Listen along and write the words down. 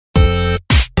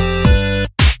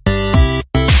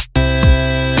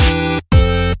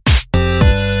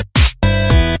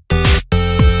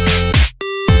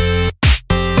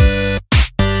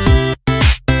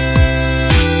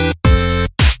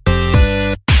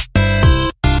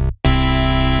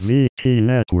VT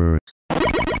Network.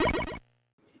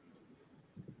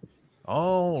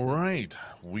 All right,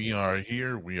 we are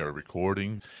here. We are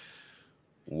recording.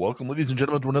 Welcome, ladies and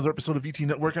gentlemen, to another episode of VT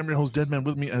Network. I'm your host, Deadman.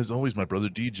 With me, as always, my brother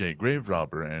DJ Grave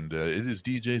Robber, and it is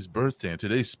DJ's birthday. And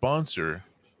today's sponsor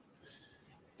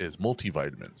is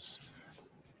multivitamins.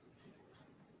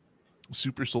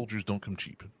 Super soldiers don't come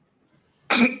cheap.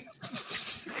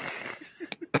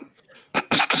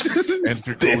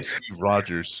 Enter code Steve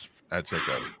Rogers at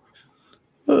checkout.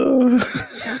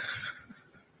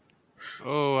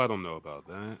 Oh, I don't know about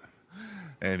that.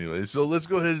 Anyway, so let's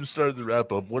go ahead and start the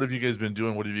wrap up. What have you guys been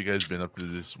doing? What have you guys been up to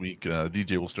this week?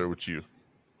 DJ, we'll start with you.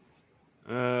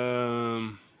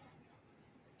 Well,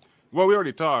 we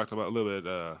already talked about a little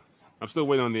bit. I'm still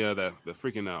waiting on the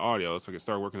freaking audio so I can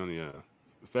start working on the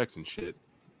effects and shit.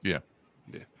 Yeah.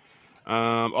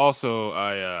 Also,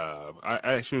 I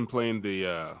actually been playing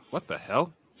the what the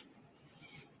hell?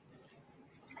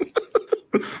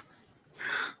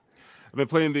 I've been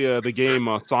playing the game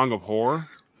Song of Horror.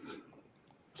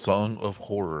 Song of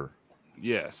Horror.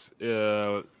 Yes.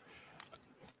 It's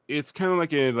kind of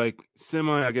like a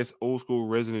semi, I guess, old school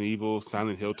Resident Evil,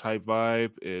 Silent Hill type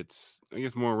vibe. It's, I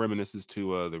guess, more reminiscent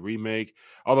to the remake.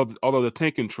 Although the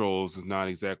tank controls is not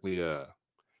exactly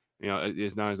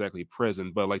it's not exactly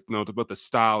present, but but the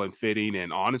style and fitting,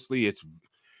 and honestly, it's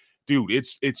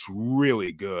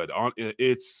really good.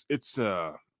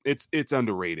 It's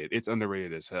underrated. It's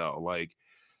underrated as hell. Like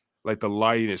the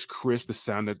lighting is crisp. The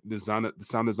sound design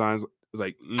is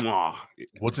like mwah.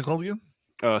 What's it called again?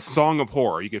 Song of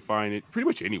Horror. You can find it pretty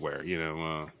much anywhere.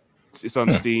 It's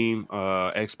on Steam,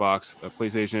 Xbox,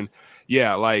 PlayStation.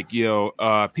 Yeah,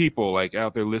 people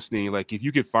out there listening, if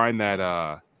you could find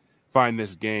find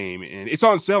this game, and it's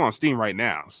on sale on Steam right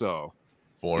now. So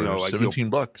for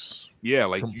 $17.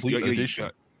 Yeah, complete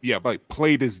edition. But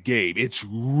play this game. It's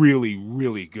really,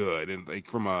 really good, and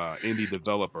from a indie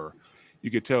developer. You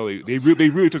could tell they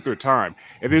really took their time.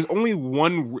 And there's only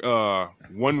one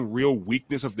real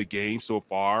weakness of the game so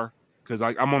far, because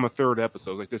I'm on the third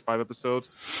episode. There's 5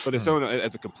 episodes, but it's selling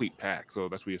as a complete pack. So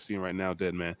that's what you're seeing right now,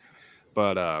 Deadman.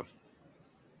 But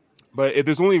if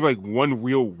there's only one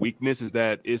real weakness, is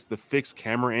that it's the fixed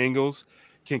camera angles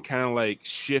can kind of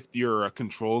shift your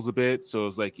controls a bit. So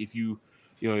it's if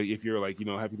if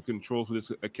you're having the controls for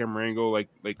this camera angle,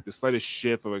 the slightest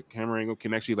shift of a camera angle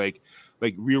can actually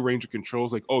rearrange your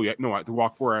controls. Oh yeah, no, I have to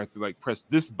walk forward. I have to press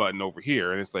this button over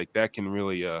here, and it's that can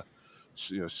really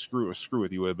screw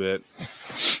with you a bit.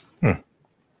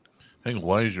 Hey,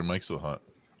 why is your mic so hot?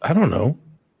 I don't know.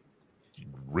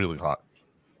 Really hot.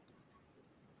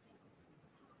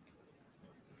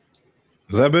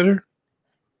 Is that better?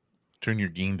 Turn your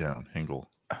gain down, Hengel.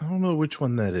 I don't know which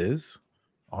one that is.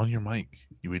 On your mic,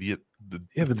 you idiot. But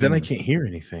then I can't hear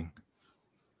anything.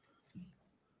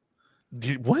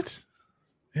 What?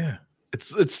 Yeah.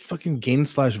 It's fucking gain /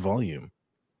 volume.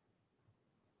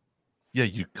 Yeah,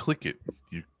 you click it.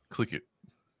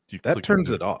 That turns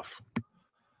it off.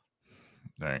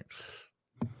 All right.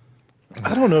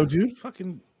 I don't know, dude.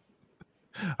 Fucking.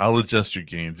 I'll adjust your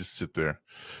gain. Just sit there.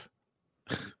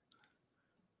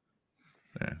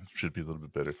 Yeah, should be a little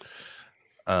bit better.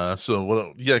 So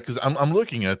what? Yeah, because I'm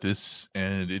looking at this,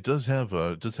 and it does have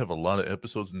a lot of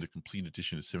episodes, and the complete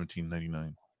edition is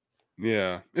 $17.99.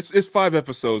 Yeah, it's 5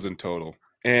 episodes in total,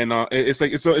 and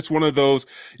it's one of those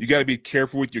you got to be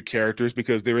careful with your characters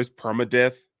because there is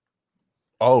permadeath.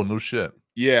 Oh no shit.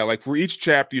 Yeah, for each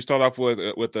chapter, you start off with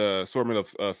a assortment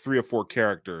of 3 or 4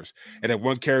 characters, and if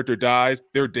one character dies,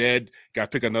 they're dead.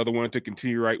 Got to pick another one to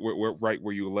continue right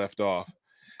where you left off.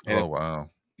 And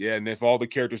wow. Yeah, and if all the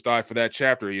characters die for that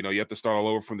chapter, you have to start all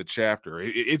over from the chapter.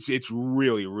 It's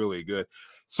really, really good.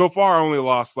 So far, I only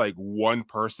lost 1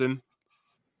 person.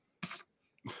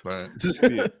 Right.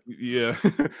 Yeah.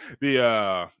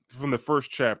 From the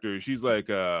first chapter, she's pretty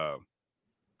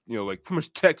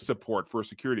much tech support for a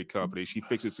security company. She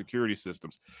fixes security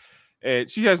systems, and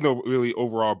she has no really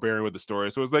overall bearing with the story.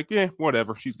 So it's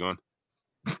whatever. She's gone.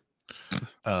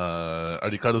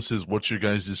 Aricado says, "What's your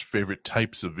guys' favorite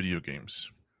types of video games?"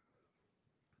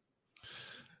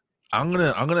 I'm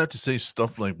gonna have to say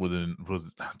stuff with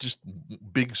just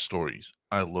big stories.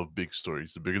 I love big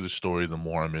stories. The bigger the story, the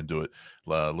more I'm into it.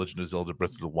 Legend of Zelda: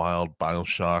 Breath of the Wild,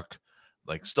 BioShock,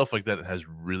 stuff like that. It has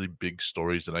really big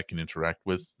stories that I can interact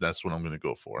with. That's what I'm gonna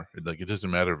go for. It doesn't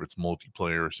matter if it's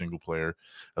multiplayer or single player,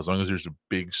 as long as there's a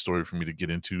big story for me to get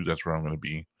into. That's where I'm gonna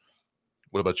be.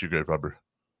 What about you, Grave Robber?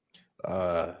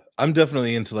 I'm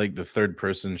definitely into the third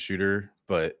person shooter,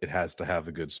 but it has to have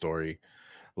a good story.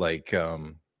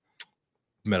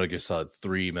 Metal Gear Solid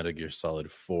 3, Metal Gear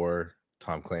Solid 4,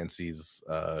 Tom Clancy's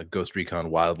Ghost Recon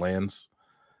Wildlands.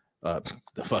 The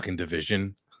fucking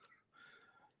Division.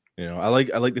 I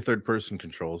like the third person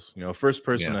controls. First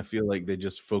person, Yeah. I feel like they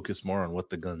just focus more on what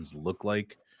the guns look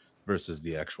like versus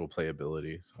the actual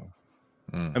playability. So,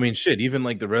 I mean, shit, even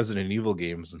like the Resident Evil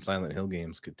games and Silent Hill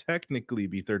games could technically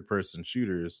be third person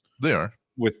shooters They are.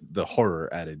 with the horror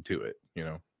added to it,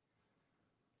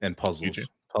 and puzzles. DJ?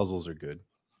 Puzzles are good.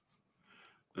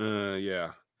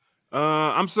 Yeah.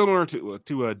 I'm similar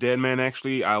to Dead Man.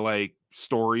 Actually, I like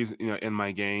stories, in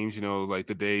my games. Like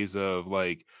the days of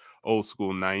like old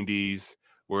school '90s,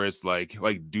 where it's like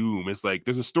Doom. It's like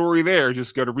there's a story there.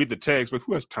 Just got to read the text. But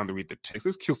who has time to read the text?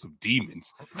 Let's kill some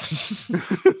demons.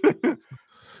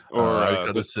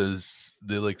 Ariana says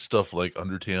they like stuff like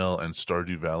Undertale and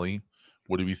Stardew Valley.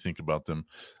 What do we think about them?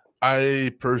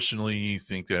 I personally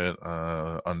think that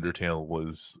Undertale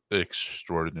was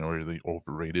extraordinarily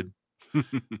overrated.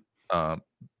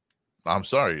 I'm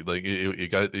sorry, like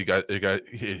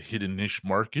it hit a niche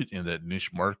market, and that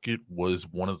niche market was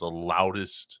one of the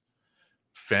loudest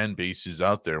fan bases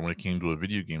out there when it came to a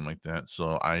video game like that.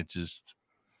 So I just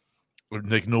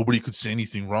like nobody could say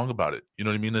anything wrong about it. You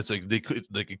know what I mean? It's like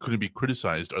it couldn't be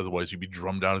criticized, otherwise you'd be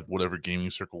drummed out of whatever gaming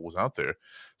circle was out there.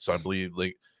 So I believe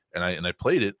and I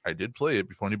played it. I did play it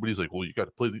before anybody's like, well, you got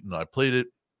to play it. No, I played it.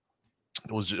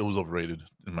 It was overrated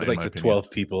in my, Like my the opinion. 12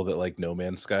 people that like No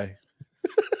Man's Sky.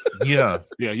 Yeah.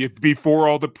 Yeah, before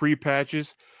all the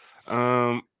pre-patches.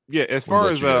 Yeah, as far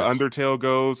as Undertale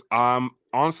goes,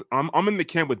 honestly, I'm in the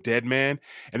camp with Dead Man,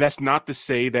 and that's not to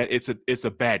say that it's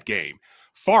a bad game.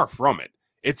 Far from it.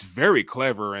 It's very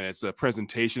clever, and its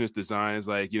presentation, its design is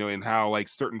like, and how like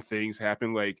certain things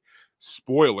happen, like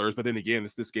spoilers. But then again,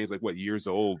 this game's like what, years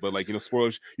old, but like,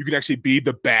 spoilers, you can actually be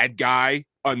the bad guy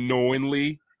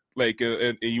unknowingly. Like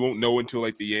and you won't know until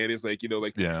like the end. It's like,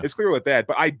 Yeah. it's clear with that.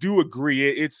 But I do agree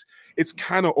it's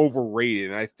kind of overrated,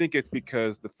 and I think it's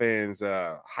because the fans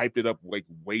hyped it up like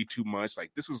way too much. Like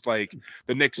this was like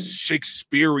the next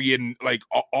Shakespearean like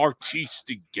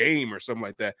artistic game or something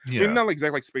like that. Yeah. I mean, not like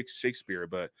exactly like Shakespeare,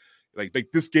 but like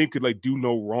this game could like do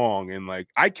no wrong. And like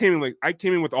I came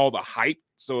in with all the hype,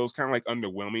 so it was kind of like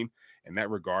underwhelming in that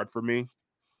regard for me.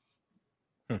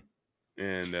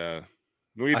 And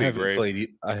what do you think, Ray?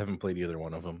 I haven't played either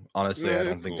one of them. Honestly, I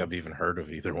don't think I've even heard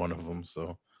of either one of them.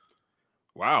 So,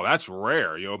 wow, that's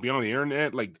rare. Being on the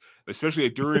internet, like especially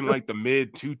during like the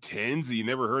mid 2010s, you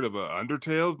never heard of a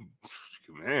Undertale.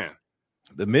 Man,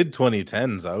 the mid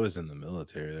 2010s, I was in the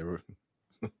military. They were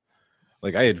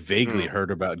like I had vaguely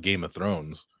heard about Game of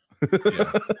Thrones.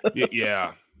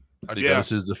 Yeah. Adidas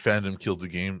says the fandom killed the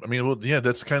game. I mean, well, yeah,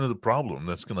 that's kind of the problem.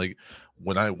 That's like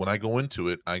when I go into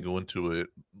it, like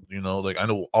I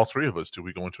know all three of us do.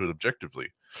 We go into it objectively.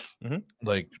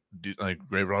 Like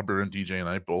Grave Robber and DJ and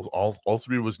I both, all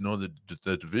three of us know that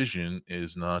the Division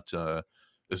is not a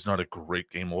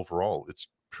great game overall. It's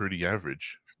pretty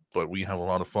average, but we have a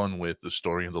lot of fun with the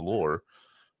story and the lore,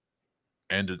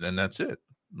 and that's it.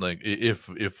 Like if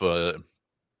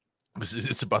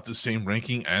it's about the same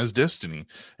ranking as Destiny,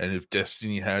 and if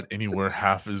Destiny had anywhere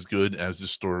half as good as the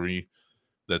story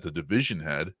that the Division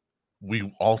had,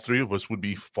 all three of us would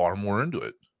be far more into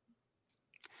it.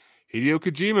 Hideo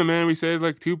Kojima, man, we said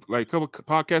like a couple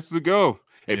podcasts ago,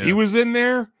 if he was in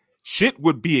there, shit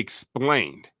would be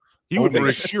explained. He would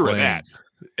make sure of that.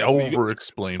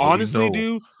 Over-explained. Honestly,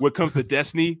 dude, when it comes to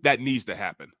Destiny, that needs to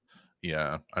happen.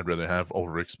 Yeah, I'd rather have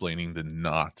over-explaining than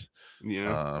not.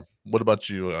 Yeah. What about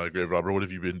you, Grave Robber? What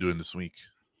have you been doing this week?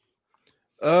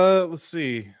 Let's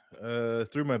see.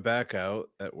 Threw my back out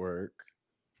at work,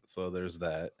 so there's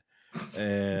that.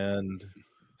 And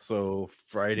so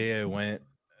Friday I went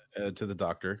to the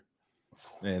doctor,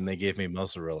 and they gave me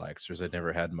muscle relaxers. I'd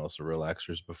never had muscle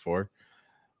relaxers before,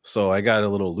 so I got a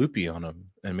little loopy on them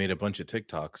and made a bunch of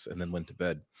TikToks, and then went to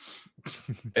bed.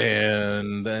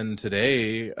 And then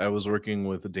today I was working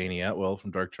with Danny Atwell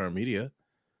from Dark Charm Media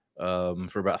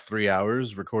for about 3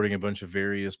 hours, recording a bunch of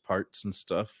various parts and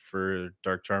stuff for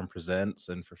Dark Charm Presents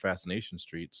and for Fascination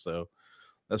Street. So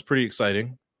that's pretty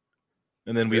exciting.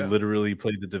 And then we literally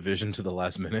played the Division to the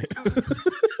last minute.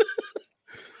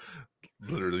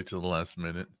 Literally to the last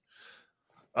minute.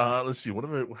 Let's see. What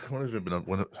have I been up?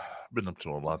 Been up to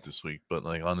a lot this week, but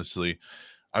like honestly,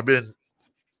 I've been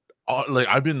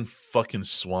fucking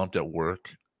swamped at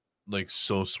work, like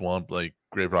so swamped. Like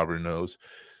Grave Robber knows.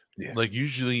 Yeah. Like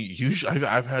usually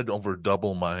I've had over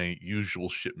double my usual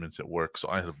shipments at work, so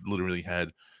I have literally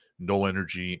had no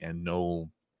energy and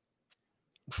no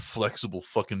flexible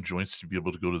fucking joints to be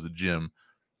able to go to the gym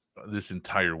this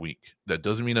entire week. That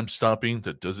doesn't mean I'm stopping.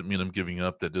 That doesn't mean I'm giving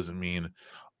up. That doesn't mean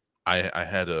I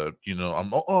had a,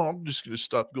 I'm just gonna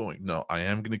stop going. No, I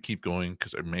am gonna keep going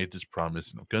because I made this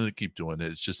promise and I'm gonna keep doing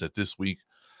it. It's just that this week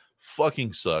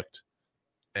fucking sucked,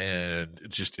 and it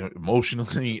just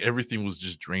emotionally everything was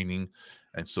just draining.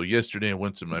 And so yesterday I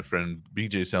went to my friend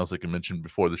BJ's house, like I mentioned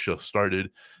before the show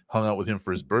started, hung out with him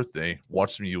for his birthday,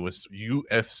 watched some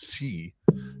UFC,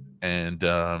 and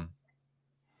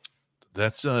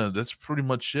that's pretty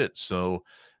much it. So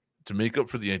to make up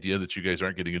for the idea that you guys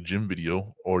aren't getting a gym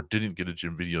video or didn't get a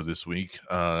gym video this week,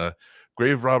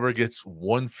 Grave Robber gets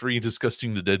one free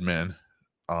Disgusting the Dead Man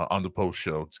on the post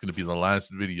show. It's going to be the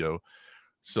last video.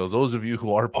 So those of you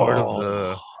who are part of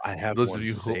the, I have those one of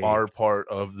you who saved. are part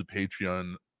of the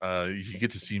Patreon, you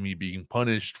get to see me being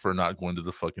punished for not going to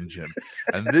the fucking gym.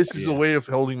 And this is a way of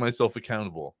holding myself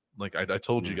accountable. Like I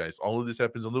told you guys, all of this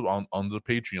happens on the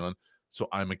Patreon, so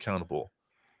I'm accountable.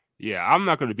 Yeah, I'm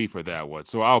not going to be for that one,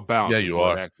 so I'll bounce. Yeah, you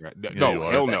are.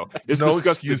 No, hell no. It's No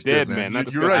Disgusting excuse, Dead Dead Man. Man.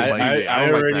 Not You're right, Disgusting Mike. BJ. I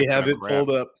don't like already that have kind it of crap.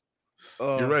 pulled up.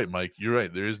 You're right, Mike. You're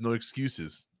right. There is no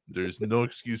excuses. There's no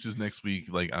excuses next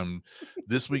week. Like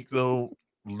this week though,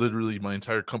 literally my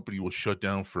entire company was shut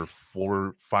down for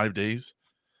 4-5 days.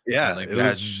 Yeah, like, it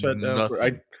was shut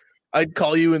down. I'd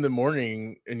call you in the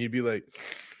morning and you'd be like,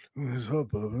 "What's up,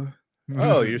 Bubba?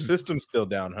 Oh, your system's still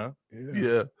down, huh?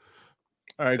 Yeah.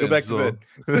 All right, go back to bed."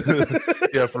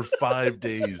 Yeah, for 5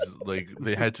 days, like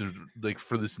they had to, like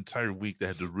for this entire week, they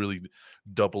had to really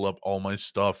double up all my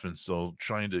stuff, and so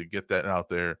trying to get that out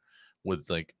there with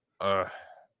like, and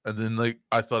then like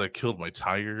I thought I killed my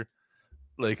tire,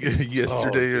 like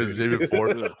yesterday or the day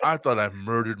before. I thought I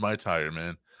murdered my tire,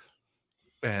 man,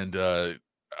 and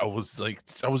I was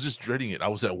just dreading it. I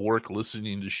was at work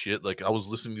listening to shit. Like I was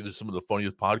listening to some of the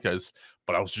funniest podcasts,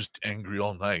 but I was just angry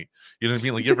all night. You know what I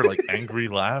mean? Like you ever like angry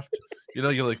laughed? You know,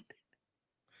 you're like,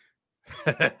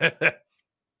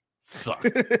 fuck.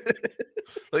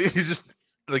 Like you just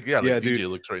like DJ dude.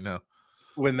 looks right now.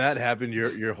 When that happened,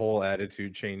 your whole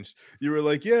attitude changed. You were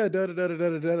like, yeah, da da da da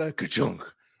da da da, ka-chunk.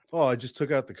 Oh, I just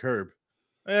took out the curb.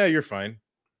 Yeah, you're fine.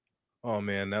 Oh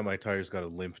man, now my tire's got a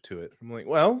limp to it. I'm like,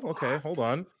 well, okay, hold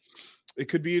on. It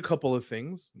could be a couple of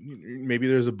things. Maybe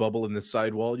there's a bubble in the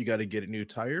sidewall. You got to get a new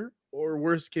tire, or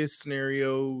worst case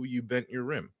scenario, you bent your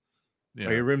rim. Yeah.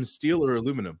 Are your rims steel or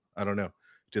aluminum? I don't know.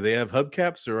 Do they have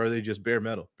hubcaps or are they just bare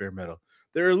metal? Bare metal.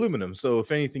 They're aluminum. So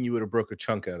if anything, you would have broke a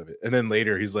chunk out of it. And then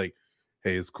later, he's like,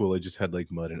 "Hey, it's cool. I just had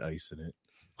like mud and ice in it."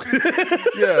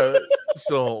 Yeah.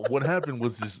 So what happened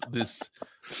was this.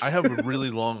 I have a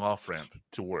really long off ramp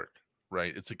to work.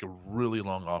 Right, it's like a really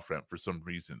long off ramp for some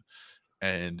reason,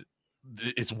 and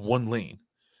it's one lane,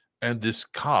 and this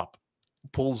cop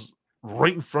pulls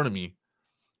right in front of me,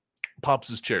 pops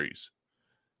his cherries.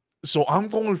 So I'm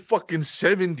going fucking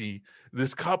 70.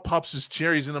 This cop pops his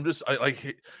cherries, and I'm just like,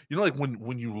 you know, like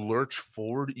when you lurch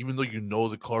forward, even though you know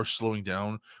the car's slowing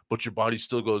down, but your body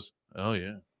still goes, oh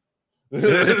yeah.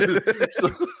 So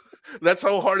that's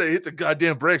how hard I hit the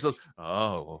goddamn brakes. I was,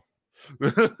 oh.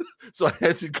 So I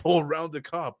had to go around the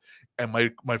cop, and my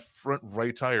front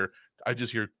right tire, I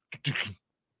just hear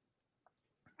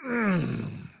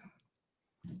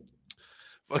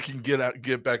fucking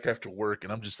get back after work,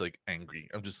 and I'm just like angry.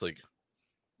 I'm just like,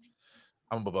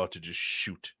 I'm about to just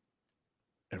shoot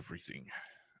everything.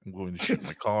 I'm going to shoot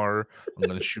my car. I'm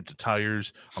going to shoot the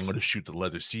tires. I'm going to shoot the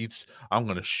leather seats. I'm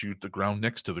going to shoot the ground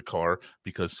next to the car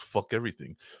because fuck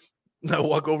everything. I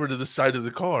walk over to the side of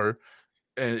the car,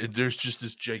 and there's just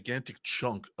this gigantic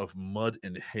chunk of mud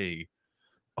and hay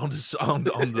on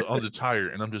the tire,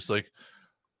 and I'm just like,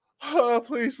 oh,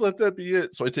 please let that be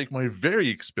it. So I take my very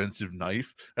expensive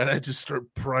knife and I just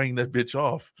start prying that bitch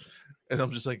off, and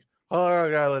I'm just like, oh, I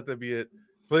gotta let that be it.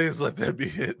 Please let that be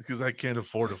it, because I can't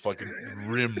afford a fucking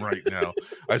rim right now.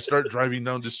 I start driving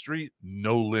down the street,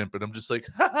 no limp, and I'm just like,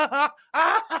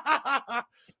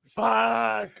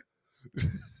 fuck.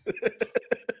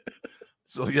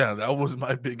 So yeah, that was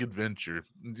my big adventure.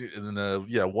 And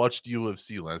then watched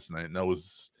UFC last night, and that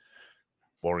was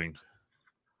boring.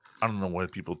 I don't know why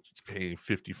people pay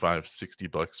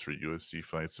 $55-$60 for UFC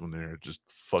fights when they're just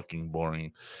fucking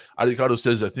boring. Adicado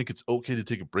says, I think it's okay to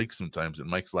take a break sometimes, and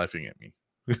Mike's laughing at me.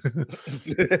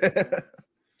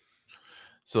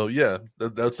 So yeah,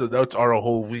 that's our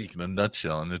whole week in a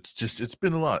nutshell, and it's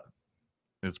been a lot.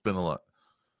 It's been a lot.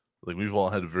 Like we've all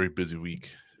had a very busy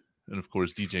week. And of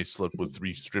course, DJ slept with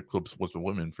 3 strip clubs with a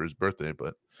woman for his birthday,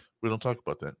 but we don't talk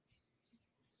about that.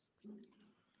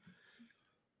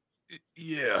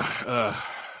 Yeah.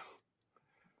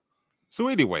 So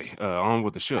anyway, on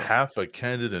with the show. Half of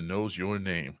Canada knows your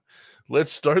name.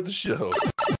 Let's start the show.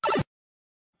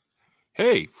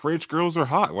 Hey, French girls are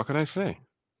hot. What can I say?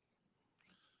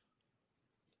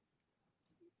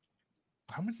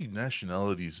 how many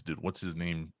nationalities did what's his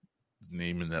name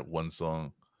in that one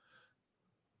song?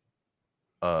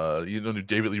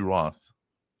 David Lee Roth.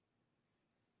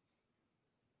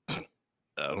 I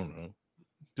don't know.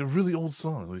 The really old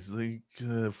song. It's like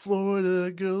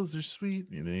Florida girls are sweet,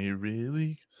 and they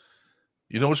really.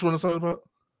 You know which one I'm talking about?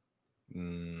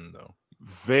 No.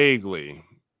 Vaguely.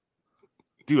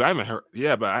 Dude, I haven't heard.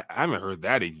 Yeah, but I haven't heard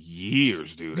that in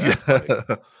years, dude. That's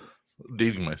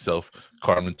Dating myself.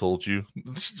 Carmen told you.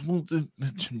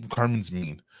 Carmen's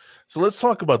mean. So let's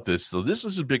talk about this. So this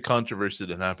is a big controversy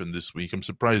that happened this week. I'm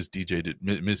surprised DJ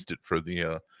missed it for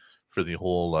the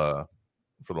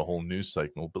whole news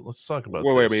cycle. But let's talk about.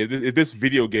 Wait a minute. This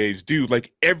video games, dude.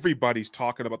 Like everybody's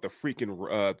talking about the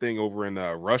freaking thing over in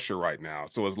Russia right now.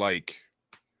 So it's like,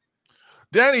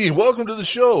 Danny, welcome to the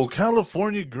show,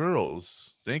 California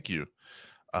Girls. Thank you.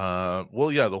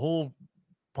 Well, yeah, the whole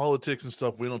politics and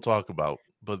stuff we don't talk about,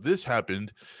 but this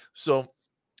happened. So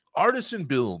Artisan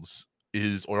Builds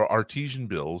or Artesian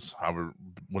Builds,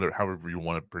 however you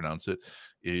want to pronounce it,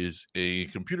 is a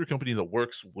computer company that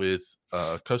works with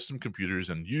custom computers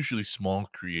and usually small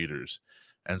creators.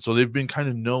 And so they've been kind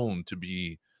of known to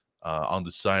be on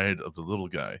the side of the little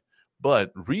guy.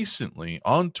 But recently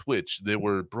on Twitch, they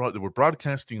were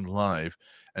broadcasting live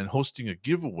and hosting a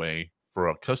giveaway for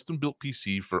a custom built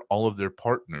PC for all of their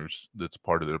partners that's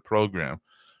part of their program.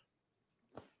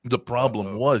 The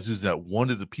problem is that one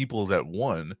of the people that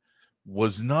won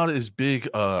was not as big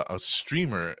a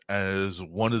streamer as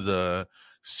one of the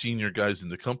senior guys in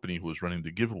the company who was running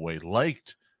the giveaway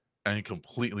liked, and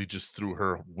completely just threw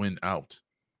her win out.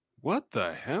 What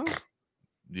the hell?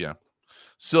 Yeah.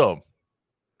 So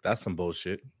that's some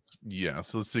bullshit. Yeah.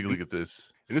 So let's take a look at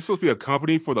this. And it's supposed to be a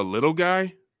company for the little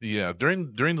guy? Yeah,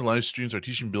 during the live streams,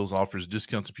 Artesian Builds offers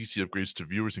discounts and PC upgrades to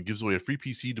viewers and gives away a free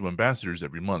PC to ambassadors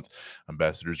every month.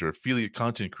 Ambassadors are affiliate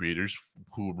content creators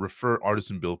who refer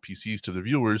Artisan Build PCs to their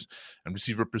viewers and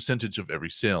receive a percentage of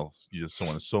every sale, so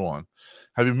on and so on.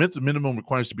 Having met the minimum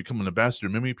requirements to become an ambassador,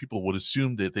 many people would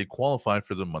assume that they qualify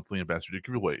for the monthly ambassador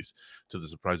giveaways. To the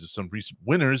surprise of some recent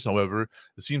winners, however,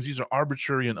 it seems these are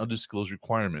arbitrary and undisclosed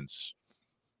requirements.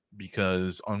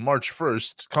 Because on March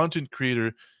 1st, content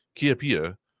creator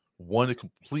Kiapia won a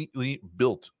completely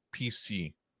built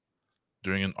PC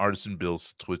during an Artisan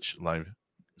Builds Twitch live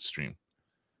stream.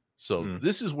 So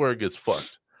this is where it gets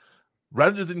fucked.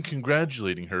 Rather than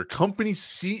congratulating her, company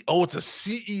CEO, it's a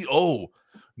CEO,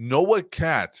 Noah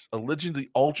Katz,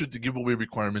 allegedly altered the giveaway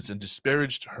requirements and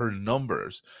disparaged her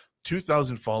numbers.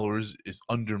 2,000 followers is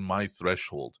under my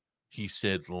threshold, he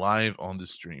said live on the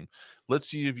stream. Let's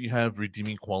see if you have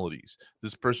redeeming qualities.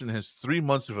 This person has 3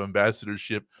 months of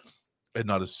ambassadorship and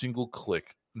not a single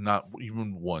click, not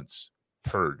even once,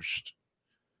 purged.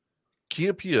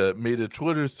 Kiapia made a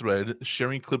Twitter thread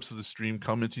sharing clips of the stream,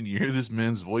 commenting, "You hear this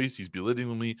man's voice? He's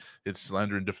belittling me. It's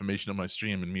slander and defamation of my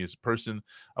stream and me as a person.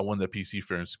 I won that PC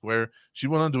fair and square." She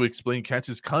went on to explain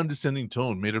Katz's condescending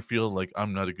tone made her feel like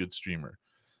I'm not a good streamer.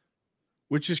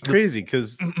 Which is crazy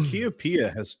because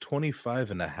Kiapia has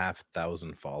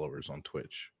 25,500 followers on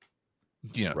Twitch.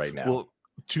 Yeah. Right now. Well,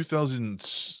 2,000,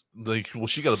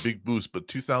 she got a big boost, but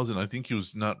 2,000, I think he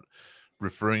was not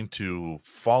referring to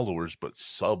followers, but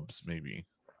subs, maybe.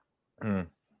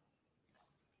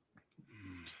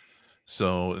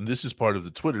 So, and this is part of the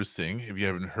Twitter thing. If you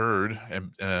haven't heard,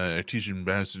 Artesian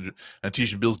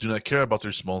Builds do not care about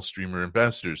their small streamer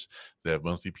ambassadors. They have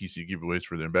monthly PC giveaways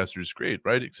for their ambassadors. Great,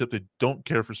 right? Except they don't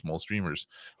care for small streamers.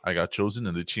 I got chosen,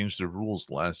 and they changed their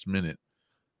rules last minute.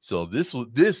 So this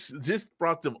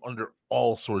brought them under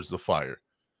all sorts of fire.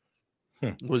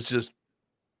 It was just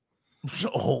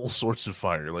all sorts of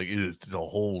fire. Like, it is the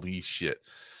holy shit.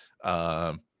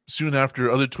 Soon after,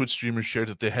 other Twitch streamers shared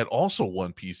that they had also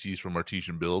won PCs from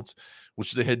Artesian Builds,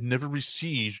 which they had never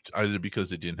received either because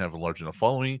they didn't have a large enough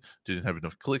following, didn't have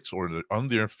enough clicks or on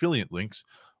their affiliate links,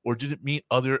 or didn't meet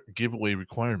other giveaway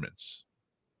requirements,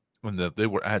 and that they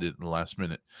were added in the last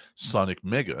minute. Sonic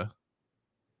Mega.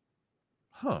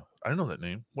 I know that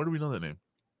name. Where do we know that name?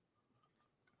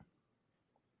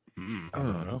 I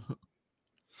don't know.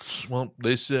 Well,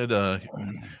 they said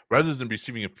rather than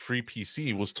receiving a free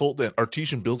PC, was told that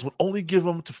Artesian Builds would only give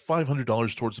them to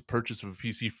 $500 towards the purchase of a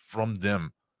PC from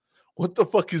them. What the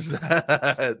fuck is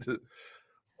that?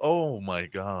 Oh my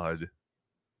god,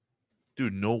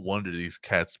 dude! No wonder these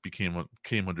cats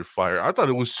came under fire. I thought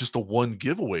it was just a one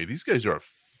giveaway. These guys are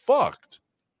fucked.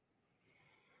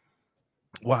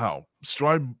 Wow.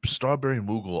 Strawberry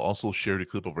Moogle also shared a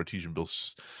clip of Artesian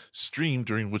Build's stream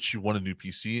during which she won a new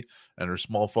PC, and her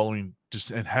small following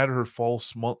and had her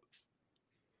small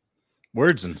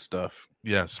words and stuff.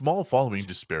 Yeah, small following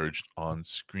disparaged on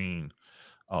screen.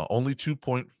 Only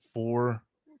 2.4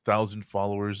 thousand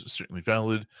followers, certainly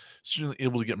valid. Certainly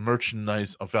able to get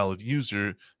merchandise, a valid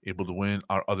user, able to win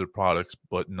our other products,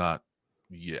 but not,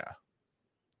 yeah.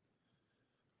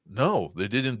 No, they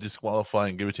didn't disqualify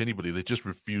and give it to anybody. They just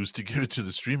refused to give it to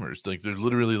the streamers. Like they're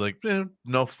literally like,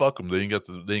 no, fuck them. They ain't got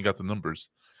the numbers.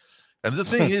 And the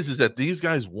thing is that these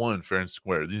guys won fair and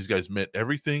square. These guys met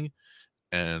everything,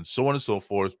 and so on and so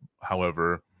forth.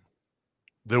 However,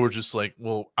 they were just like,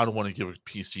 well, I don't want to give a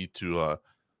PC to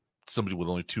somebody with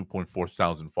only 2.4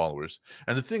 thousand followers.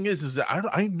 And the thing is that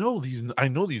I know these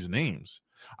names.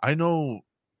 I know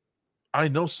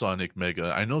Sonic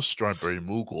Mega. I know Strawberry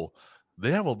Moogle.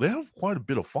 They have quite a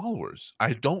bit of followers.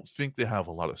 I don't think they have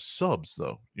a lot of subs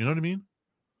though. You know what I mean?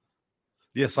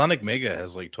 Yeah, Sonic Mega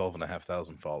has like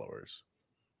 12,500 followers.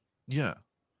 Yeah.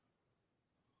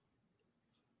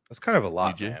 That's kind of a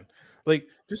lot, DJ? man. Like,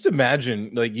 just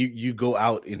imagine, like, you go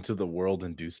out into the world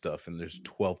and do stuff, and there's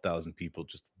 12,000 people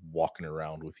just walking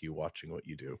around with you, watching what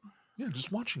you do. Yeah,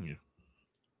 just watching you.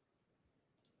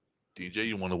 DJ,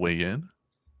 you want to weigh in?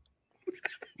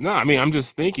 No, I mean, I'm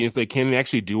just thinking, is they can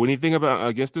actually do anything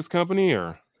against this company,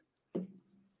 or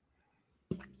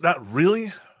not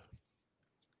really,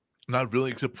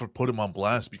 except for put them on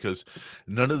blast, because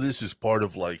none of this is part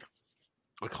of like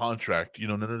a contract. You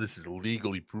know, none of this is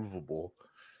legally provable.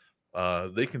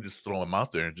 They can just throw them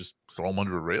out there and just throw them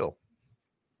under a rail.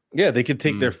 Yeah, they could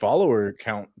take their follower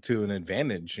count to an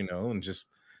advantage, you know, and just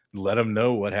let them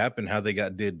know what happened, how they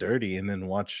did dirty, and then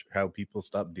watch how people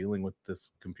stop dealing with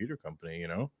this computer company, you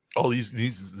know? Oh,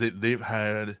 they've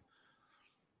had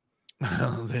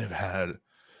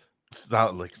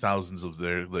like thousands of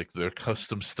their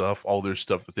custom stuff, all their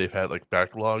stuff that they've had like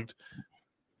backlogged,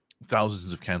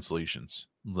 thousands of cancellations,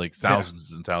 like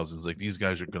thousands and thousands. Like these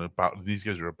guys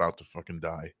are about to fucking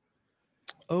die.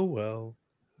 Oh well.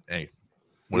 Hey,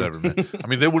 whatever, man. I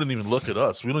mean, they wouldn't even look at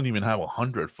us. We don't even have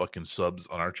 100 fucking subs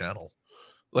on our channel.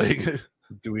 Like,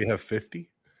 do we have 50?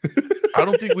 I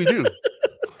don't think we do.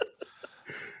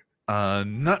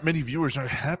 Not many viewers are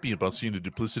happy about seeing the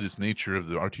duplicitous nature of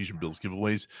the Artesian Builds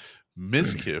giveaways.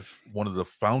 Mizkif, one of the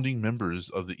founding members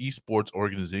of the esports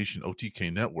organization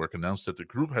OTK Network, announced that the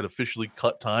group had officially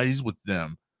cut ties with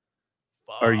them.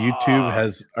 Our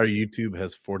YouTube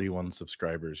has 41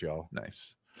 subscribers, y'all.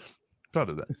 Nice.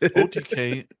 Proud of that.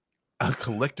 OTK, a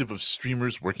collective of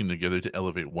streamers working together to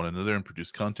elevate one another and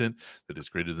produce content that is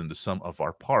greater than the sum of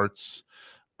our parts.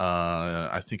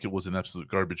 I think it was an absolute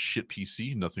garbage shit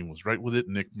PC. Nothing was right with it.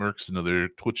 Nick Mercs, another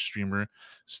Twitch streamer,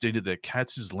 stated that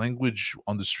Katz's language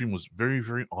on the stream was very,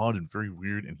 very odd and very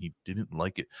weird, and he didn't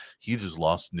like it. He just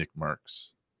lost Nick Mercs.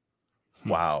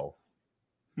 Wow.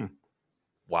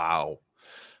 Wow.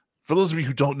 For those of you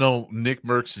who don't know, Nick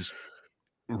Mercs is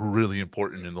really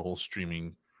important in the whole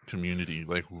streaming community.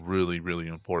 Like, really, really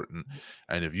important.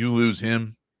 And if you lose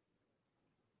him,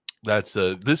 that's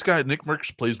this guy Nick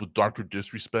Mercs plays with Dr.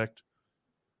 Disrespect,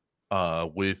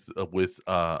 with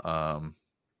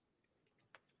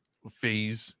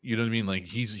FaZe. You know what I mean? Like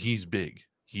he's big.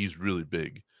 He's really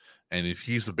big, and if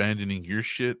he's abandoning your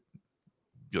shit,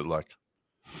 good luck.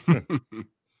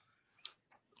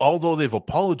 Although they've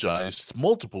apologized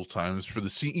multiple times for the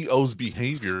CEO's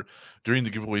behavior during the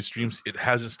giveaway streams, it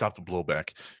hasn't stopped the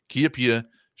blowback. Kia Pia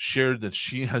shared that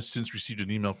she has since received an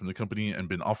email from the company and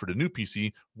been offered a new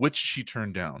PC, which she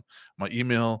turned down. My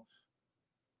email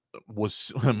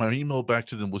back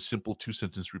to them was simple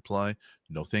 2-sentence reply: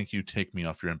 no thank you, take me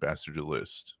off your ambassador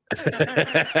list.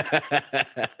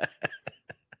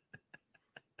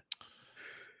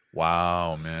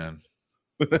 Wow, man.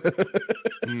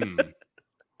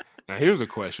 Now here's a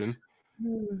question: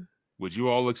 would you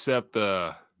all accept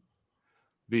the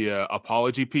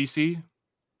apology PC?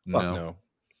 No.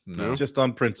 Just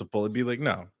on principle, it'd be like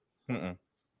no.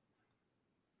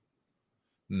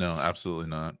 No, absolutely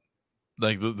not.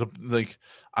 Like like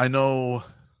I know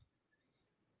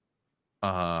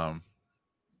a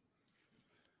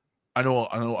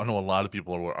lot of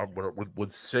people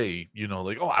would say, you know,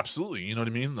 like, oh, absolutely, you know what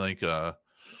I mean? Like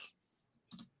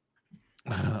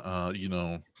you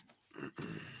know,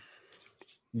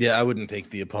 yeah, I wouldn't take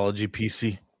the apology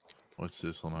PC. What's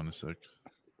this? Hold on a sec.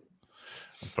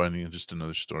 I'm finding just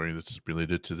another story that's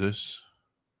related to this.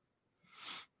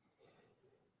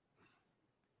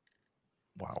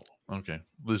 Wow. Okay.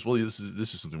 This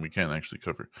is something we can actually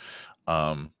cover.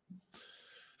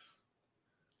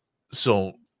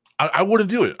 So I wouldn't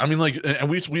do it. I mean, like, and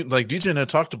we like DJ and I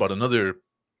talked about another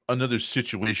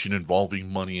situation involving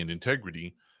money and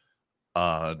integrity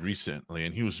recently,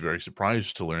 and he was very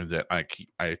surprised to learn that I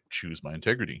choose my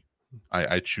integrity.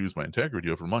 I choose my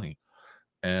integrity over money.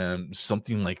 and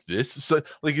something like this. So,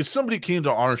 like if somebody came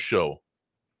to our show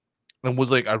and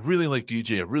was like, I really like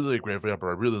DJ, I really like Grave Rapper,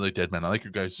 I really like Deadman, I like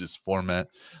your guys' format.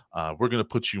 We're gonna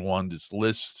put you on this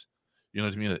list. You know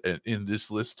what I mean? In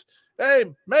this list. Hey,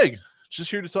 Meg,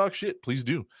 just here to talk shit. Please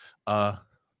do. You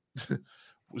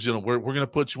know, we're gonna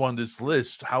put you on this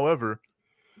list. However,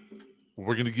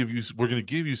 we're gonna give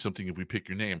you something if we pick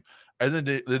your name. And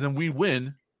then we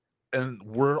win, and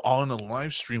we're on a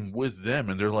live stream with them,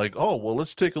 and they're like, oh well,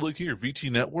 let's take a look here.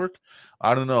 VT Network.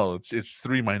 I don't know. It's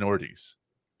 3 minorities,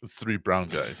 3 brown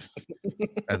guys,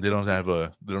 and they don't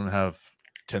have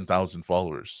 10,000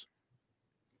 followers.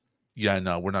 Yeah,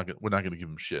 no, we're not gonna give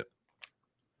them shit.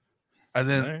 And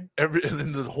then and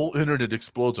then the whole internet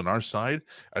explodes on our side,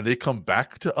 and they come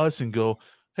back to us and go,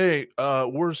 hey,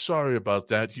 we're sorry about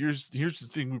that. Here's the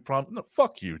thing we promised. No,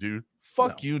 fuck you, dude.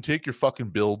 Fuck you. Take your fucking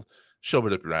build, shove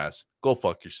it up your ass. Go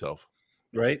fuck yourself.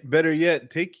 Right? Better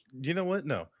yet, you know what?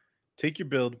 No. Take your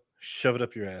build, shove it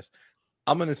up your ass.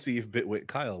 I'm gonna see if Bitwit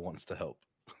Kyle wants to help.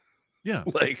 Yeah.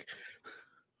 Like,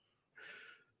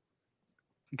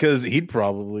 because he'd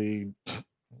probably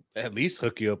at least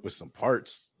hook you up with some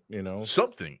parts, you know.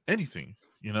 Something, anything,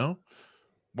 you know.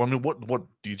 Well, I mean, what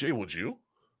DJ would you?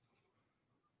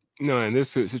 No, in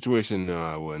this situation, no,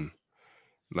 I wouldn't.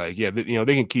 Like, yeah, you know,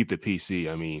 they can keep the PC.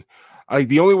 I mean,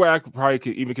 the only way I could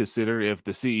probably even consider if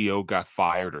the CEO got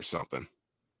fired or something,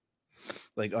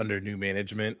 like under new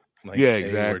management. Like, yeah,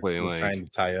 exactly. We're like trying to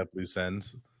tie up loose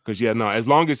ends. Because no, as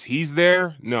long as he's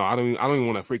there, no, I don't even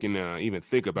want to freaking even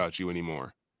think about you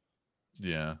anymore.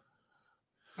 Yeah,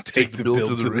 take the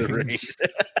build to the range.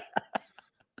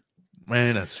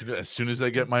 Man, as soon as I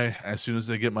get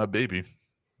my baby.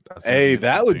 Hey,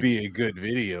 that would be a good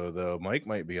video, though. Mike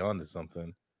might be onto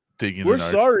something. We're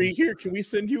sorry. Here, can we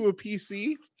send you a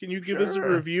PC? Can you give us a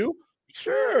review?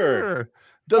 Sure.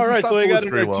 All right, so I got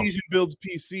an Artesian Builds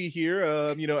PC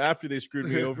here. You know, after they screwed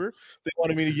me over, they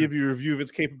wanted me to give you a review of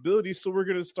its capabilities. So we're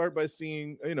going to start by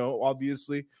seeing, you know,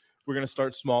 obviously we're going to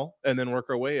start small and then work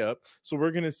our way up. So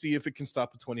we're going to see if it can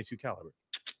stop a 22 caliber.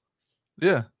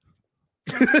 Yeah.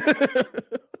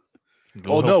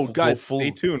 Guys, stay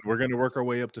tuned. We're going to work our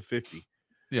way up to 50.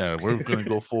 Yeah, we're going to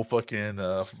go full fucking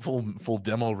full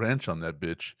demo ranch on that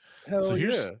bitch. Hell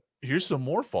so here's some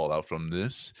more fallout from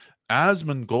this.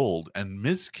 Asmongold and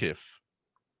Mizkif.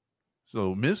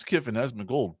 So Mizkif and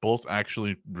Asmongold, both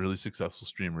actually really successful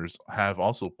streamers, have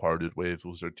also parted ways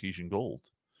with Artesian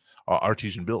Builds.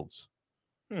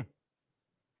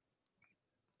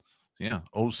 Yeah.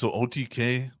 Oh, so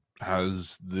OTK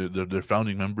has their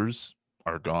founding members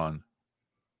are gone.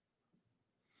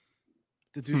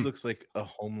 The dude looks like a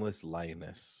homeless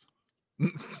lioness.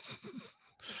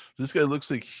 This guy looks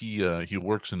like he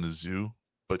works in the zoo,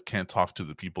 but can't talk to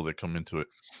the people that come into it.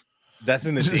 That's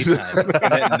in the daytime.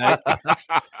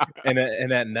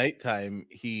 and at nighttime,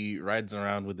 he rides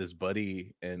around with his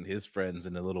buddy and his friends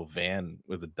in a little van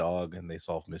with a dog, and they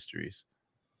solve mysteries.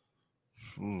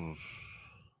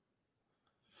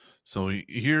 So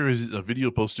here is a video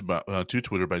posted to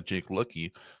Twitter by Jake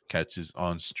Lucky. Catches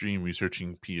on stream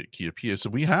researching Kia Pia. So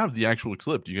we have the actual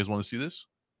clip. Do you guys want to see this?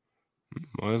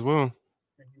 Might as well.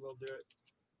 You will do it.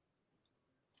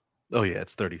 Oh yeah,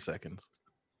 it's 30 seconds.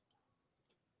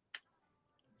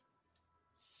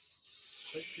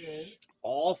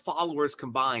 All followers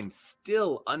combined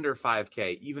still under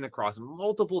 5K, even across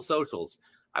multiple socials.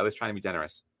 I was trying to be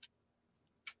generous.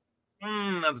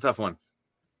 That's a tough one.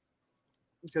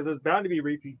 Because there's bound to be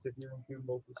repeats if you include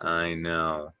both. I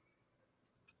know.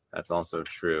 That's also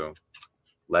true.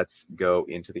 Let's go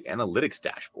into the analytics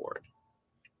dashboard.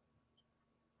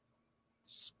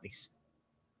 Spicy.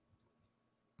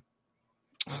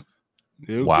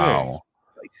 Okay. Wow.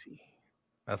 Spicy.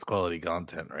 That's quality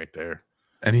content right there.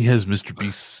 And he has Mr.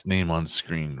 Beast's name on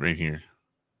screen right here.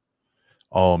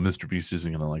 Oh, Mr. Beast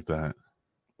isn't going to like that.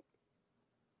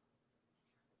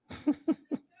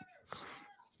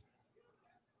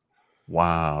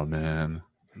 Wow, man.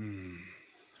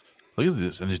 Look at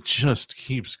this. And it just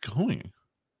keeps going.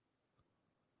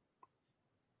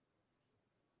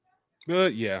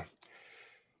 But yeah.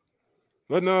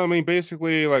 But no, I mean,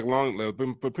 basically, like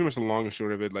pretty much the long and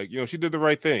short of it, like, you know, she did the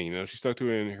right thing. You know, she stuck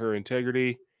to her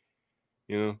integrity.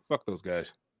 You know, fuck those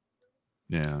guys.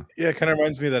 Yeah. Yeah, it kind of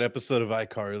reminds me of that episode of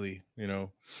iCarly, you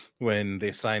know, when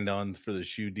they signed on for the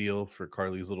shoe deal for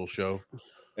Carly's little show.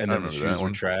 And then the shoes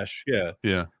were trash. Yeah.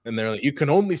 Yeah. And they're like, you can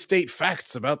only state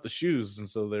facts about the shoes. And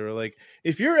so they were like,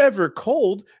 if you're ever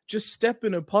cold, just step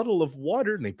in a puddle of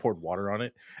water. And they poured water on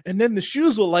it. And then the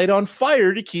shoes will light on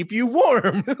fire to keep you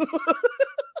warm.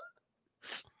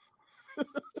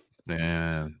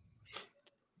 Man.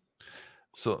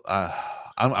 So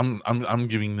I I'm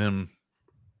giving them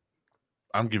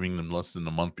less than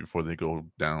a month before they go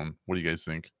down. What do you guys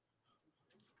think?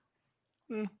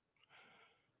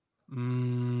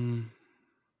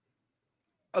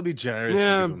 I'll be generous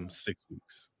Yeah. and give them 6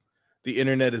 weeks. The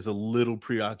internet is a little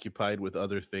preoccupied with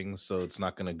other things, so it's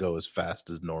not going to go as fast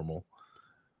as normal.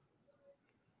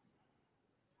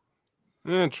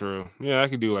 Yeah, true. Yeah, I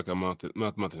could do like a month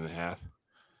and a half.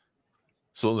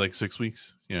 So like 6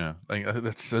 weeks, yeah. Like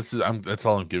that's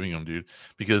all I'm giving them, dude.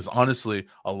 Because honestly,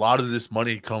 a lot of this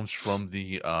money comes from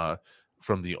the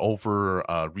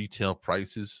over retail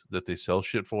prices that they sell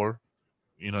shit for.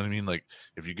 You know what I mean? Like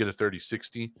if you get a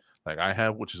 3060, like I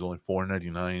have, which is only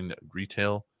 $499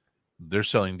 retail, they're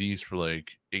selling these for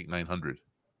like $800-900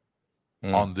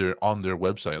 on their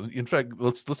website. In fact,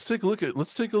 let's take a look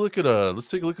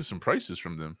at some prices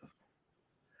from them.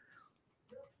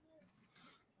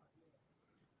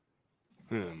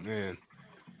 Oh, man.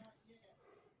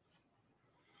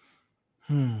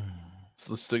 So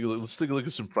let's take a look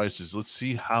at some prices. Let's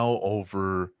see how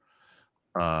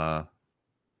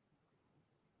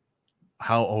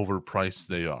overpriced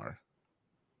they are,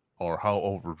 or how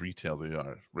over retail they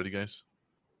are. Ready, guys?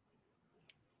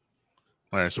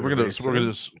 All right, so we're gonna start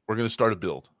a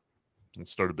build.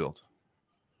 Let's start a build.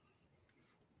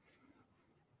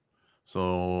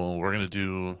 So we're gonna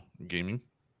do gaming.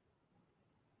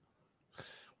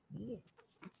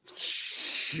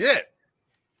 Shit.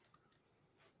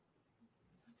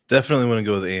 Definitely want to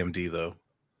go with AMD though.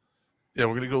 Yeah,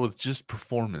 we're gonna go with just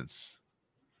performance.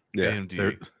 Yeah,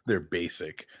 AMD. they're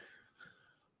basic.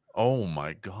 Oh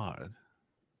my god.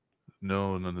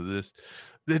 No, none of this.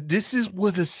 This is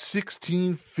with a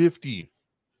 1650.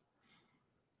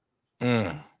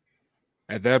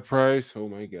 At that price, oh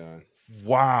my god.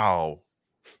 Wow.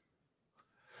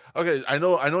 Okay, I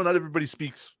know not everybody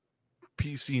speaks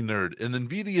PC nerd. An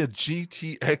NVIDIA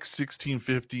GTX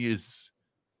 1650 is,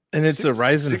 and it's a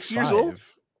Ryzen 6 5. years old.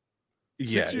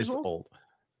 Yeah, 6 years it's old? old.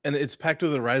 And it's packed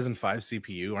with a Ryzen 5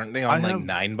 CPU. Aren't they on like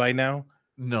 9 by now?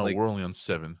 No, Like- we're only on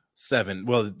 7. 7.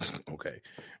 Well, okay.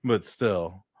 But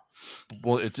still.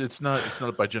 Well, it's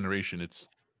not by generation, it's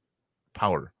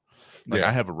power. Like Yeah.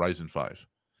 I have a Ryzen 5.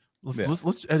 Yeah.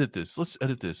 Let's edit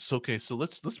this. Okay, so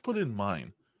let's put in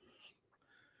mine.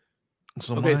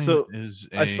 So Okay, mine so is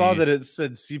I saw that it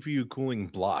said CPU cooling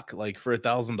block. Like for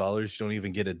 $1,000, you don't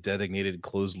even get a designated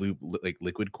closed loop like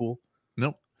liquid cool.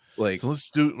 Nope. Like So let's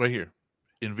do it right here.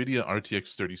 NVIDIA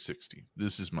RTX 3060.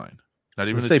 This is mine. Not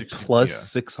even let's a say 60,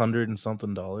 plus yeah, $600 and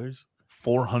something dollars.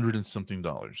 $400 and something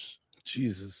dollars.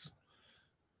 Jesus.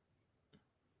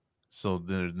 So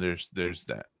there's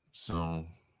that. So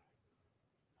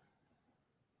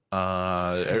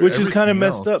Which is kind of everything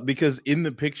messed else- up because in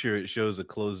the picture it shows a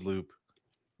closed loop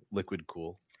liquid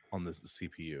cool on the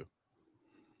CPU.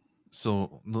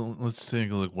 So let's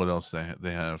take a look what else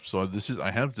they have. So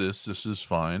I have this. This is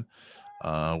fine.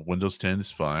 Windows 10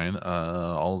 is fine.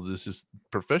 All of this is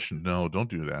professional. No, don't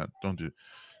do that. Don't do.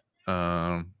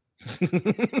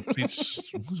 Please,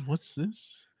 what's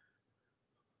this?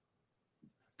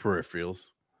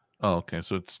 Peripherals. Oh, okay.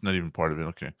 So it's not even part of it.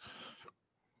 Okay.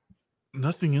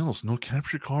 Nothing else. No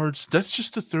capture cards. That's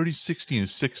just a 3060 and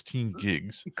 16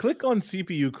 gigs. Click on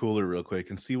CPU cooler real quick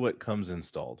and see what comes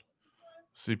installed.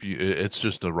 CPU. It's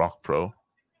just a Rock Pro.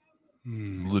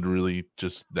 Literally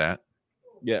just that.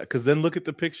 Yeah, because then look at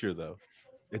the picture though.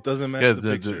 It doesn't match Yeah, the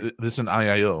picture. this is an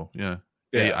IIO. Yeah.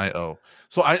 Yeah. AIO.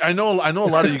 So I know a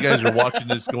lot of you guys are watching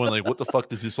this going like, what the fuck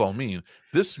does this all mean?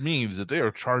 This means that they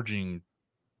are charging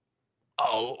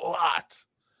a lot.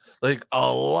 Like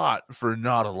a lot for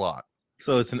not a lot.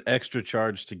 So it's an extra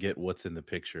charge to get what's in the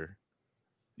picture.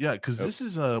 Yeah, because Yep. this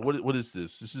is what is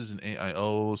this? This is an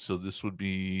AIO, so this would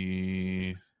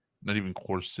be not even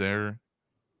Corsair.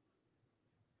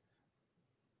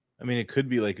 I mean, it could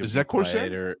be like a Is that Corsair?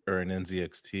 Quiet or an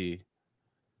NZXT.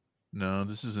 No,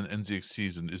 this is an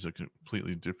NZXT is a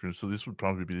completely different. So this would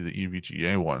probably be the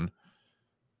EVGA one.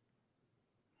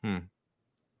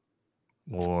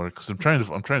 Or because I'm trying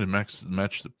to match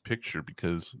the picture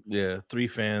because Yeah, 3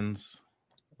 fans.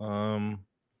 they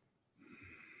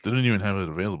didn't even have it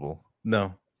available.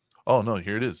 No. Oh no,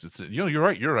 here it is. It's you're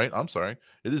right. You're right. I'm sorry.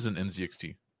 It is an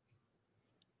NZXT.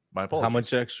 My apologies. How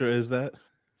much extra is that?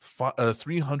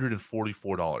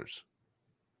 $344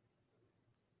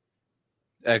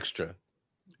 Extra.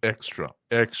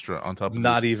 extra on top of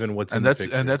Not this. even what's and in that's the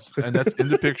picture. and that's in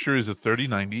the picture is a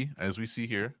 3090 as we see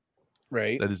here.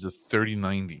 right. That is a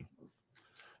 3090.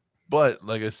 But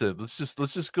like I said, let's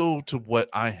just go to what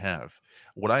I have.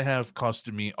 What I have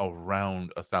costed me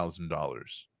around $1,000,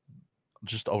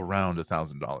 just around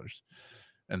 $1,000,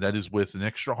 and that is with an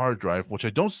extra hard drive, which I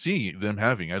don't see them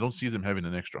having. I don't see them having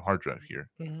an extra hard drive here.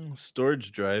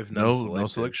 Storage drive, No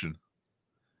selection.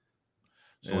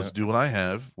 So Yeah. let's do what I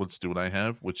have. Let's do what I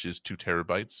have, which is 2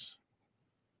 terabytes.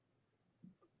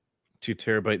 2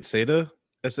 terabyte SATA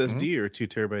SSD Mm-hmm. or 2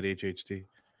 terabyte HDD.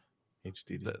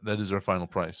 That is our final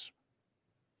price.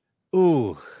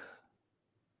 Ooh,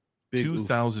 big oof.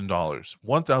 $2,000,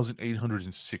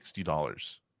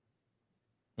 $1,860,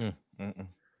 and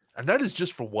that is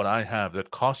just for what I have.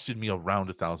 That costed me around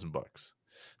 $1,000.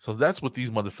 So that's what these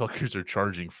motherfuckers are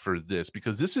charging for this,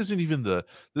 because this isn't even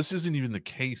the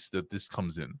case that this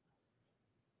comes in.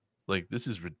 Like, this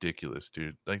is ridiculous,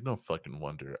 dude. Like, no fucking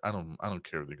wonder. I don't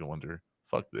care if they go under.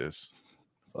 Fuck this.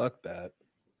 Fuck that.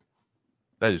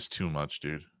 That is too much,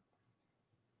 dude.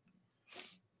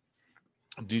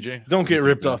 DJ, Don't what do get you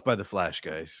ripped think, off by the Flash,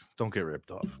 guys. Don't get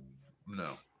ripped off. man?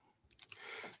 No.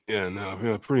 Yeah, no,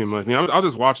 yeah, pretty much. I mean, I'll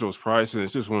just watch those prices.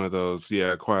 It's just one of those,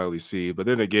 yeah, quietly see. But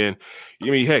then again, I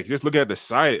mean, heck, just look at the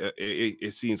site.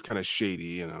 It seems kind of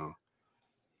shady,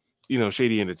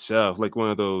 shady in itself, like one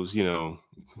of those,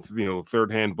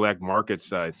 third-hand black market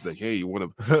sites. Like, hey, you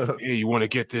want to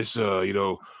get this,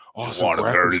 awesome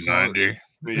graphics card.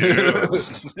 Yeah.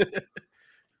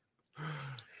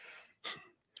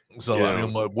 So Yeah. I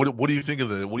mean, what do you think of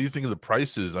the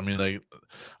prices? I mean, like,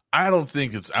 I don't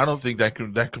think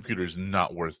that computer is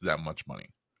not worth that much money.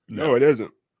 No, it isn't.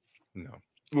 No.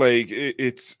 Like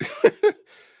it's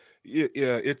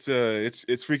it's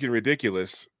freaking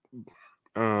ridiculous.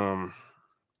 Like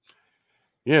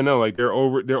they're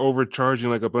overcharging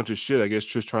like a bunch of shit, I guess,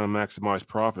 just trying to maximize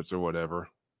profits or whatever.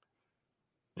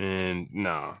 And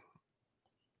no,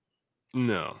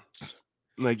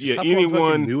 like, Just hop on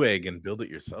anyone fucking Newegg and build it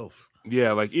yourself.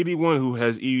 Yeah, like anyone who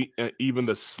has even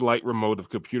the slight remote of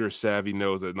computer savvy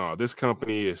knows that no, this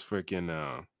company is freaking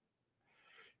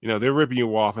they're ripping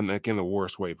you off in the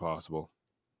worst way possible.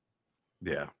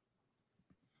 Yeah.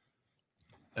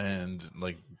 And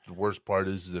like, the worst part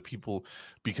is that people,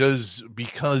 because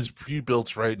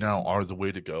pre-builts right now are the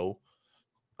way to go,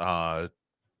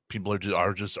 people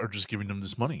are just giving them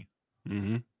this money.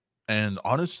 Mm-hmm. And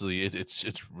honestly, it's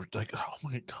like, oh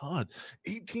my god,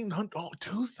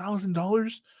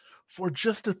 $2,000 for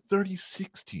just a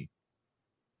 3060,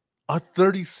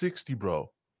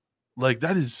 bro. Like,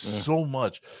 that is so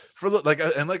much for like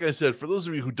I said, for those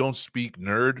of you who don't speak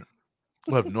nerd,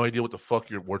 who have no idea what the fuck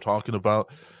we're talking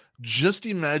about, just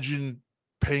imagine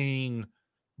paying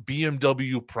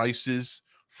BMW prices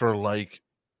for like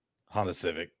Honda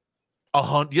Civic. a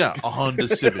Honda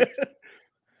Civic.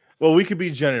 Well, we could be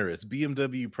generous.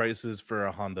 BMW prices for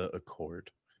a Honda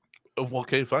Accord.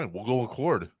 Okay, fine. We'll go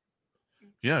Accord.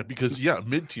 Yeah, because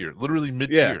mid-tier, literally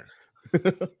mid-tier.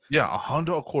 Yeah, a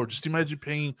Honda Accord. Just imagine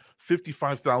paying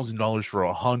 $55,000 for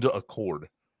a Honda Accord,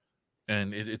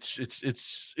 and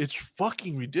it's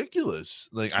fucking ridiculous.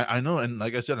 Like, I know, and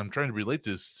like I said, I'm trying to relate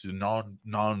this to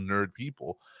non-nerd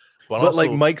people, but also,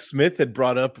 like Mike Smith had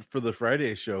brought up for the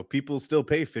Friday show, people still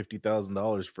pay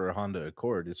 $50,000 for a Honda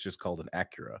Accord. It's just called an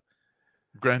Acura.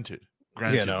 Granted,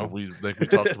 You know. but we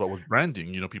talked about with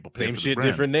branding. People pay Same for the shit,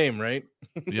 brand. different name, right?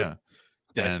 Yeah.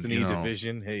 Destiny, And,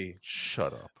 Division. Hey,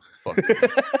 shut up. Fuck you.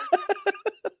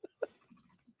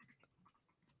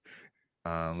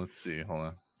 Let's see. Hold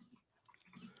on.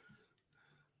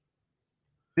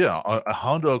 Yeah, a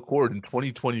Honda Accord in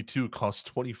 2022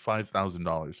 costs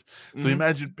 $25,000. So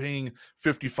imagine paying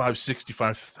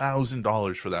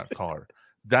 $65,000 for that car.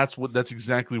 That's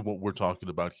exactly what we're talking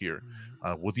about here,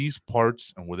 with these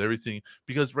parts and with everything.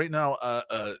 Because right now,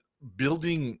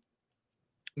 building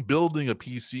a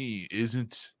PC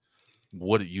isn't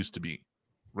what it used to be,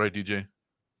 right, DJ?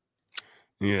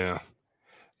 Yeah.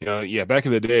 Back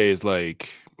in the days, like,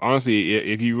 honestly,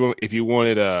 if you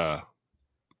wanted a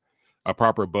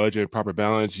proper budget, proper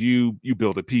balance, you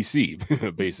build a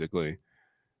PC, basically.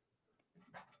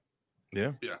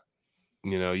 yeah.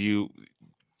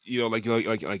 Like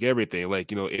everything,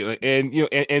 like,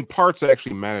 and parts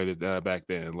actually mattered back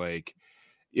then, like,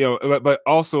 but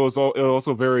also it's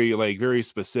also very, like, very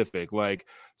specific. Like,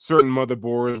 certain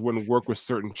motherboards wouldn't work with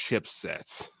certain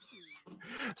chipsets.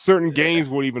 Certain games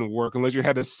wouldn't even work unless you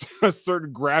had a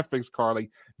certain graphics card, like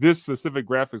this specific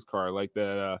graphics card, like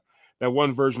that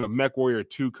one version of MechWarrior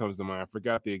 2 comes to mind. I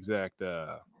forgot the exact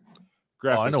graphics.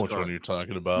 Oh, I know which card. one you're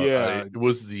talking about. Yeah, it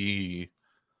was the.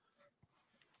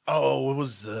 Oh, it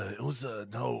was the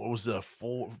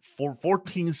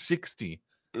 1460.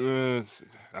 I think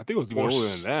it was even older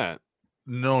than that.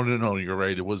 No, you're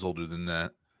right. It was older than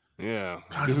that. Yeah,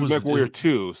 God, this was MechWarrior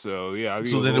 2. So yeah, I think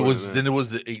so then it was older than that.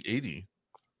 the 880.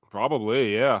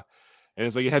 Probably, yeah. and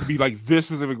it's like it had to be like this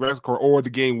specific graphics card, or the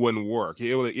game wouldn't work.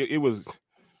 It was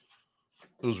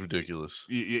ridiculous.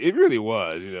 It really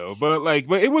was, But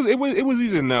it was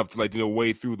easy enough to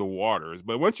wade through the waters.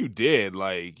 But once you did,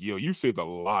 you saved a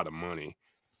lot of money,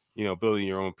 building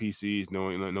your own PCs,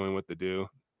 knowing what to do.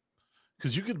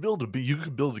 Because you could build a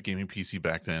gaming PC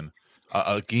back then,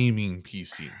 a gaming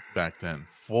PC back then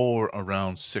for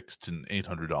around $600 to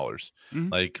 $800,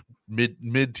 like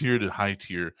mid tier to high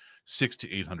tier, $600 to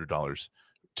 $800.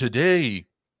 Today,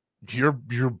 your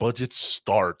budget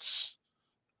starts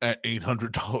at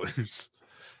 $800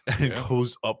 and it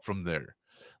goes up from there.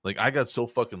 Like, I got so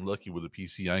fucking lucky with the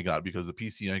PC I got, because the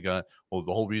PC I got, the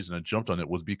whole reason I jumped on it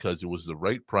was because it was the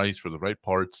right price for the right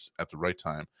parts at the right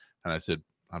time, and I said,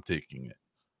 I'm taking it.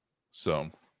 So,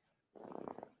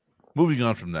 moving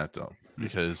on from that though,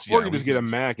 because or you just get a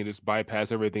Mac and just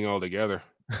bypass everything altogether.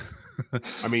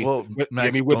 I mean,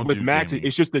 with Macs,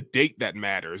 it's just the date that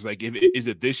matters. Like, is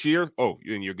it this year? Oh,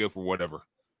 then you're good for whatever.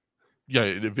 Yeah,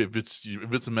 if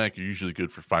it's a Mac, you're usually good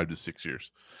for 5 to 6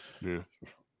 years. Yeah.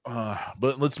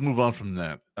 But let's move on from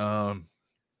that.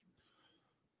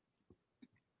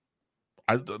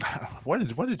 Why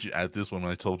did you add this when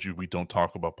I told you we don't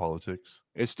talk about politics?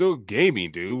 It's still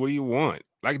gaming, dude. What do you want?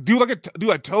 Like, dude,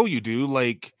 I told you, dude.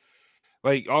 Like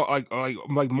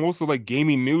most of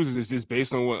gaming news is just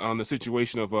based on the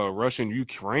situation of Russia and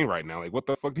Ukraine right now. Like, what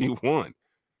the fuck do you want?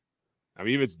 I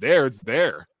mean, if it's there, it's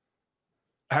there.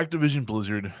 Activision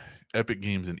Blizzard, Epic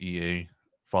Games, and EA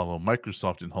follow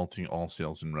Microsoft in halting all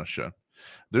sales in Russia.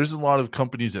 There's a lot of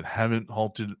companies that haven't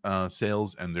halted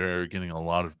sales, and they're getting a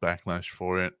lot of backlash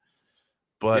for it.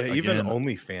 But even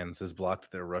OnlyFans has blocked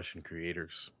their Russian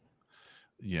creators.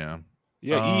 Yeah.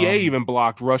 Yeah, EA even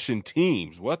blocked Russian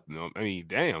teams. What? No, I mean,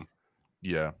 damn.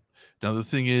 Yeah. Now the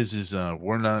thing is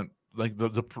we're not like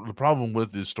the problem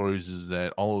with these stories is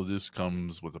that all of this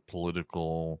comes with a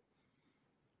political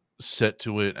set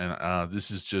to it, and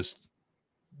this is just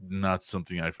not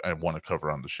something I want to cover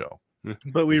on the show.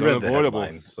 But we read the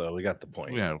headline, so we got the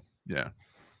point. Yeah.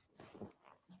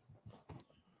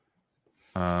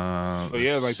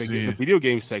 The video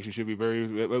game section should be very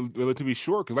relatively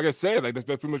short, because, like I said, that's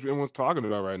pretty much what everyone's talking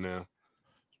about right now.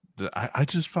 I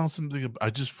just found something. I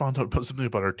just found out about something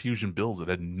about Artesian bills that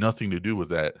had nothing to do with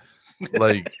that.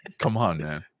 Like, come on,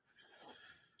 man.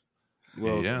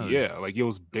 Well, yeah, like it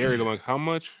was buried. I'm like, how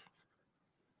much?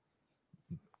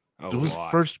 It was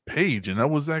first page, and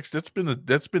that's been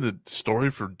a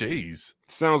story for days.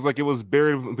 Sounds like it was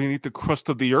buried beneath the crust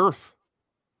of the earth.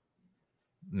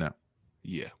 No.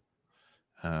 Yeah.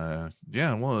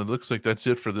 Yeah. Well, it looks like that's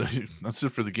it for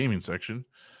the gaming section.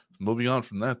 Moving on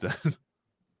from that, then.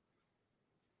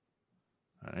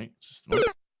 All right.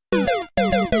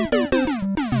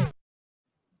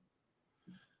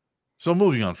 So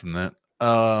moving on from that,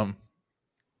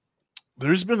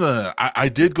 there's been I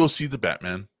did go see the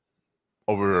Batman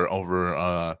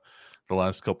over the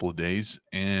last couple of days,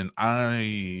 and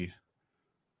I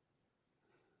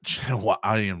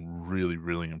am really,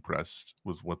 really impressed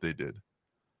with what they did.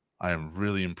 I am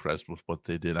really impressed with what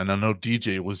they did. And I know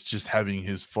DJ was just having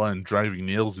his fun driving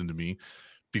nails into me,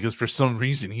 because for some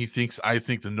reason I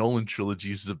think the Nolan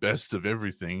trilogy is the best of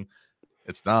everything.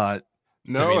 It's not.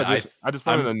 No, I just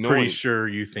find it annoying. I'm pretty sure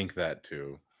you think that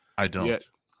too. I don't.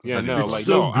 Yeah, no, it's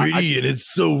gritty and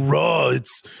it's so raw.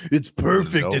 It's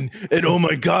perfect, and oh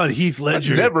my god, Heath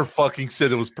Ledger. I never fucking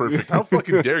said it was perfect. How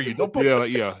fucking dare you? Don't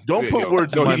put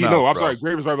words in my mouth. No, I'm sorry.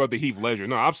 Graves was right about the Heath Ledger.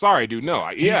 No, I'm sorry, dude. No,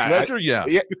 Heath Ledger,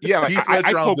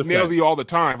 I poke nails at you all the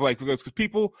time, because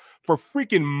people for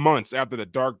freaking months after the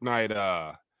Dark Knight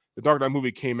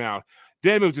movie came out.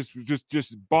 Then it was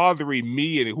just bothering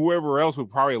me and whoever else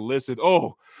would probably listen.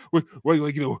 Oh,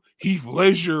 Heath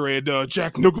Ledger and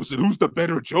Jack Nicholson, who's the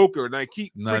better Joker? And I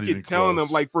keep freaking telling them,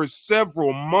 like, for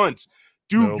several months,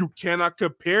 dude, you cannot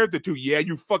compare the two. Yeah,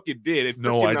 you fucking did. I did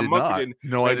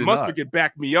not. Mustard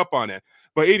back me up on it.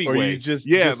 But anyway, or you just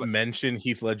mention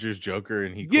Heath Ledger's Joker,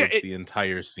 and he quotes the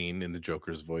entire scene in the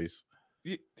Joker's voice.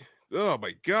 Oh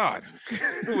my god.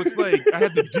 It was like I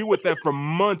had to deal with that for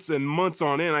months and months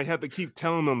on end. I had to keep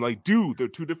telling them, like, dude, they're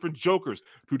two different Jokers,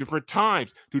 two different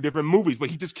times, two different movies.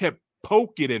 But he just kept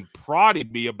poking and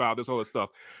prodding me about this other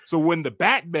stuff. So when the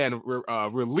Batman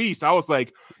released, he was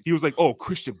like, oh,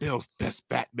 Christian Bale's best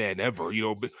Batman ever.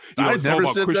 I never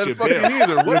said Christian Bale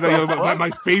either.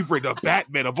 My favorite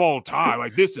Batman of all time.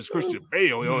 Like, this is Christian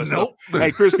Bale. Nope.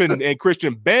 Like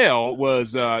Christian Bale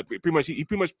was pretty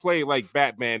much played like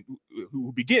Batman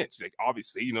who begins. Like,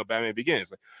 obviously, Batman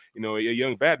Begins. Like, a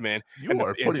young Batman. You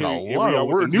are putting a lot of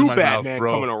words in my Batman mouth,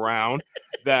 bro. Coming around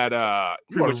that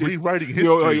you are rewriting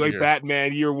history like here.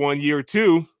 Batman year 1, year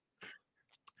 2.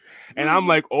 And I'm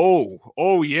like,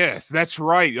 oh yes, that's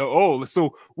right. Oh,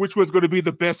 so which one's going to be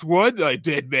the best one?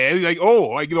 Dead Man. Like,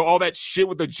 all that shit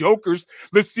with the Jokers.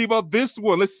 Let's see about this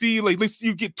one. Let's see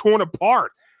you get torn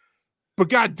apart. But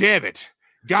god damn it.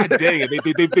 God dang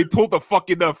it! They pulled the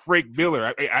fucking Frank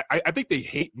Miller. I think they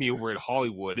hate me over at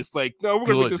Hollywood. It's like, no, we're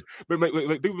gonna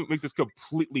make this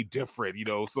completely different,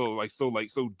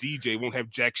 So DJ won't have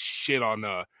jack shit on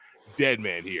Dead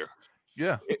Man here.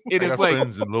 Yeah, it is like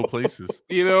friends in low places.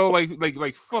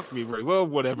 Like fuck me, right? Well,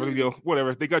 whatever,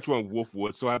 whatever. They got you on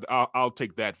Wolfwood, so I'll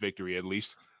take that victory at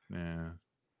least.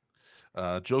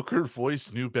 Yeah. Joker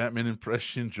voice, new Batman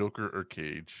impression, Joker or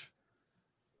Cage?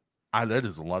 That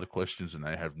is a lot of questions, and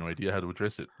I have no idea how to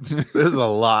address it. There's a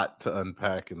lot to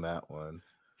unpack in that one.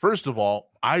 First of all,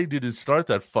 I didn't start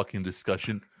that fucking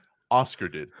discussion. Oscar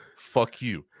did. Fuck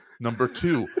you. Number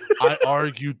two, I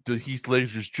argued that Heath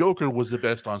Ledger's Joker was the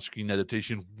best on-screen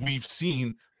adaptation we've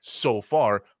seen so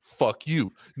far. Fuck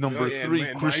you. Number three,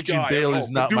 man, Christian Bale is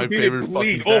not my favorite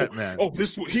fucking Batman.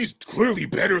 He's clearly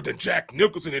better than Jack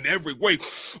Nicholson in every way.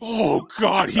 Oh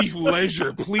God, Heath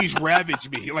Ledger, please ravage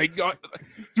me. Like, God,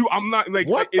 dude, I'm not like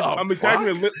I'm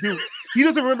exaggerating. Dude, he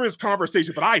doesn't remember his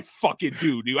conversation, but I fucking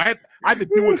do, dude. I had to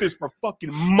deal with this for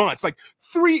fucking months. Like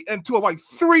 3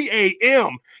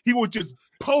 a.m. He would just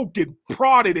poke and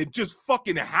prodded and just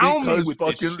fucking hound me with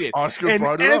this shit Oscar in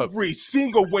every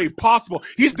single way possible.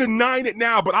 He's denying it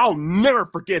now, but I'll never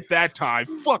forget that time.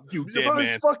 Fuck you, Dead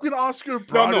Man. Fucking Oscar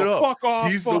brought it up. Fuck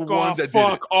off. He's fuck the off, one that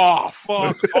fuck off.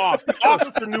 Fuck off.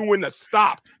 Oscar knew when to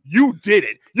stop. You did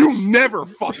it. You never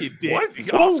fucking did. What?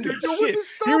 Oscar knew when to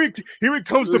stop? Here he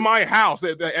comes to my house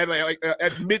at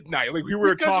midnight. Like we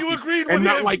were talking, you agreed with and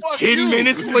not him. like Fuck 10 you.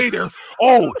 minutes later.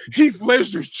 Oh, Heath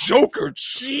Ledger's Joker.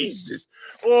 Jesus.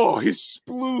 Oh, his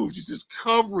splooge is just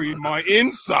covering my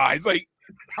insides. Like,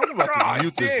 I'm about God to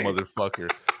mute this damn.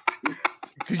 motherfucker.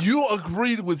 You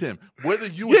agreed with him. Whether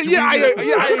you I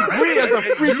agree as a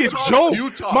freaking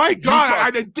joke. My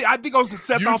God, I think I was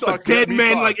set off a Dead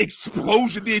Man like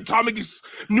explosion, the atomic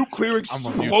nuclear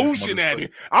explosion at me.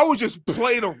 I was just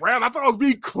playing around. I thought I was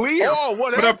being clear,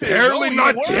 but apparently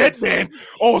not Dead Man.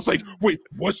 Oh, it's like, wait,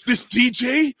 what's this,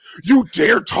 DJ? You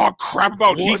dare talk crap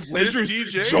about Heath Ledger's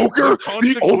Joker,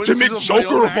 the ultimate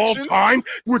Joker of all time,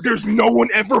 where there's no one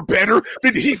ever better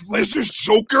than Heath Ledger's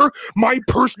Joker, my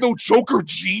personal Joker.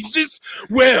 Jesus?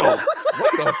 Well,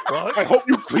 what the fuck? I hope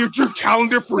you cleared your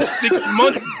calendar for 6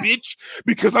 months, bitch,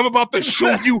 because I'm about to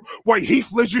show you why Heath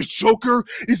Ledger's Joker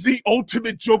is the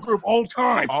ultimate Joker of all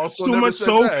time. Also so much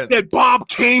so that Bob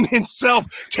Kane himself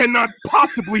cannot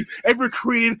possibly ever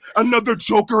create another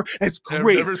Joker as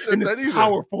great and as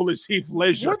powerful as Heath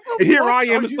Ledger. And here I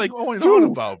am, it's like,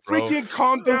 dude, freaking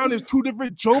calm down. There's two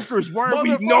different Jokers. Why are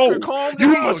we? No,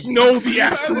 you must know the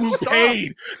absolute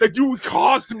pain that you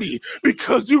caused me.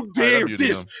 Because you dare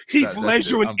diss Heath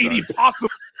Ledger and any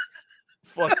possible.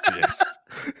 Fuck this.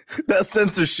 That's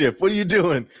censorship. What are you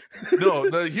doing? No,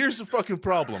 here's the fucking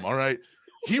problem, all right?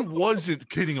 He wasn't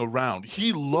kidding around.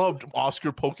 He loved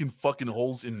Oscar poking fucking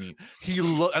holes in me.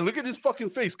 And look at his fucking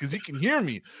face because he can hear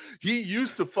me. He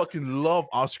used to fucking love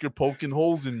Oscar poking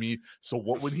holes in me. So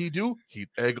what would he do? He'd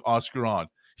egg Oscar on.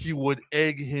 He would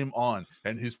egg him on.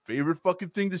 And his favorite fucking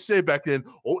thing to say back then,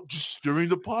 just stirring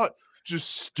the pot.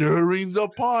 Just stirring the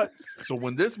pot. So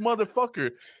when this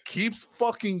motherfucker keeps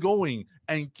fucking going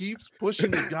and keeps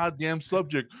pushing the goddamn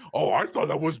subject, I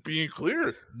thought I was being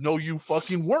clear. No, you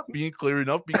fucking weren't being clear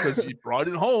enough because you brought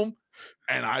it home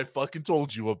and I fucking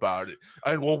told you about it.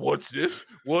 And well, what's this?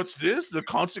 What's this? The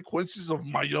consequences of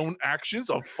my own actions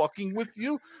of fucking with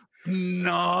you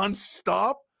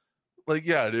nonstop? Like,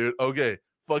 yeah, dude. Okay.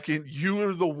 Fucking, you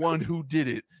are the one who did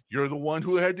it. You're the one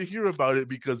who had to hear about it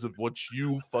because of what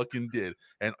you fucking did.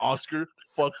 And Oscar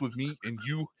fucked with me, and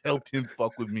you helped him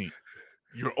fuck with me.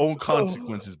 Your own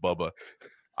consequences, Bubba.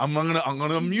 I'm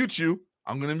gonna mute you.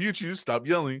 I'm gonna mute you. Stop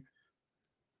yelling.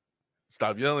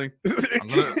 Stop yelling.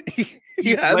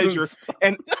 He pleasure.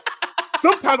 And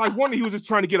sometimes I wonder he was just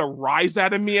trying to get a rise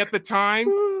out of me at the time.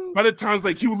 Other times,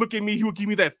 like, he would look at me, he would give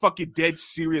me that fucking dead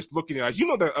serious look in the eyes. You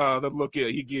know the look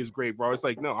he gives great, bro. It's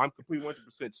like, no, I'm completely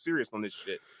 100% serious on this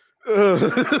shit.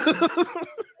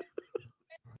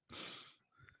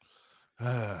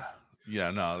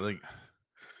 Yeah, no, like,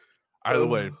 either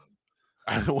way,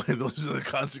 those are the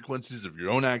consequences of your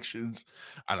own actions.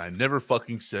 And I never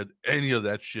fucking said any of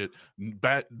that shit.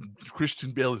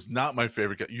 Christian Bale is not my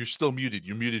favorite guy. You're still muted.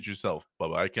 You muted yourself,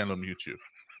 Bubba. I can't unmute you.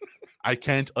 I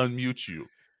can't unmute you.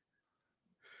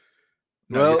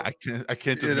 No, well, I can't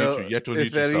unmute you. You have to unmute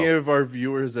yourself. If any of our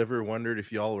viewers ever wondered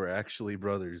if y'all were actually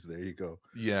brothers, there you go.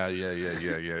 Yeah.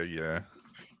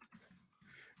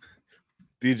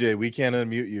 DJ, we can't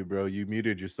unmute you, bro. You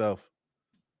muted yourself.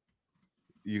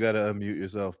 You gotta unmute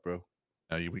yourself, bro.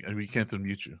 We can't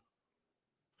unmute you.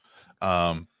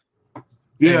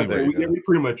 Yeah, Anyway. we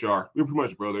pretty much are. We're pretty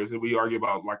much brothers, and we argue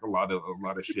about like a lot of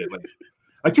shit.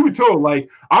 Like you were told, like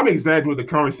I'm exaggerating with the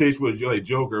conversation with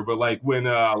Joker, but like when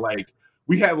like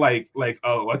we had like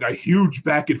a huge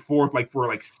back and forth like for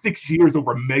like 6 years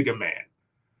over Mega Man,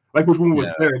 like which one was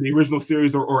better, the original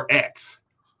series or X?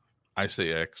 I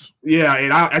say X. Yeah,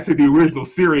 and I said the original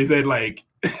series, and like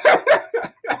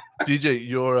DJ,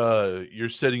 your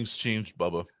settings changed,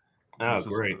 Bubba. Oh,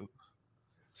 great.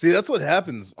 See, that's what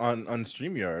happens on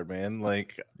StreamYard, man.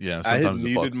 Like, yeah, I had sometimes it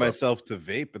muted fucks myself to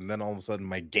vape, and then all of a sudden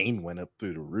my gain went up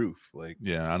through the roof. Like,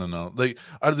 yeah, I don't know. Like,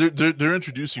 they're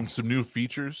introducing some new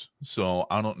features, so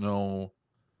I don't know.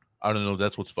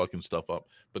 That's what's fucking stuff up.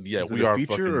 But yeah, is it we a are feature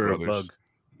fucking or brothers. a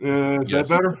bug? Is Yes.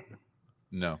 that better?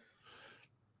 No.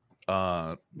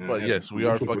 Yeah, But yes, we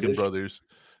are fucking brothers.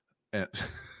 And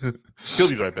he'll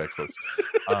be right back, folks.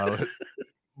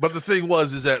 But the thing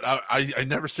is that I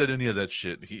never said any of that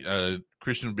shit.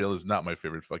 Christian Bale is not my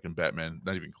favorite fucking Batman,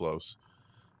 not even close.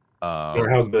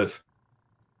 How's this?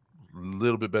 A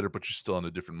little bit better, but you're still on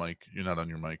a different mic. You're not on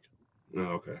your mic. Oh,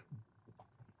 okay.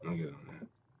 I'll get on that.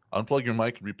 Unplug your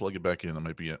mic and replug it back in. That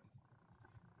might be it.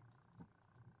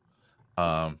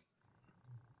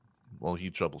 Well, he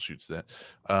troubleshoots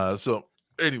that. So,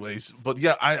 anyways, but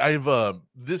yeah, I've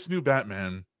this new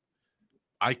Batman.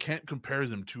 I can't compare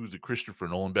them to the Christopher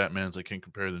Nolan Batmans. I can't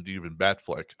compare them to even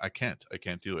Batfleck. I can't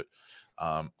do it.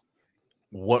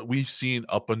 What we've seen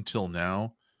up until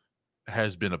now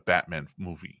has been a Batman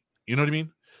movie. You know what I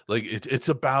mean? Like it's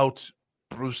about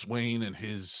Bruce Wayne and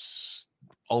his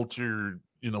alter,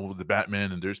 the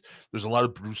Batman, and there's a lot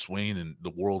of Bruce Wayne and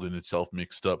the world in itself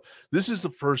mixed up. This is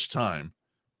the first time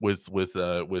with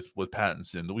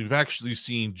Pattinson that we've actually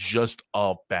seen just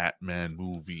a Batman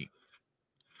movie.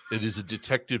 It is a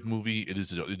detective movie. It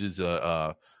is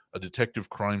a detective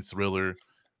crime thriller,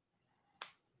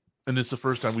 and it's the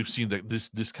first time we've seen that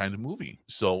this kind of movie.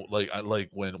 So when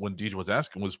DJ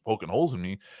was poking holes in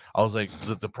me, I was like,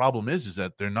 the problem is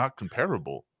that they're not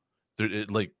comparable. They're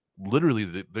literally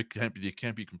they can't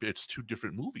be compared. It's two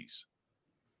different movies.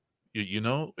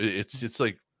 It's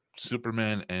like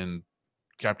Superman and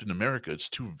Captain America. It's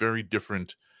two very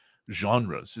different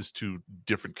genres. It's two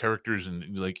different characters, and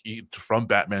from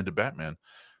Batman to Batman.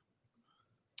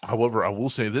 However, I will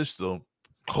say this though: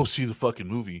 go see the fucking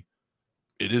movie.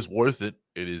 It is worth it.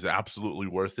 It is absolutely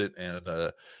worth it,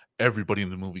 and everybody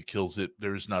in the movie kills it.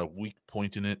 There is not a weak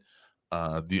point in it.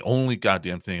 The only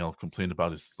goddamn thing I'll complain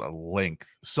about is the length.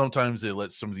 Sometimes they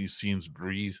let some of these scenes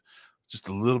breathe just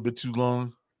a little bit too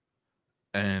long,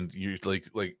 and you're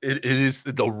it is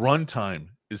the runtime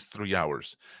is 3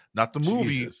 hours, not the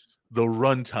movie. Jesus. The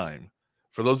runtime.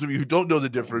 For those of you who don't know the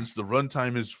difference, the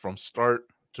runtime is from start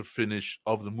to finish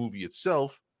of the movie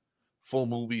itself. Full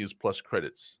movie is plus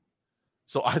credits.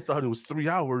 So I thought it was 3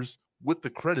 hours with the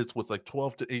credits, with like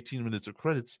 12 to 18 minutes of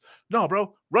credits. No,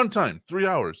 bro, runtime 3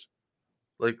 hours.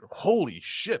 Like, holy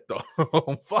shit, though.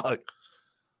 Fuck.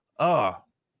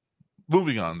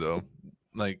 Moving on though.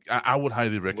 Like, I would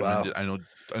highly recommend it. I know.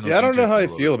 Yeah, I don't know how I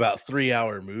feel it. about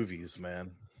 3-hour movies,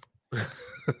 man.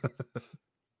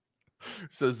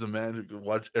 Says the man who could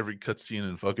watch every cutscene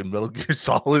in fucking Metal Gear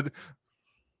Solid.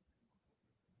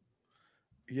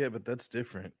 Yeah, but that's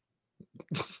different.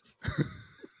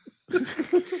 It's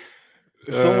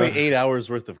only 8 hours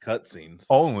worth of cutscenes.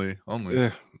 Only.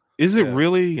 Is it Yeah.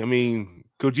 really? I mean,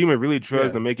 Kojima really tries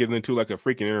Yeah. to make it into like a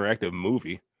freaking interactive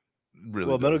movie. Really.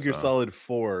 Well, Metal does, Gear Solid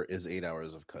 4 is 8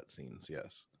 hours of cutscenes.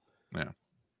 Yes.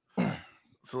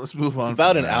 So let's move on. It's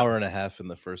about from an that. hour and a half in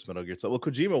the first Metal Gear Solid. Well,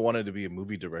 Kojima wanted to be a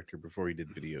movie director before he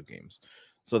did video games,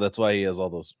 so that's why he has all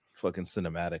those fucking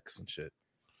cinematics and shit.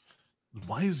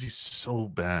 Why is he so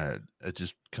bad at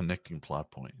just connecting plot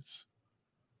points?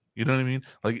 You know what I mean?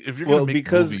 Like, if you're gonna make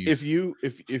because movies,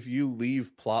 if you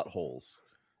leave plot holes,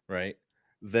 right,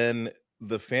 then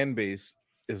the fan base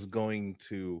is going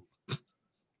to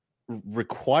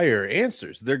require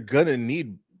answers. They're gonna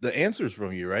need the answers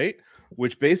from you, right?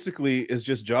 Which basically is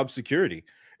just job security.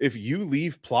 If you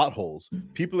leave plot holes,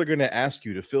 people are going to ask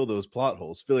you to fill those plot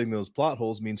holes. Filling those plot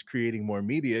holes means creating more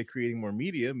media. Creating more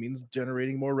media means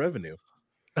generating more revenue.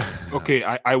 Okay,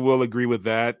 I will agree with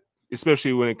that,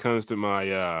 especially when it comes to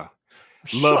my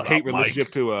love-hate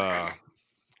relationship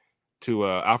to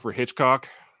Alfred Hitchcock.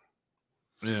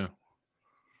 Yeah.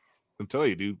 I'm telling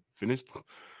you, dude, finished.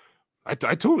 I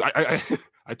told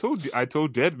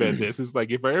Deadman this. It's like,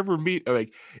 if I ever meet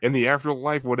like in the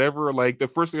afterlife, whatever, like the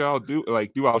first thing I'll do,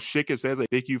 I'll shake his head, like,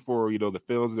 thank you for the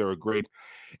films, they were great,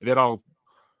 and then I'll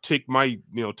take my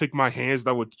hands.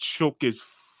 I would choke his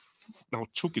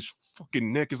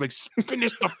fucking neck. It's like,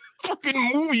 finish the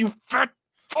fucking movie, you fat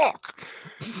fuck.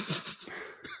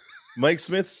 Mike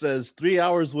Smith says 3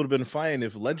 hours would have been fine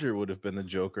if Ledger would have been the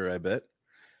Joker. I bet.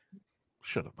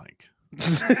 Shut up, Mike.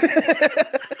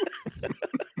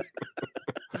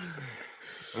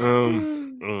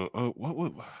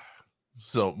 What?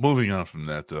 So moving on from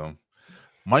that, though,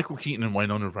 Michael Keaton and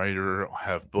Winona Ryder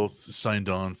have both signed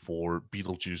on for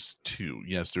Beetlejuice 2.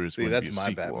 Yes, there is. See, going to that's be a my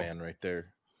sequel. Batman right there.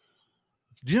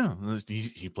 Yeah,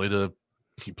 he played a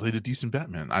decent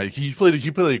Batman. He played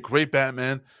a great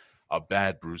Batman, a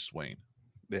bad Bruce Wayne.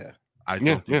 Yeah, I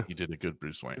don't think he did a good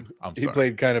Bruce Wayne. He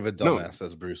played kind of a dumbass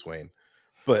as Bruce Wayne.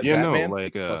 But yeah, Batman, no,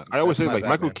 like I always say, like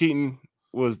Michael Batman. Keaton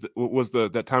was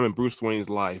that time in Bruce Wayne's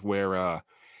life where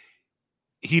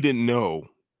he didn't know,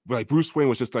 like Bruce Wayne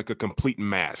was just like a complete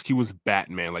mask. He was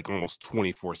Batman, like almost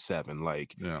 24/7.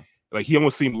 Like, Yeah, like he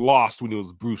almost seemed lost when he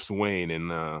was Bruce Wayne,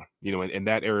 and in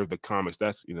that era of the comics,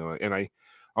 that's and I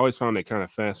always found that kind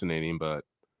of fascinating. But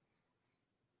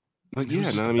he was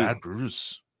just a bad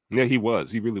Bruce. Yeah, he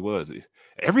was. He really was.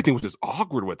 Everything was just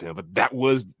awkward with him, but that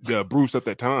was the Bruce at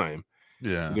that time.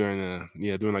 Yeah, during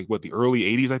like what, the early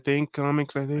 80s, I think,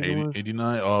 comics, I think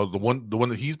 89. The one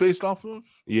that he's based off of.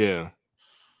 Yeah.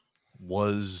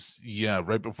 Was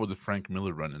right before the Frank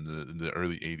Miller run in the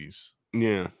early 80s.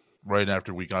 Yeah. Right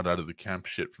after we got out of the camp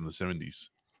shit from the 70s.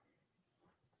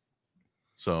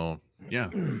 So yeah.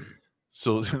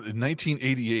 So in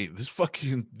 1988, this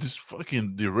fucking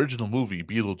the original movie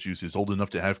Beetlejuice is old enough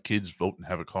to have kids vote and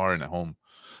have a car and a home.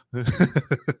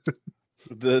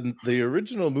 The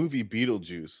original movie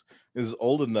Beetlejuice is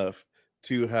old enough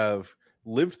to have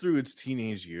lived through its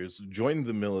teenage years, joined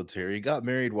the military, got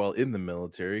married while in the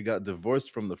military, got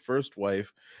divorced from the first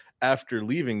wife after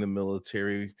leaving the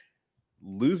military,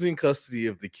 losing custody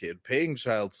of the kid, paying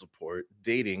child support,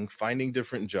 dating, finding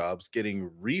different jobs, getting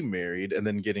remarried, and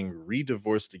then getting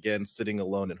re-divorced again, sitting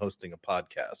alone and hosting a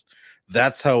podcast.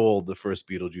 That's how old the first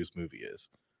Beetlejuice movie is.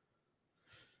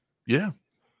 Yeah.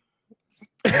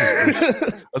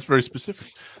 That's very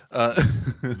specific.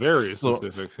 Very so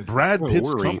specific. Brad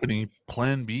Pitt's company,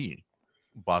 Plan B,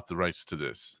 bought the rights to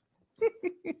this.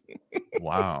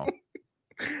 Wow.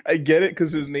 I get it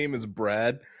because his name is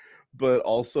Brad, but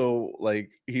also like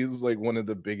he's like one of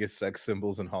the biggest sex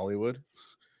symbols in Hollywood.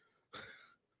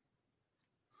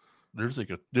 There's like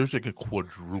a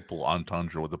quadruple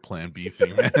entendre with the Plan B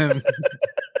thing, man.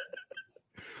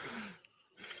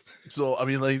 So I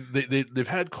mean, like they've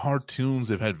had cartoons,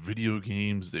 they've had video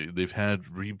games, they've had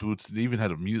reboots, they even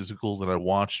had a musical that I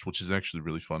watched, which is actually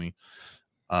really funny.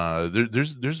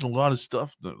 There's a lot of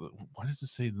stuff. Why does it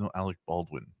say no Alec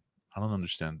Baldwin? I don't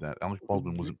understand that. Alec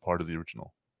Baldwin wasn't part of the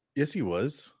original. Yes, he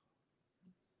was.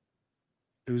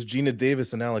 It was Gina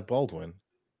Davis and Alec Baldwin.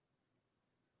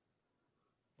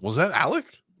 Was that Alec?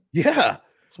 Yeah.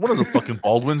 It's one of the fucking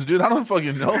Baldwins, dude. I don't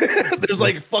fucking know. There's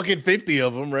like fucking 50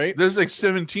 of them, right? There's like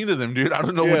 17 of them, dude. I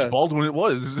don't know which Baldwin it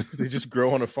was. They just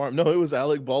grow on a farm. No, it was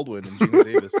Alec Baldwin and Gina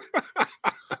Davis.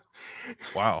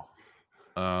 Wow.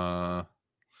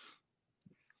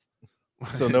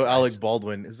 So no Alec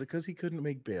Baldwin. Is it because he couldn't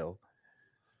make bail?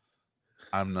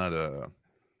 I'm not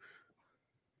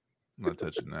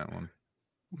touching that one.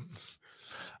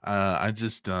 I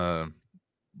just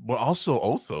but also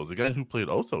Otho, the guy who played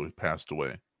Otho, passed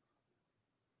away.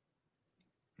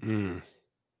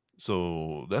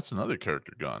 So that's another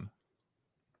character gone.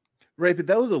 Right, but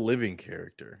that was a living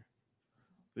character.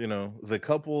 You know, the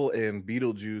couple and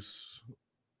Beetlejuice,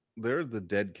 they're the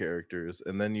dead characters,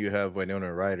 and then you have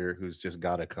Winona Ryder, who's just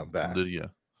got to come back.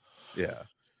 Lydia. Yeah.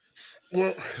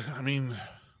 Well, I mean,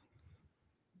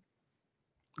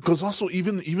 because also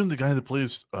even the guy that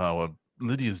plays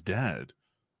Lydia's dad,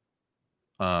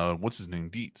 what's his name?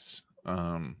 Dietz.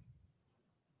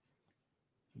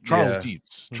 Charles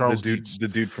Dietz. The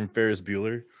dude from Ferris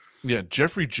Bueller. Yeah,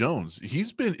 Jeffrey Jones.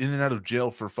 He's been in and out of jail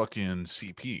for fucking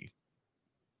CP.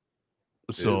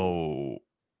 So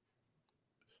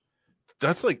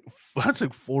that's like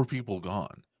 4 people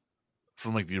gone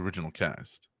from like the original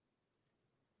cast.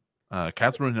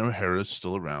 Catherine O'Hara's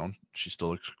still around. She still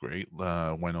looks great.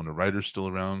 Winona Ryder's still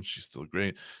around. She's still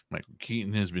great. Michael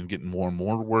Keaton has been getting more and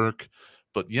more work.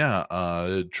 But yeah,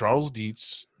 Charles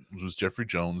Dietz was Jeffrey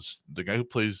Jones, the guy who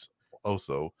plays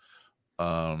Otho,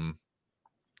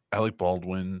 Alec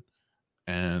Baldwin,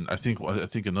 and I think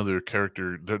another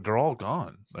character. They're all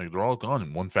gone. Like they're all gone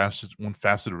in one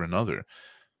facet or another.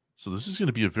 So this is going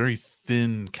to be a very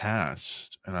thin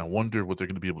cast, and I wonder what they're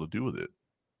going to be able to do with it.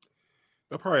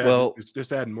 They'll probably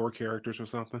just add more characters or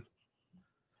something.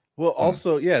 Well,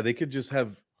 also, yeah, they could just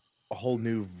have a whole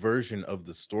new version of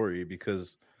the story,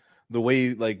 because the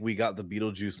way like we got the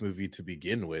Beetlejuice movie to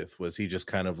begin with was he just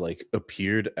kind of like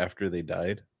appeared after they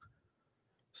died.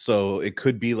 So it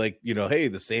could be like, hey,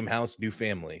 the same house, new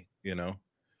family,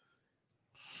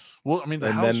 Well, I mean,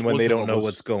 and then when they don't know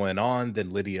what's going on,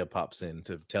 then Lydia pops in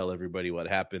to tell everybody what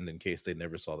happened in case they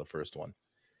never saw the first one.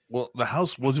 Well, the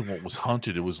house wasn't what was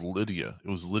haunted. It was Lydia. It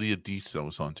was Lydia Deetz that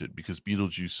was haunted because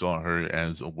Beetlejuice saw her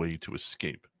as a way to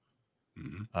escape.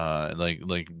 Like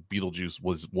Beetlejuice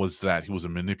was that he was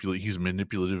he's a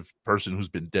manipulative person who's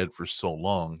been dead for so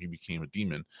long he became a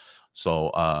demon.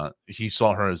 So he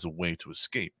saw her as a way to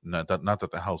escape. Not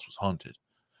that the house was haunted.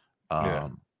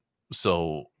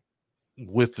 So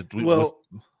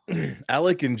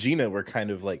Alec and Gina were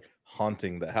kind of like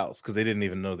haunting the house because they didn't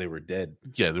even know they were dead.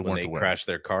 Yeah, they when weren't they crashed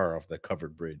their car off the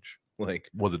covered bridge. Like,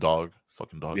 with a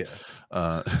fucking dog. Yeah.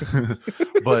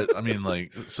 But I mean,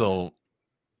 like, so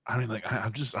I mean, like, I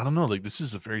don't know. Like, this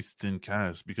is a very thin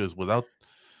cast because without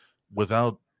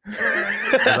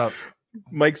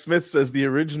Mike Smith says the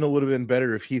original would have been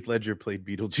better if Heath Ledger played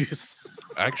Beetlejuice.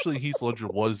 Actually, Heath Ledger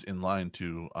was in line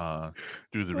to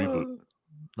do the reboot.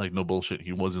 Like, no bullshit,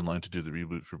 he was in line to do the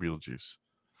reboot for Beetlejuice.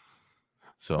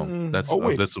 So that's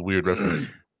a weird reference.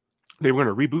 They were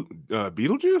going to reboot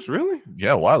Beetlejuice, really?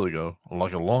 Yeah, a while ago,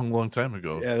 like a long time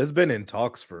ago. Yeah, it's been in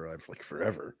talks for like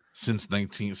forever, since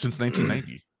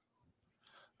 1990,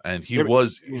 and he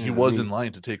was in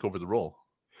line to take over the role.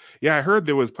 Yeah, I heard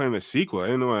there was planning a sequel. I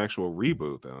didn't know an actual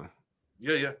reboot though.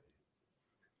 Yeah.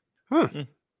 Huh.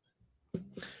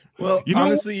 Well,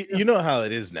 honestly, you know how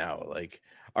it is now. Like,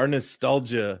 our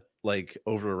nostalgia like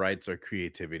overwrites our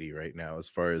creativity right now as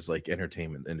far as like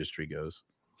entertainment industry goes.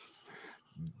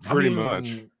 Pretty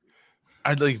much.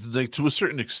 I'd like to a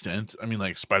certain extent. I mean,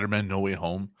 like Spider-Man No Way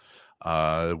Home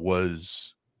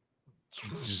was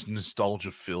just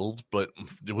nostalgia filled, but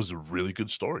it was a really good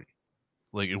story.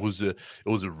 Like, it was a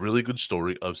really good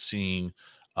story of seeing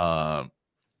the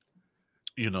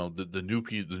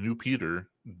new Peter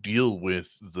deal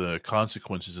with the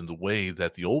consequences in the way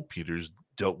that the old Peters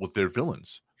dealt with their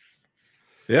villains.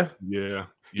 Yeah. I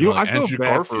feel Andrew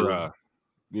bad Garfield.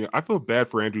 I feel bad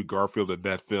for Andrew Garfield at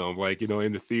that film. Like,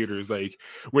 in the theaters, like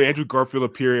when Andrew Garfield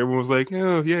appeared, everyone was like,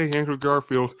 "Oh yeah, Andrew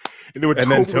Garfield," and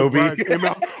then Toby came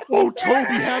out. Oh,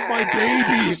 Toby had my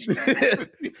babies,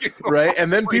 right?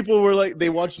 And then people were like, they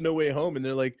watched No Way Home, and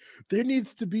they're like, "There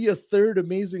needs to be a third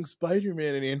Amazing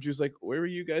Spider-Man." And Andrew's like, "Where were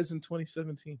you guys in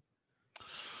 2017?"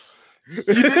 You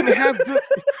didn't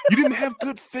have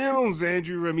good films,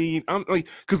 Andrew. I mean, I'm like,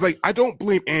 because like I don't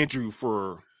blame Andrew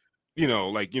for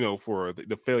for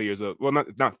the failures of, well,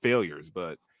 not failures,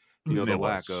 but the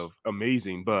lack of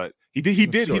amazing. But he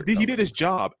did his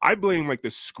job. I blame like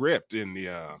the script and the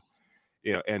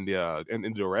and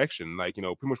the direction, like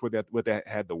pretty much what that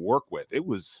had to work with. It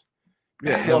was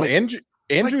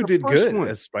Andrew did good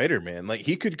as Spider-Man. Like,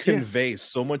 he could convey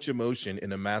so much emotion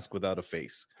in a mask without a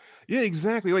face. Yeah,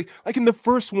 exactly. Like in the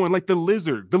first one, like the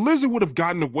lizard would have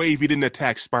gotten away if he didn't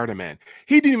attack Spider-Man.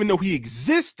 He didn't even know he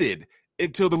existed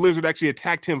until the lizard actually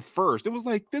attacked him first. It was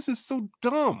like, this is so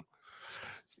dumb.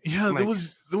 Yeah, like,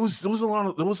 there was a lot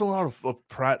of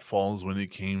pratfalls when it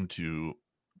came to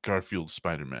Garfield's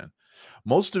Spider-Man.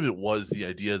 Most of it was the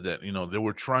idea that they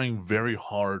were trying very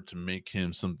hard to make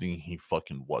him something he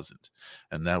fucking wasn't,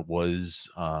 and that was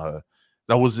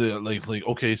like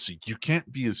okay, so you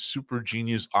can't be a super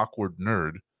genius awkward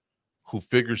nerd who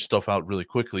figures stuff out really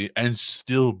quickly and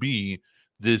still be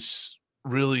this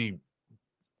really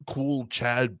cool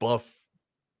Chad buff,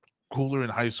 cooler in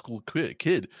high school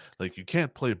kid. Like, you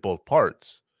can't play both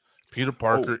parts. Peter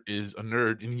Parker is a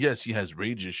nerd, and yes, he has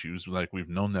rage issues. Like, we've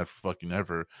known that for fucking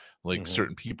ever. Like,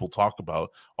 certain people talk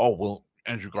about, oh well,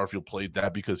 Andrew Garfield played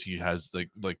that because he has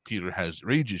like Peter has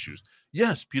rage issues.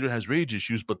 Yes, Peter has rage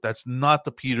issues, but that's not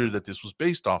the Peter that this was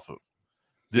based off of.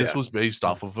 This was based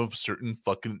off of a certain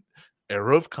fucking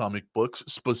era of comic books,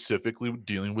 specifically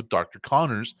dealing with Dr.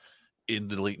 Connors in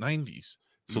the late 90s.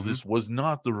 So this was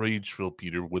not the rage-filled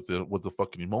Peter with the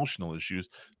fucking emotional issues.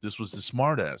 This was the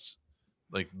smartass,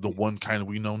 like the one kind of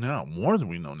we know now, more than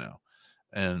we know now.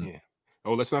 And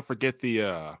let's not forget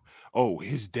the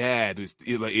his dad is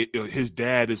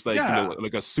like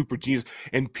like a super genius,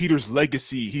 and Peter's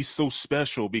legacy. He's so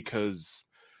special because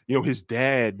his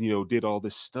dad did all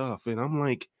this stuff, and I'm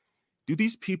like, do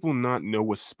these people not know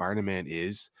what Spider-Man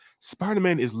is?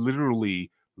 Spider-Man is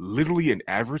literally an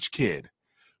average kid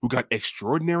who got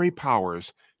extraordinary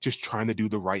powers just trying to do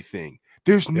the right thing.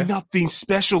 There's nothing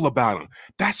special about him.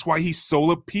 That's why he's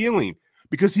so appealing,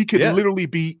 because he could literally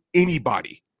be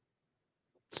anybody.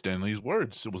 Stan Lee's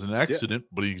words. It was an accident,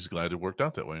 but he's glad it worked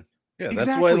out that way. Yeah, that's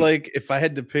why, Exactly. like, if I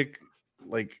had to pick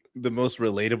like the most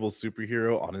relatable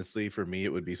superhero, honestly, for me, it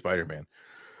would be Spider-Man.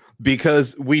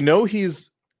 Because we know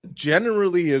he's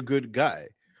generally a good guy,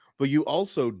 but you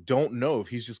also don't know if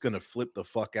he's just gonna flip the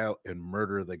fuck out and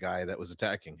murder the guy that was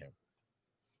attacking him.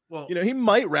 Well, You know, he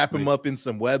might wrap him Right. up in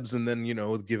some webs and then,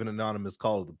 give an anonymous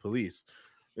call to the police.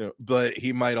 But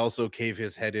he might also cave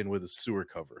his head in with a sewer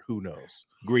cover. Who knows?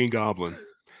 Green Goblin.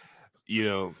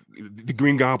 The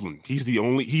Green Goblin. He's the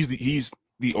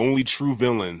only true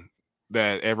villain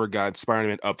that ever got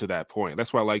Spider-Man up to that point.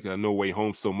 That's why I like No Way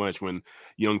Home so much when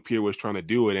young Peter was trying to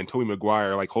do it and Tobey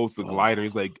Maguire like holds the glider.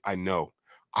 He's like, I know,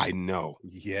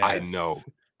 Yes.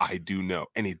 I do know.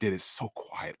 And he did it so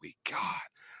quietly. God.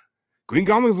 Green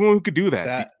Goblin's the one who could do that.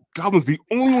 That- Goblin's the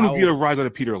only one who How could get a rise out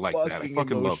of Peter like that. I Fucking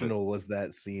fucking love it. emotional was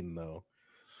that scene, though.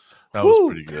 that was Whew.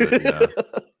 pretty good. Yeah.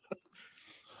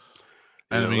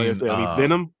 And I Like mean, said,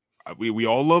 Venom. We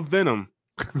all love Venom,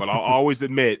 but I'll always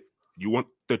admit, you want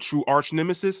the true arch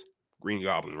nemesis, Green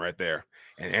Goblin, right there,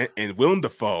 and Willem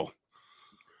Dafoe.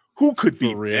 Who could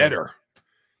be For real. better?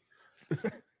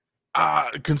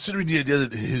 considering the idea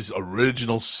that his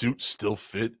original suit still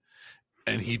fit,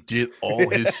 and he did all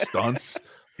his stunts,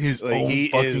 his Like, own he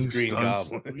fucking is Green stunts.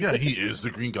 Goblin. Yeah, he is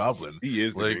the Green Goblin. He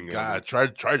is the Like, Green God,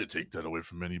 Goblin. try to take that away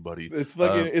from anybody. It's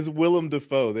it's Willem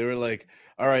Dafoe. They were like,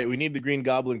 all right, we need the Green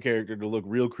Goblin character to look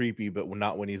real creepy, but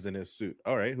not when he's in his suit.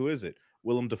 All right, who is it?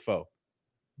 Willem Dafoe.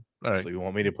 All right, So you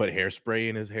want me to put hairspray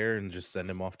in his hair and just send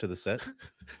him off to the set?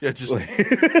 yeah, just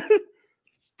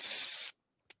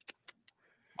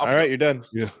All right, you're done.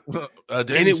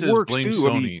 Danny it says works, blame too. I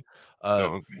Sony. mean-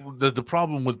 Oh, okay. The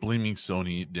problem with blaming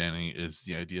Sony, Danny, is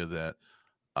the idea that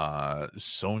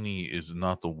Sony is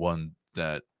not the one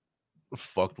that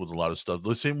fucked with a lot of stuff.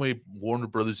 The same way Warner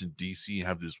Brothers and DC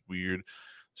have this weird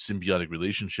symbiotic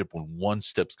relationship. When one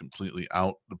steps completely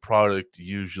out, the product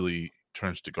usually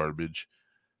turns to garbage,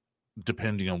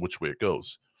 depending on which way it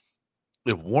goes.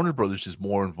 If Warner Brothers is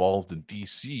more involved in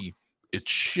DC,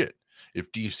 it's shit.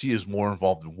 If DC is more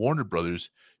involved in Warner Brothers,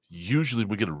 usually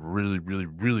we get a really, really,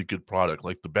 really good product.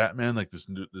 Like the Batman, like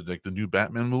the new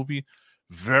Batman movie,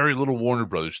 very little Warner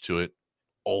Brothers to it,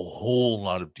 a whole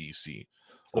lot of DC,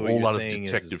 So a what whole you're lot of saying is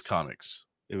Detective it's- Comics.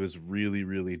 It was really,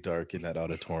 really dark in that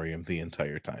auditorium the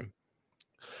entire time.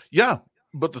 Yeah,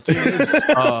 but the thing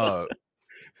is,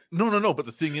 no. But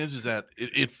the thing is that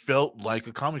it felt like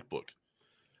a comic book.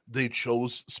 They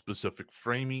chose specific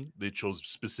framing, they chose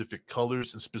specific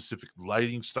colors and specific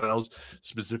lighting styles,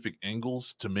 specific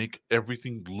angles to make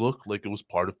everything look like it was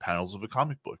part of panels of a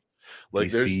comic book. Like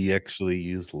DC actually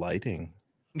used lighting.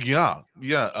 there's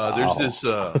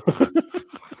Wow.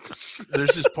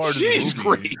 there's this part of She's the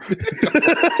movie.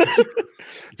 great.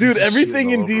 Dude, Just everything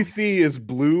shitting in all over 'em. DC is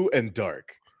blue and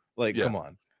dark. Like, Yeah. come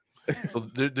on. So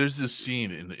there's this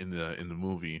scene in the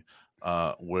movie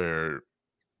where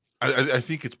I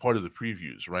think it's part of the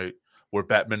previews, right? Where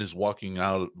Batman is walking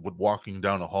down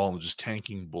a hall and just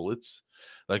tanking bullets.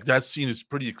 Like that scene is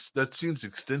that scene's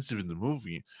extensive in the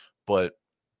movie, but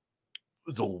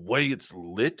the way it's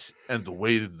lit and the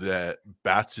way that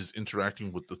Bats is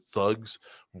interacting with the thugs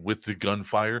with the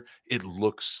gunfire, it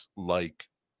looks like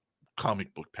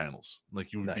comic book panels.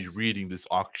 Like you would be Nice. reading this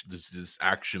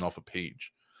action off a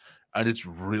page. And it's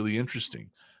really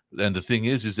interesting. And the thing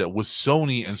is that with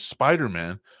Sony and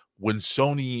Spider-Man, when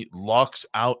Sony locks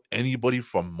out anybody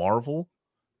from Marvel,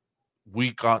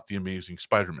 we got the Amazing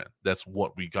Spider-Man. That's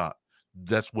what we got.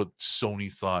 That's what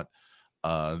Sony thought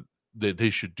that they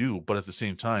should do. But at the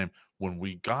same time, when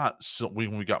we got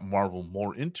Marvel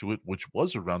more into it, which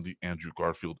was around the Andrew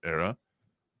Garfield era,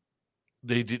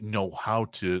 they didn't know how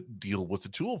to deal with the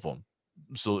two of them.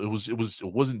 So it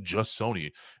wasn't just Sony.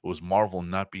 It was Marvel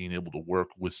not being able to work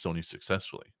with Sony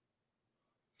successfully.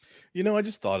 You know, I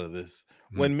just thought of this.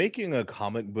 Hmm. When making a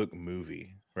comic book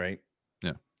movie, right?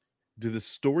 Yeah. Do the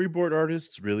storyboard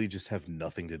artists really just have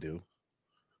nothing to do?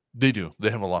 They do. They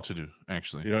have a lot to do,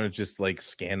 actually. You don't just like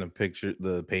scan the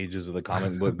pages of the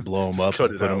comic book, blow them Just up, cut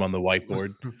and it put them out. on the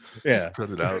whiteboard. Just Yeah. cut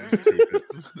it out. Just tape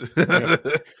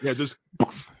it. Yeah, just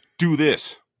do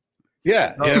this.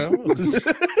 Yeah.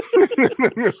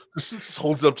 Just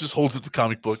holds up the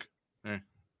comic book.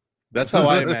 That's how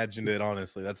I imagined it,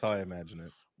 honestly. That's how I imagine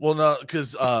it. Well, no,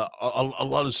 because a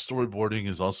lot of storyboarding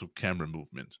is also camera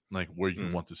movement, like where you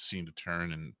Mm. want the scene to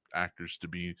turn and actors to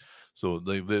be. So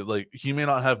they like he may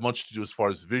not have much to do as far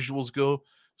as visuals go,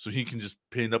 so he can just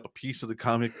paint up a piece of the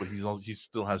comic, but he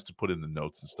still has to put in the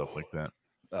notes and stuff like that.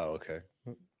 Oh, okay.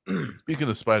 Speaking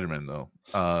of Spider-Man, though,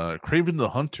 Kraven the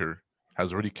Hunter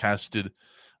has already casted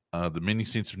the Many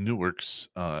Saints of Newark's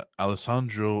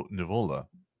Alessandro Nivola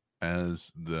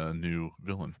as the new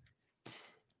villain.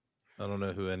 I don't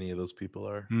know who any of those people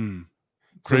are. Hmm.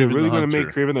 So they're Kraven really the going to make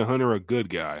Hunter. Kraven the Hunter a good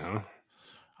guy, huh?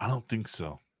 I don't think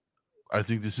so. I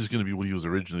think this is going to be what he was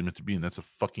originally meant to be, and that's a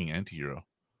fucking antihero.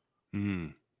 Hmm.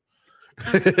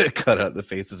 Cut out the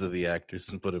faces of the actors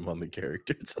and put him on the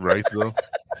characters. Right though.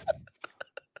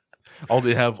 all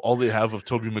they have of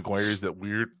Tobey Maguire is that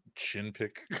weird chin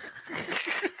pick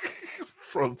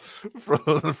from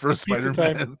the first Pizza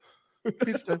Spider-Man.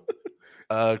 Pizza Time.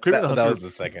 Kraven the Hunter, that was the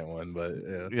second one, but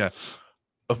yeah. yeah.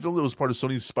 A film that was part of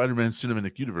Sony's Spider-Man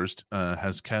cinematic universe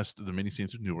has cast the many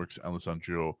saints of Newark's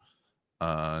Alessandro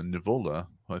Nivola,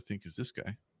 who I think is this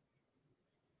guy,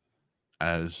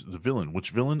 as the villain. Which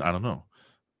villain? I don't know.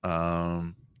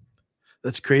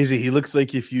 That's crazy. He looks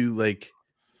like if you like.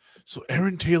 So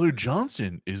Aaron Taylor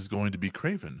Johnson is going to be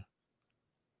Kraven.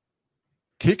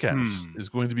 Kick-Ass is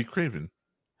going to be Kraven.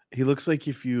 He looks like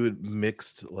if you had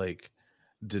mixed like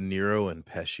De Niro and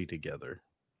Pesci together.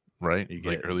 Right? You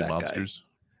Like get early that guy. mobsters.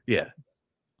 Yeah.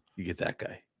 You get that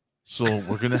guy. So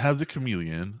we're going to have the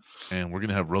Chameleon, and we're going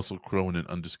to have Russell Crowe in an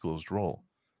undisclosed role.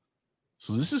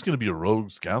 So this is going to be a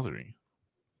rogues gallery.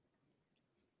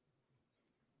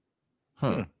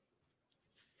 Huh.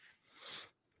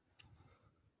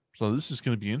 So this is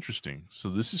going to be interesting. So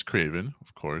this is Kraven,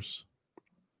 of course.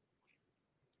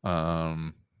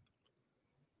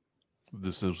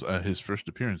 This is his first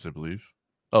appearance, I believe.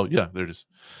 Oh yeah, there it is.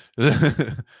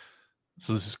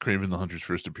 So this is Kraven the Hunter's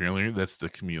first appearance. That's the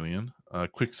Chameleon.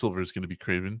 Quicksilver is going to be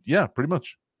Kraven. Yeah, pretty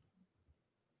much.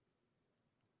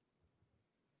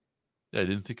 Yeah, I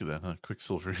didn't think of that, huh?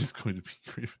 Quicksilver is going to be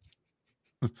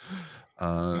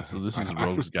Kraven. So this is a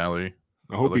rogues gallery.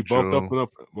 I hope he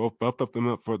buffed up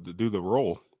enough to do the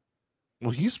role.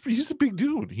 Well, he's a big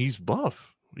dude. He's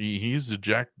buff. He's a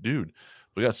jacked dude.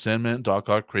 We got Sandman, Doc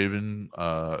Ock, Kraven,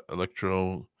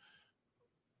 Electro.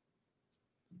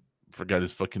 Forgot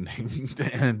his fucking name.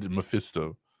 And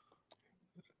Mephisto.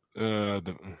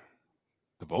 The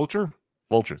Vulture.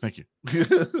 Vulture. Thank you.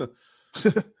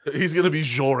 He's gonna be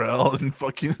Jor-El and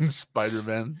fucking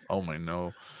Spider-Man. Oh my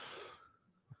no.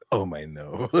 Oh my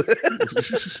no.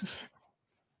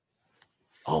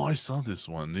 Oh, I saw this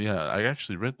one. Yeah, I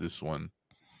actually read this one.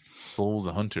 Soul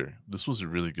the Hunter. This was a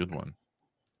really good one.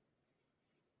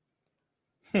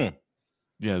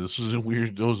 Yeah, this was a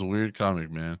weird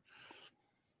comic, man.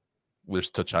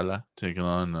 There's T'Challa taking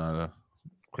on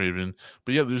Kraven.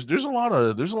 But yeah, there's a lot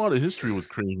of history with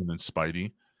Kraven and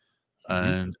Spidey.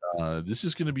 And this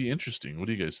is gonna be interesting. What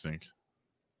do you guys think?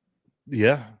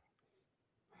 Yeah.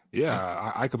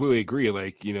 Yeah, I completely agree.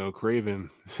 Like, you know, Kraven.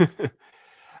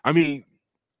 I mean,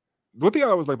 one thing I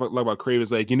always like about Kraven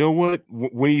is like, you know what?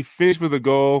 When he finished with a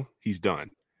goal, he's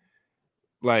done.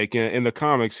 Like in the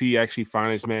comics, he actually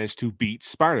finally managed to beat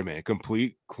Spider-Man,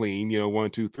 complete, clean,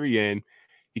 1, 2, 3, and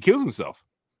he kills himself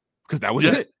because that was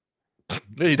it.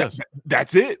 Yeah, he does.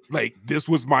 That's it. Like this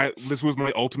was my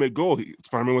ultimate goal.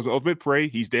 Spider-Man was my ultimate prey.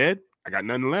 He's dead. I got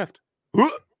nothing left.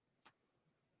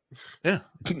 Yeah,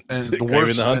 and the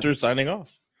Kraven the Hunter signing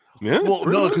off. Yeah. Well,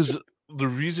 no, because the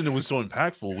reason it was so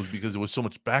impactful was because there was so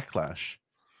much backlash.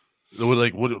 They were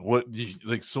like,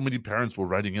 like so many parents were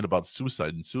writing in about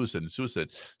suicide. So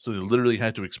they literally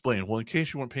had to explain. Well, in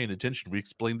case you weren't paying attention, we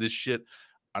explained this shit.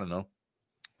 I don't know,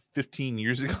 15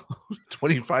 years ago,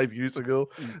 25 years ago,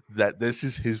 that this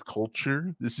is his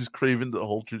culture. This is Kraven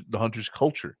the Hunter's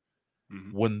culture.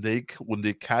 When they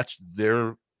catch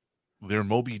their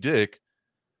Moby Dick,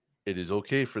 it is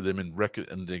okay for them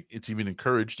it's even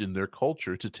encouraged in their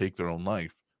culture to take their own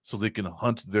life so they can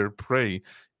hunt their prey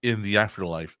in the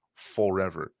afterlife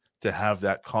forever, to have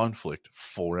that conflict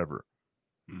forever.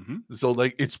 So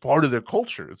like it's part of their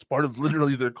culture. It's part of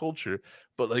literally their culture.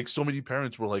 But like so many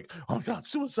parents were like, "Oh my god,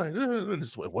 suicide!" And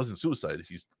it wasn't suicide.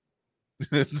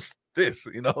 It's this,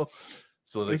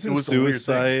 So like, it was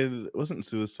suicide. Wasn't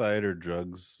suicide or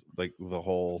drugs like the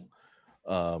whole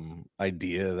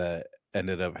idea that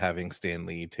ended up having Stan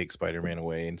Lee take Spider-Man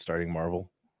away and starting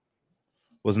Marvel?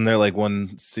 Wasn't there like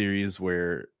one series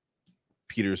where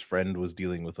Peter's friend was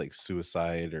dealing with like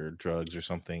suicide or drugs or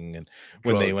something, and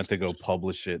when they went to go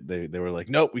publish it, they were like,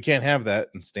 "Nope, we can't have that."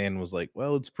 And Stan was like,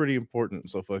 "Well, it's pretty important,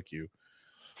 so fuck you."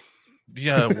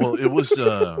 Yeah, well, it was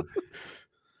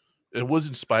it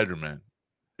wasn't Spider-Man.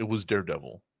 It was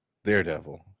Daredevil.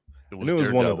 It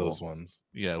was one of those ones.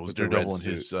 Yeah, it was Daredevil and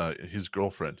his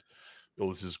girlfriend. It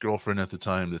was his girlfriend at the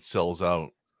time that sells out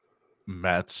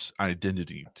Matt's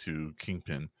identity to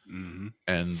Kingpin.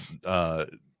 And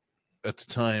at the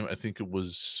time, I think it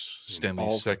was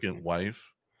Stanley's second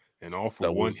wife. And all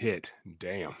for one hit.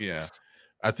 Damn. Yeah.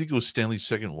 I think it was Stanley's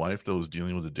second wife that was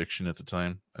dealing with addiction at the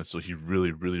time. And so he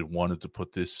really, really wanted to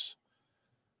put this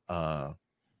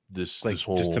this Like this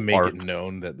whole just to make arc. it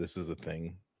known that this is a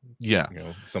thing. Yeah,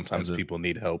 Sometimes And the- people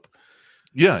need help.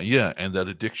 yeah, and that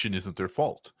addiction isn't their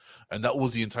fault, and that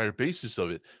was the entire basis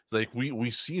of it. Like we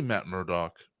see Matt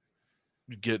Murdock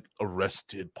get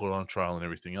arrested, put on trial, and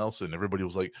everything else, and everybody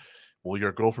was like, "Well,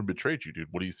 your girlfriend betrayed you, dude.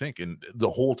 What do you think?" And the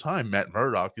whole time, Matt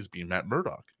Murdock is being Matt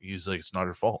Murdock. He's like, "It's not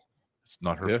her fault. It's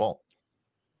not her Yeah. fault.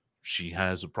 She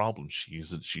has a problem.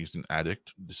 She's an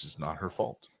addict. This is not her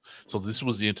fault." So this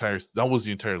was the entire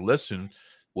lesson,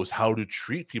 was how to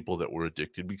treat people that were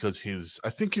addicted, because I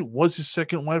think it was his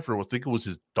second wife, or I think it was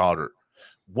his daughter,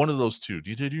 one of those two.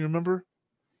 Did you remember?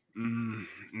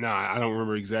 Nah, I don't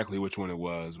remember exactly which one it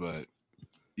was, but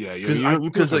yeah,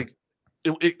 Because like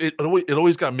it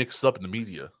always got mixed up in the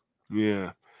media.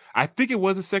 yeah, I think it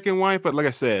was a second wife, but like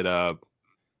I said,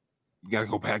 gotta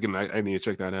go back and I need to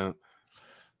check that out.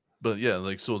 But yeah,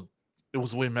 like, so it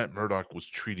was the way Matt Murdock was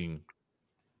treating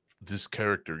this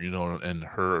character, and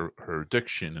her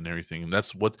addiction and everything, and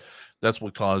that's what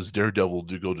caused Daredevil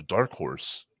to go to Dark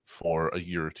Horse for a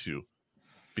year or two,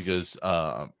 because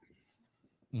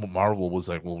Marvel was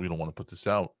like, "Well, we don't want to put this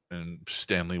out," and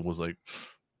Stanley was like,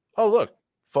 "Oh, look,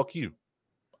 fuck you,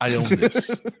 I own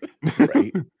this."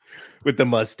 Right. With the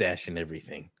mustache and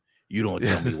everything. You don't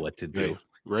tell me what to do.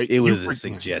 Right? It was You a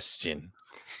suggestion.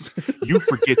 You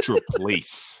forget your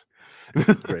place.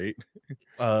 Right.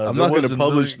 there I'm not going was to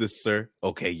publish another- this, sir.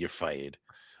 Okay, you're fired.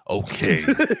 Okay,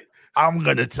 I'm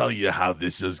gonna tell you how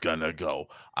this is gonna go.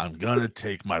 I'm gonna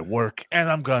take my work and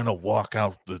I'm gonna walk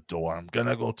out the door. I'm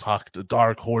gonna go talk to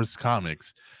Dark Horse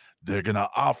Comics. They're gonna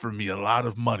offer me a lot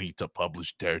of money to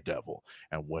publish Daredevil,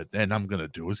 and what then I'm gonna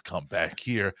do is come back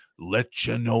here, let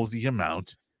you know the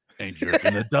amount, and you're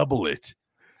gonna double it.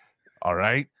 All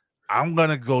right, I'm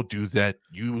gonna go do that.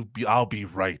 I'll be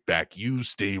right back. You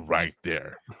stay right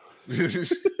there.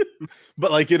 But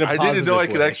like in a I didn't know I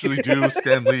positive could way. actually do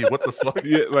Stan Lee. What the fuck?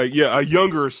 Yeah, a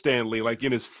younger Stanley, like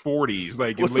in his 40s,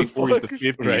 like in What the late 40s to fuck?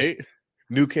 50s. Right?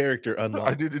 New character I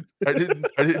unlocked.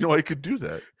 didn't know I could do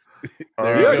that.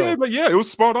 There you go. But it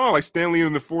was spot on. Like Stanley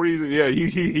in the 40s. Yeah,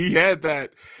 he had that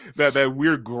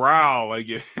weird growl like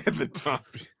at the top.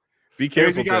 Be As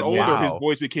careful. he got then, older, man. his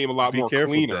voice became a lot Be more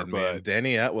careful, cleaner. then, man. But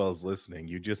Danny Atwell's listening.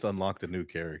 You just unlocked a new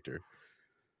character.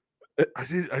 I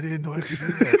didn't know I could do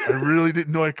that. I really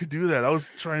didn't know I could do that. I was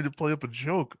trying to play up a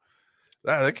joke.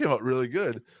 That came out really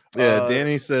good. Yeah,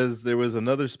 Danny says there was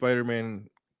another Spider-Man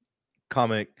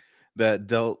comic that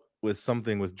dealt with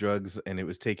something with drugs, and it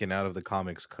was taken out of the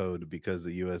comics code because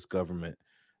the U.S. government,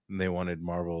 and they wanted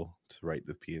Marvel to write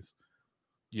the piece.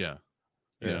 Yeah.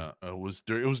 Yeah. It was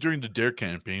during the Dare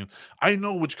campaign. I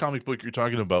know which comic book you're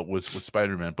talking about with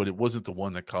Spider-Man, but it wasn't the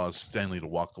one that caused Stanley to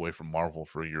walk away from Marvel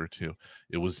for a year or two.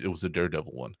 It was the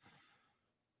Daredevil one.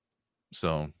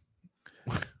 So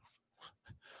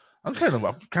I'm kind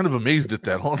of amazed at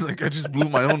that. Like, I just blew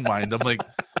my own mind. I'm like,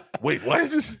 wait, what?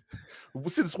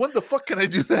 Since when the fuck can I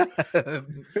do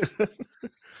that?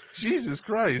 Jesus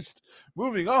Christ.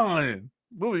 Moving on.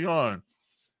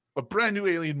 A brand new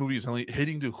Alien movie is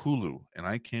heading to Hulu, and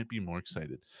I can't be more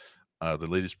excited. The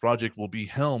latest project will be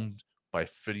helmed by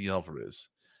Fede Alvarez.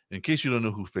 In case you don't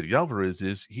know who Fede Alvarez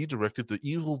is, he directed the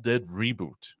Evil Dead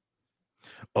reboot.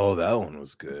 Oh, that one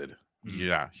was good.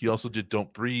 Yeah, he also did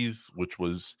Don't Breathe, which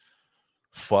was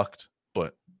fucked,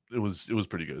 but it was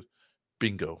pretty good.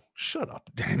 Bingo. Shut up,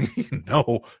 Danny.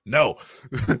 No.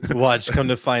 Watch, come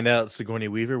to find out, Sigourney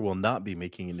Weaver will not be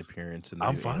making an appearance in the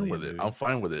I'm new fine Alien with it. movie. I'm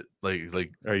fine with it.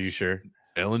 Like Are you sure?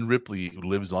 Ellen Ripley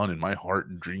lives on in my heart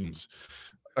and dreams.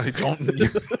 I don't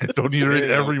need her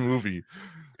in every movie.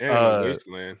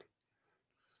 Wasteland.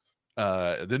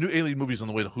 The new Alien movie is on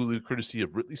the way to Hulu, courtesy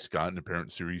of Ridley Scott and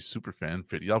apparent series superfan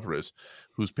Fede Alvarez,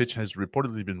 whose pitch has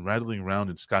reportedly been rattling around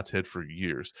in Scott's head for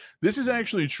years. This is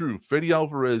actually true. Fede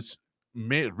Alvarez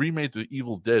remade the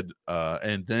Evil Dead,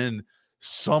 and then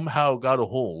somehow got a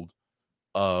hold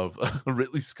of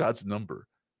Ridley Scott's number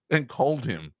and called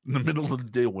him in the middle of the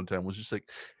day one time. Was just like,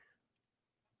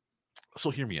 so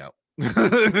hear me out. So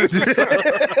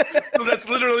that's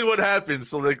literally what happened.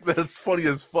 So like, that's funny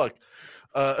as fuck.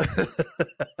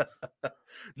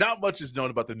 Not much is known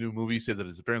about the new movie, said that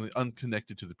it's apparently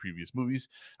unconnected to the previous movies.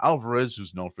 Alvarez,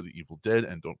 who's known for The Evil Dead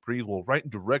and Don't Breathe, will write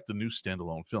and direct the new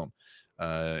standalone film.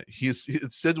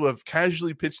 It's said to have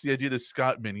casually pitched the idea to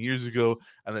Scott many years ago,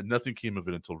 and that nothing came of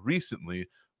it until recently,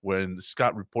 when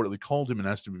Scott reportedly called him and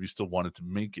asked him if he still wanted to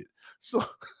make it. So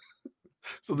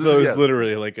It's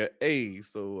literally like a, hey,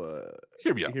 so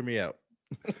hear me out. hear me out.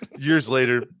 Years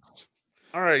later.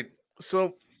 All right.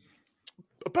 So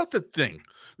about the thing.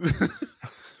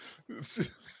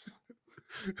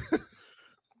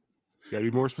 Gotta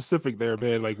be more specific there,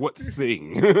 man. Like what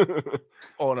thing?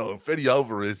 Oh no, Fede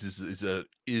Alvarez is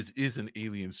an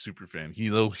Alien super fan. He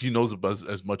knows about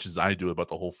as much as I do about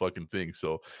the whole fucking thing.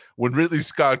 So when Ridley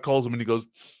Scott calls him and he goes,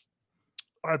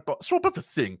 "All right, so about the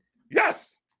thing?"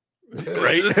 Yes,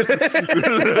 Right.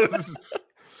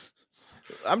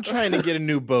 I'm trying to get a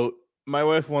new boat. My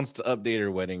wife wants to update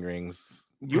her wedding rings.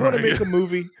 You want to Right. make a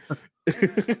movie?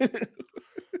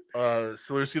 So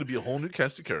there's going to be a whole new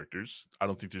cast of characters. I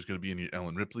don't think there's going to be any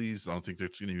Ellen Ripley's. I don't think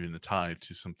there's going to be any tie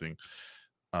to something.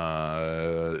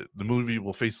 The movie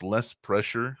will face less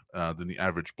pressure than the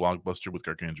average blockbuster with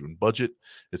gargantuan budget.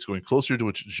 It's going closer to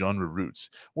its genre roots.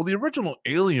 Well, the original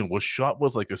Alien was shot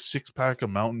with like a 6-pack of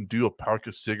Mountain Dew, a pack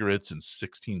of cigarettes, and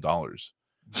 $16.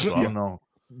 So I don't know.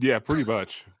 Yeah, pretty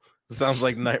much. Sounds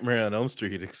like Nightmare on Elm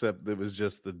Street, except it was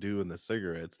just the dew and the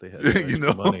cigarettes. They had You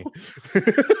know? money.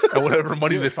 And whatever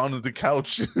money they found on the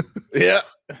couch. Yeah.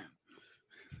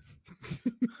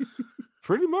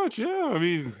 Pretty much, yeah. I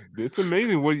mean, it's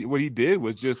amazing what he did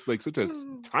was just like such a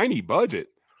tiny budget.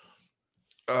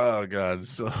 Oh god.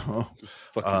 So Just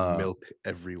fucking milk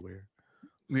everywhere.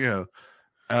 yeah.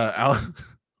 It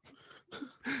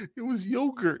was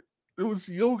yogurt. It was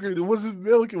yogurt. It wasn't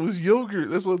milk. It was yogurt.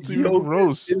 That's what's even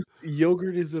gross.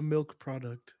 Yogurt is a milk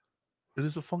product. It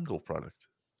is a fungal product.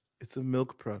 It's a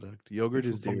milk product. Yogurt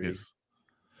It's is a dairy. fungus.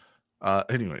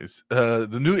 Anyways,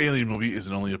 the new Alien movie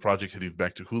isn't only a project heading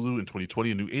back to Hulu in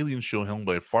 2020. A new Alien show helmed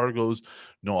by Fargo's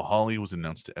Noah Hawley was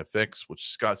announced to FX, which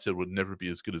Scott said would never be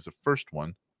as good as the first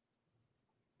one.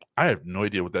 I have no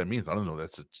idea what that means. I don't know.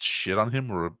 That's a shit on him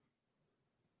or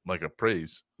like a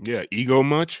praise. Yeah, ego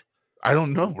much? I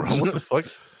don't know, bro. What the fuck?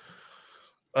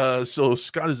 So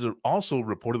Scott is also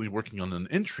reportedly working on an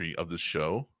entry of the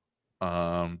show,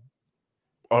 or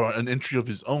an entry of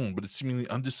his own, but it's seemingly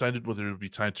undecided whether it would be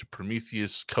tied to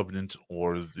Prometheus, Covenant,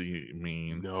 or the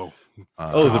main. No. The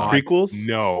God, prequels?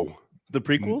 No. The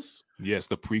prequels? Yes,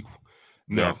 the prequel.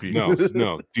 Yeah, No,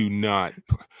 no, do not.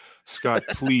 Scott,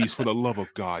 please, for the love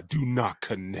of God, do not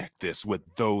connect this with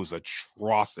those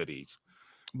atrocities.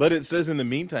 But it says in the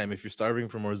meantime, if you're starving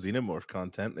for more Xenomorph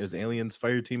content, there's Aliens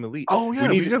Fireteam Elite. Oh yeah,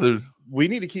 we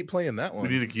need to keep playing that one. we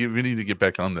need to get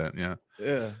back on that. Yeah,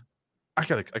 Yeah.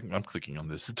 I'm clicking on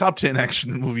this. The top 10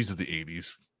 action movies of the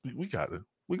 80s. We got it.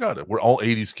 We're all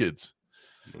 80s kids.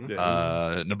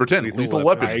 Yeah. Number 10, Lethal Lethal Weapon.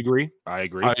 Weapon. I agree. I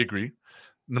agree.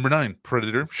 Number 9,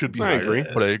 Predator should be I higher, agree.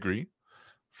 but I agree.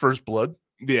 First Blood,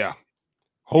 Yeah.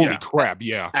 Holy Yeah. crap,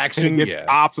 yeah. Action, It's yeah.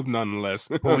 Ops nonetheless.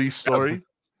 Police Story,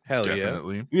 Hell yeah.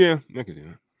 definitely. Yeah, I can do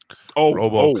that. Oh,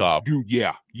 RoboCop. dude,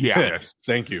 yeah. Yes.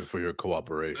 Thank you for your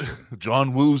cooperation.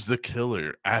 John Woo's The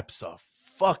Killer,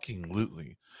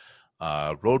 abso-fucking-lutely.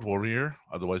 Road Warrior,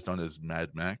 otherwise known as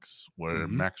Mad Max, where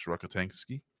Mhm. Max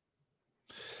Rokotansky.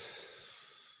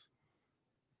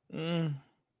 Yeah.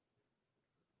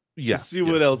 Let's see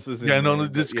what else is in Yeah, no, there,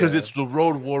 this but because yeah. it's the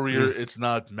Road Warrior. It's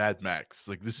not Mad Max.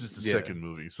 Like this is the Yeah. second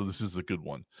movie, so this is the good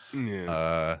one.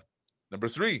 Yeah. Number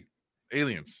 3,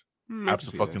 Aliens, I can see that.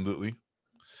 abso-fucking-lutely.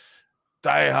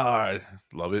 Die Hard,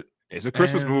 love it. It's a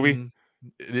Christmas movie. And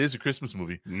It is a Christmas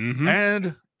movie, Mhm.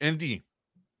 and ND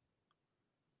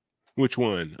Which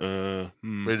one?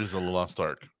 Raiders of the Lost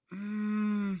Ark.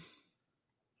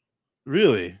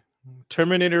 Really?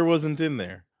 Terminator wasn't in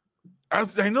there.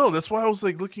 I know. That's why I was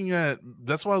like looking at.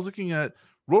 That's why I was looking at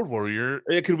Road Warrior.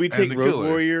 Yeah, could we And take The Road Killer.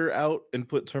 Warrior out and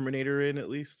put Terminator in at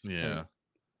least? Yeah,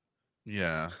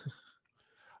 yeah.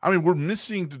 I mean, we're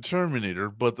missing the Terminator,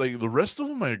 but like the rest of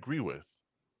them, I agree with,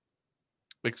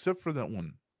 except for that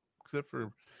one, except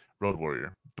for Road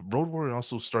Warrior. But Road Warrior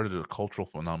also started a cultural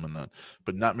phenomenon,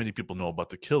 but not many people know about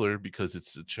The Killer because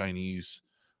it's a Chinese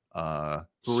Korean.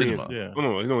 cinema. Yeah.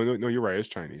 Oh, no, you're right. It's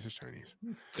Chinese.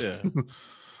 Yeah.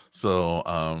 So,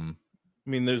 I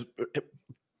mean, there's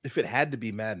if it had to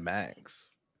be Mad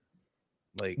Max,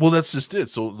 like well, that's just it.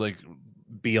 So, like,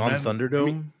 Beyond Mad-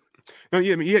 Thunderdome. No,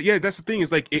 yeah, I mean, yeah. That's the thing. Is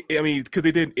like, I mean, because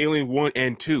they did Alien 1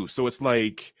 and 2, so it's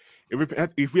like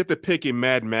if we have to pick a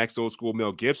Mad Max old school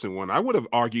Mel Gibson one, I would have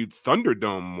argued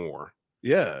Thunderdome more.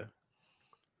 Yeah.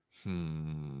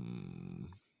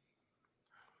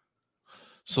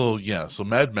 So yeah, so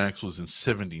Mad Max was in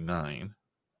 79.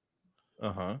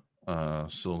 Uh-huh.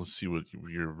 So let's see what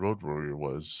your Road Warrior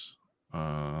was.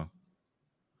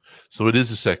 So it is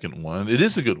the second one. It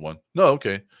is a good one. No,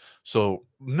 okay. So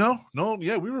no,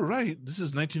 yeah, we were right. This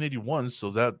is 1981, so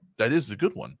that is the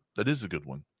good one. That is a good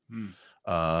one.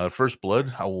 First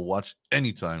Blood, I will watch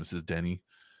anytime, says Denny.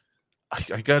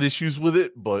 I got issues with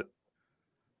it, but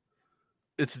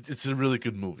it's a really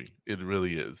good movie. It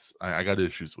really is. I got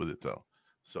issues with it though.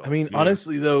 So I mean, yeah.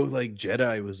 honestly though, like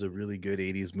Jedi was a really good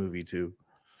 80s movie too.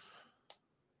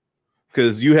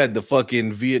 because you had the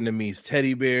fucking Vietnamese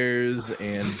teddy bears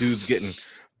and dudes getting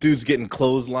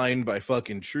clotheslined by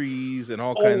fucking trees and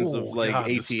all kinds of like God,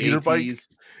 the speeder bike. AT-ATs.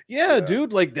 Yeah,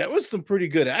 dude, like that was some pretty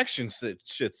good action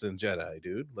shits in Jedi,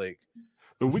 dude. Like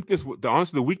The weakness,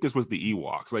 honestly, the weakness was the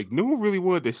Ewoks. Like no one really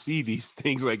wanted to see these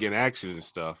things like in action and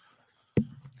stuff.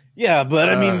 yeah, but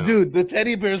I mean, dude, the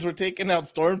teddy bears were taking out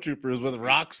stormtroopers with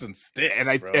rocks and sticks. And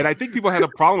I bro. think people had a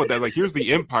problem with that. Like, here's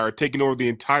the Empire taking over the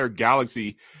entire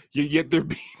galaxy, yet they're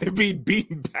being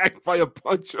beaten back by a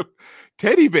bunch of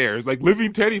teddy bears, like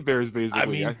living teddy bears, basically. I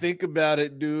mean, think about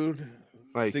it, dude.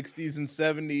 Like- 60s and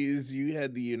 70s, you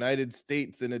had the United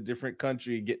States in a different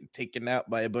country getting taken out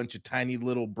by a bunch of tiny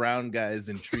little brown guys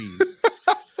in trees.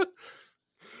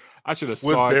 I should have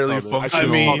With saw barely it coming. I should have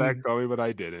functional- saw that coming, but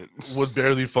I didn't. With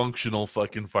barely functional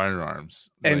fucking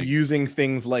firearms. And like, using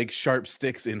things like sharp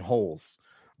sticks in holes.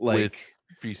 with Like,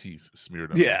 feces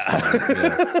smeared on yeah. it. So,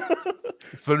 yeah.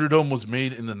 Thunderdome was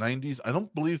made in the 90s. I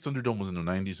don't believe Thunderdome was in the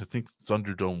 90s. I think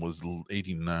Thunderdome was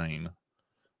 89.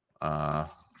 Because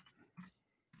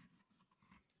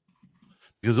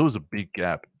there was a big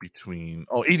gap between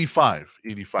 85,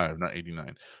 not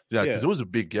 89. Yeah, because Yeah. there was a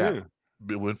big gap. Yeah.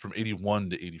 It went from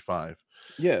 81 to 85.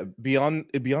 Yeah, Beyond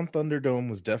Thunderdome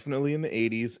was definitely in the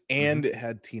 80s, and it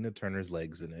had Tina Turner's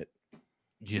legs in it.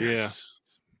 Yes.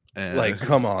 And Like,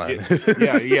 come on.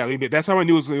 Yeah. I mean, that's how I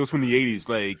knew it was from the '80s.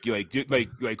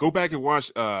 Like, go back and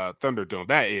watch Thunderdome.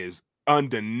 That is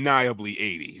undeniably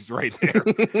 '80s right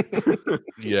there.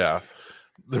 yeah.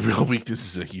 The real weakness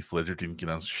is that Heath Ledger didn't get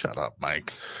on. Shut up,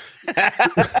 Mike.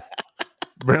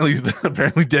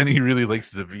 Apparently, Denny really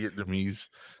likes the Vietnamese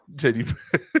teddy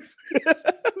bear.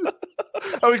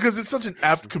 I mean, because it's such an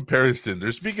apt comparison.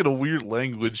 They're speaking a weird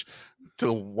language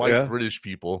to white Yeah. British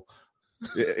people.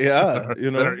 Yeah,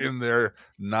 you that are know, in there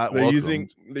not they're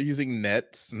welcomed. using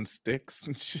nets and sticks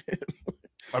and shit.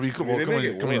 I mean, come I mean, on, they come make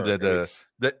on, it come on. work,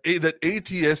 That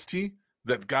ATST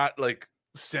that got like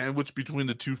sandwiched between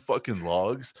the two fucking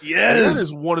logs. That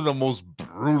is one of the most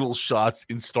brutal shots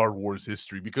in Star Wars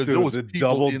history because there Dude, was the people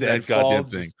double in that deadfall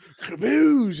goddamn thing.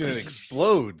 kaboosh, and it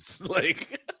explodes.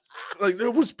 Like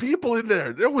there was people in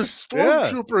there. There was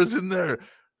stormtroopers in there.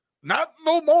 Not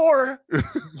no more.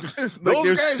 Those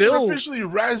they're guys still- are officially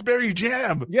raspberry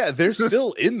jam. Yeah, they're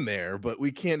still in there, but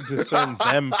we can't discern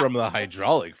them from the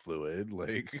hydraulic fluid.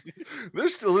 Like, They're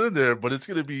still in there, but it's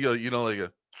gonna be like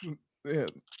a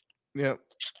yeah.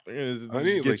 I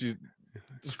mean, like-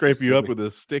 Scrape you up with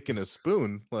a stick and a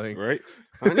spoon. Like, Right?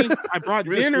 Honey, I brought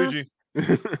give me a dinner. squeegee.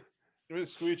 Give me a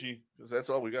squeegee because that's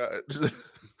all we got.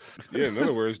 Yeah, in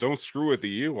other words, don't screw with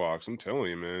the Ewoks. I'm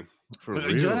telling you, man. for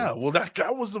real. Yeah, well, that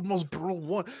was the most brutal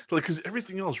one. Like, because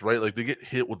everything else, right? Like, they get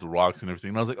hit with the rocks and everything.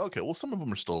 And I was like, okay, well, some of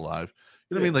them are still alive.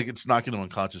 You know what I mean? Like, it's knocking them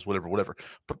unconscious, whatever.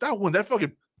 But that one, that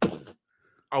fucking,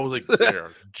 I was like, they're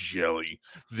jelly.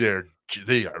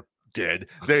 They are dead.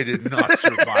 They did not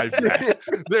survive that.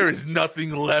 There is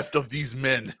nothing left of these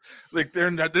men. Like, they're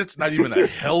not. It's not even a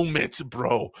helmet,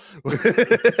 bro.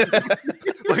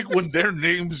 Like when their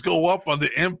names go up on the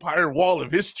Empire Wall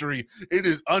of History, it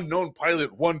is unknown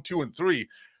pilot 1, 2, and 3.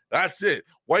 That's it.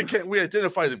 Why can't we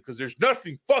identify them? Because there's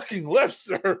nothing fucking left,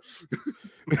 sir.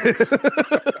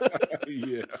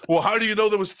 Yeah. Well, how do you know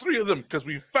there was 3 of them? Because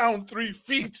we found 3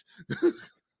 feet.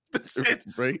 That's it.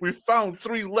 Right? We found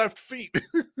 3 left feet.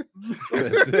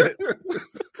 That's it.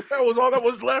 That was all that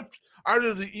was left.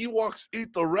 Either the Ewoks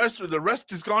ate the rest, or the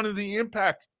rest is gone in the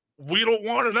impact. We don't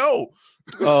want to know.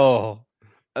 Oh,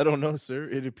 I don't know, sir.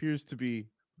 It appears to be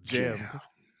jammed.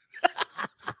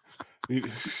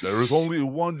 There is only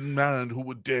one man who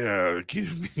would dare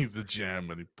give me the jam,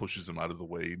 and he pushes him out of the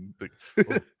way.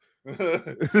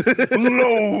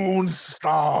 Lone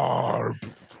Star.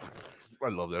 I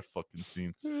love that fucking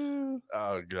scene.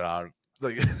 Oh god,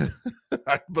 like,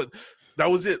 but that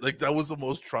was it. Like that was the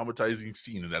most traumatizing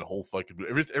scene in that whole fucking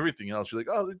movie. Everything else, you're like,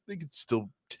 oh, they could still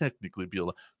technically be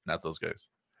alive. Not those guys.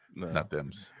 No. Not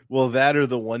them's. Well, that or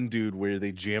the one dude where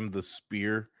they jammed the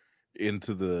spear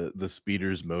into the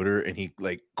speeder's motor and he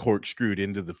like corkscrewed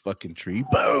into the fucking tree.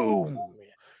 Boom.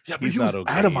 Yeah, but He's he was not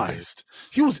okay either. atomized.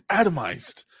 He was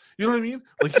atomized. You know what I mean?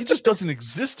 Like he just doesn't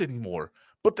exist anymore.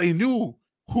 But they knew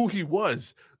who he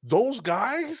was. Those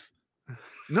guys,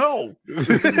 no.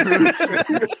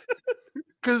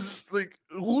 Because like,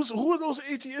 who are those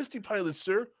ATST pilots,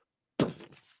 sir?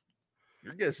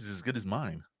 Your guess is as good as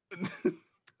mine.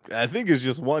 I think it's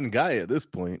just one guy at this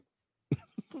point.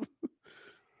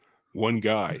 One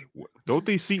guy. Don't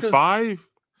they seat 'Cause- 5?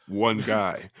 One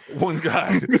guy. One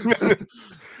guy.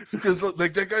 Because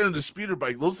like that guy on the speeder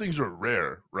bike, those things are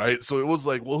rare, right? So it was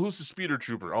like, well, who's the speeder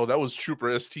trooper? Oh, that was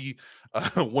Trooper ST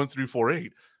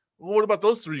 1348. Well, what about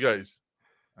those 3 guys?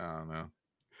 I don't know.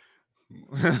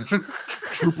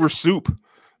 Trooper soup.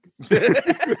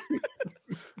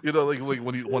 You know, like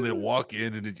when they walk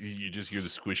in and you just hear the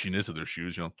squishiness of their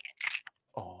shoes. You know,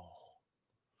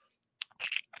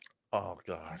 oh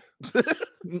God.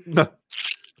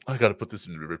 I got to put this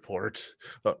in the report.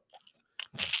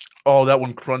 Oh, that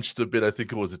one crunched a bit. I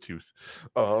think it was a tooth.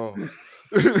 Oh.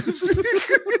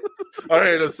 All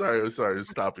right, I'm sorry. I'm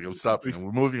stopping.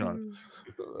 We're moving on.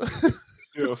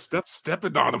 You know,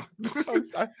 stepping on him.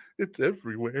 It's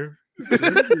everywhere.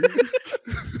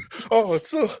 Oh, it's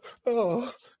so.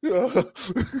 Oh, yeah.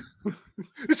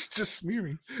 It's just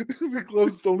smearing. The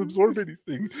gloves don't absorb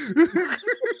anything.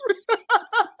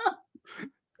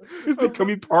 It's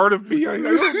becoming part of me. I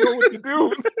don't know what to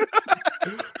do.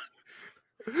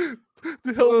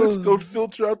 The helmets don't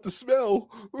filter out the smell.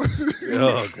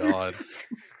 Oh God.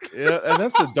 Yeah, and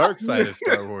that's the dark side of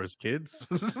Star Wars, kids.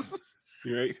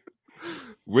 Right?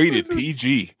 Rated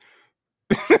PG.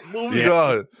 Moving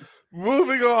on.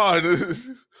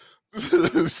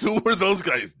 So were those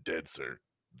guys dead, sir?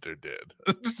 They're dead.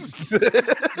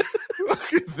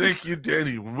 Okay, thank you,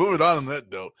 Danny. We're moving on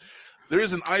that note. There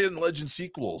is an I Am Legend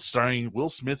sequel starring Will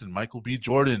Smith and Michael B.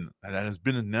 Jordan, and that has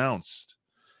been announced.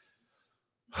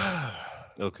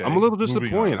 Okay. I'm a little Moving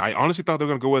disappointed. on. I honestly thought they were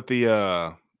going to go with the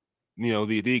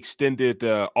the extended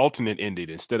alternate ending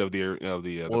instead of the Well,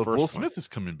 if first Will one. Smith is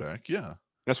coming back, yeah.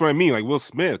 That's what I mean, like Will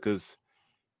Smith, because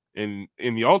in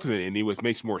the alternate ending, which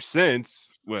makes more sense.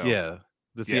 Well, Yeah.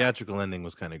 The theatrical ending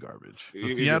was kind of garbage. it The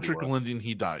really theatrical was. ending,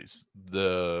 he dies.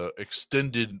 The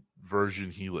extended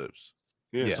version, he lives.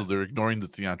 Yeah. So they're ignoring the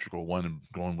theatrical one and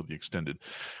going with the extended.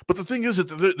 But the thing is that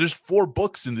there's 4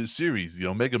 books in this series. The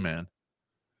Omega Man.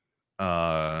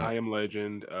 I Am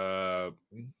Legend.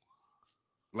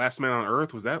 Last Man on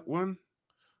Earth, was that one?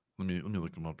 Let me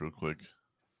look them up real quick.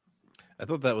 I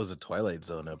thought that was a Twilight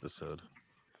Zone episode.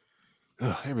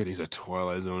 Ugh, everything's a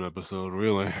Twilight Zone episode,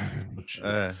 really.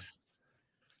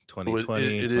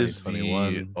 2020, It is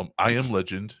 2021. the I Am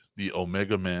Legend, the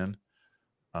Omega Man.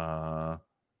 The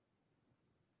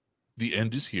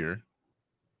End is Here.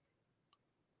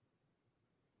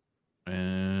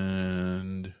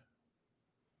 And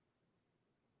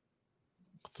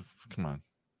come on.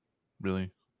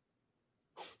 Really?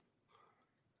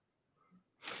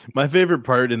 My favorite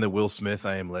part in the Will Smith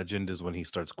I Am Legend is when he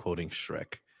starts quoting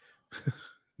Shrek.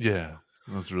 Yeah,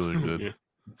 that's really good. Yeah.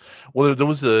 Well, there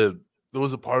was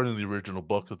a part in the original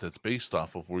book that's based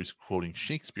off of where he's quoting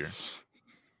Shakespeare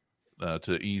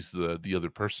to ease the other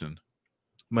person.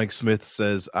 Mike Smith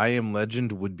says, I Am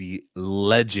Legend would be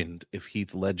legend if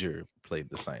Heath Ledger played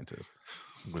the scientist.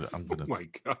 I'm Oh my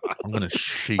God. gonna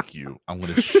shake you. I'm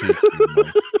gonna shake you,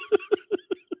 Mike.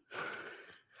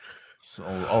 So,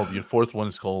 the 4th one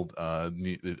is called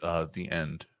The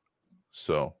End.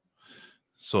 So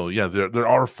yeah, there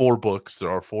are 4 books. There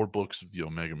are 4 books of the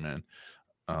Omega Man.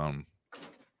 I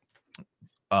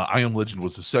Am Legend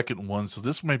was the second one, so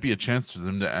this might be a chance for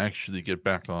them to actually get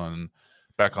back on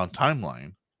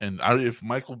timeline. And if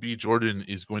Michael B. Jordan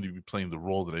is going to be playing the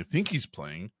role that I think he's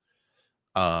playing,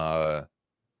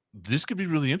 this could be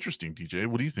really interesting. DJ,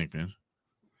 what do you think, man?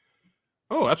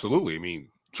 Oh, absolutely. I mean,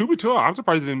 truth be told, I'm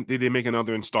surprised they didn't make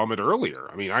another installment earlier.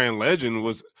 I mean, I Am Legend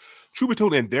was, truth be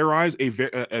told, in their eyes, a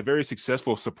very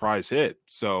successful surprise hit.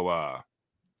 So,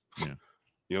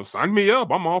 sign me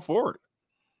up. I'm all for it.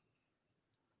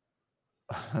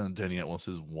 Danny Atwell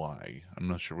says, why? I'm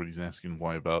not sure what he's asking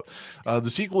why about. The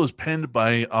sequel is penned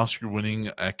by Oscar-winning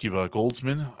Akiva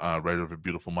Goldsman, writer of A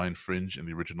Beautiful Mind, Fringe, and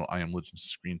the original I Am Legend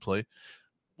screenplay.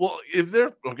 Well, if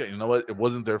they're okay, you know what? It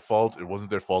wasn't their fault. That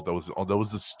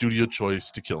was the studio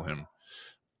choice to kill him.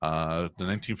 The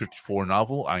 1954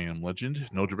 novel I Am Legend.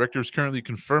 No director is currently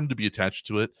confirmed to be attached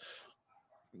to it.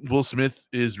 Will Smith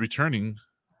is returning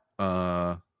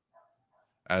as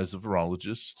a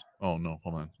virologist. Oh no,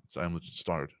 hold on. It's I Am Legend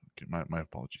starred. Okay, my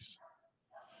apologies.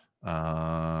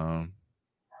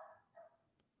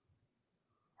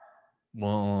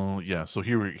 Well, yeah. So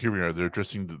here we are. They're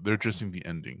addressing the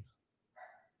ending.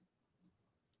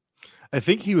 I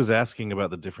think he was asking about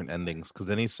the different endings because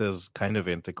then he says kind of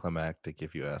anticlimactic,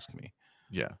 if you ask me.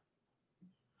 Yeah.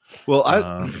 Well, I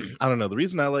don't know. The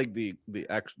reason I like the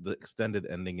extended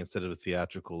ending instead of a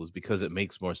theatrical is because it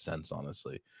makes more sense,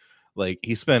 honestly. Like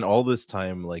he spent all this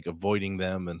time like avoiding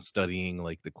them and studying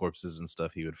like the corpses and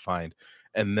stuff he would find.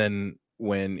 And then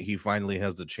when he finally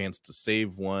has the chance to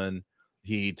save one,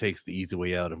 he takes the easy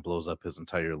way out and blows up his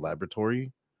entire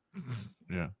laboratory.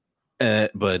 Yeah.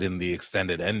 But in the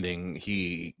extended ending,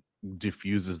 he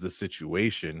diffuses the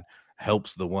situation,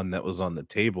 helps the one that was on the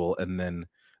table, and then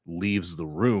leaves the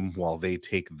room while they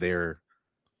take their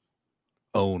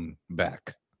own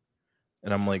back.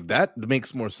 And I'm like, that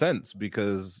makes more sense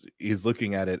because he's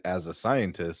looking at it as a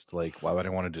scientist. Like, why would I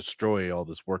want to destroy all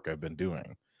this work I've been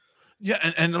doing?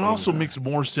 Yeah, and it also makes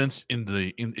more sense in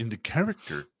the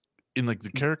character, in like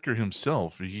the character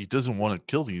himself. He doesn't want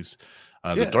to kill these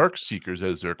the Dark Seekers,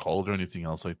 as they're called, or anything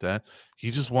else like that.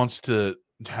 He just wants to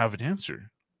have an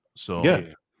answer. So Yeah,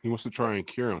 he wants to try and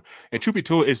cure him. And truth be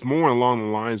told, it's more along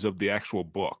the lines of the actual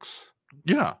books.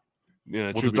 yeah, Yeah,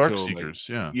 well, truth the be Dark told, Seekers,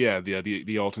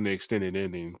 the alternate extended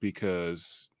ending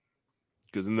because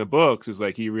in the books it's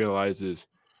like he realizes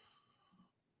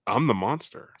I'm the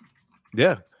monster.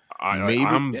 Yeah. I'm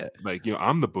like,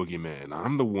 I'm the boogeyman.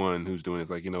 I'm the one who's doing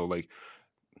this. Like,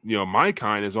 my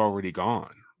kind is already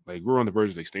gone. Like, we're on the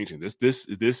verge of extinction. This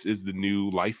is the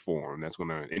new life form that's going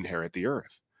to inherit the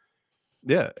earth.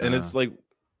 Yeah, and it's like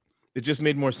it just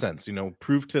made more sense.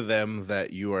 Prove to them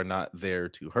that you are not there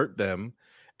to hurt them,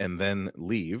 and then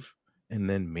leave, and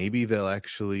then maybe they'll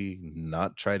actually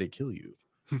not try to kill you.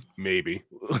 Maybe.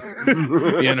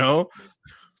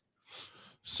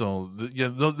 So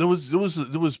there was,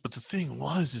 but the thing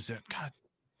was, is that, God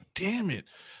damn it,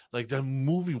 like that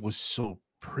movie was so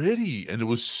pretty and it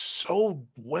was so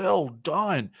well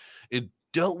done. It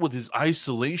dealt with his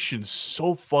isolation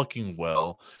so fucking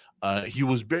well. He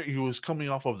was coming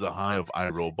off of the high of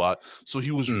iRobot, so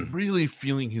he was really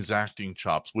feeling his acting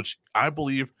chops, which I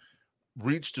believe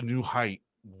reached a new height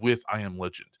with I Am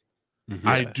Legend. Mm-hmm.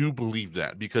 I do believe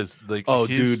that because, like,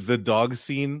 dude, the dog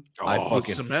scene, I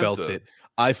fucking felt it.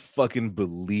 I fucking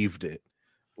believed it.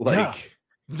 Like,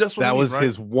 that's what that was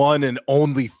his one and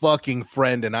only fucking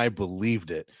friend, and I believed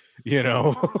it.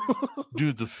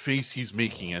 Dude, the face he's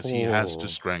making as he has to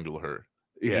strangle her.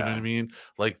 You know what I mean?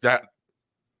 Like that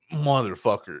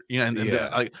motherfucker.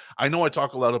 I know I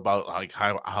talk a lot about like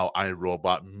how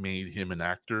iRobot made him an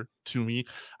actor. To me,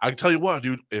 I can tell you what,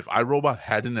 dude, if iRobot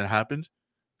hadn't happened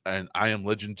and I Am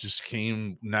Legend just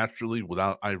came naturally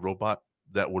without iRobot,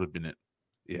 that would have been it.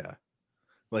 Yeah,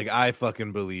 like I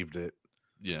fucking believed it.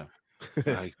 Yeah,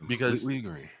 I completely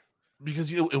agree.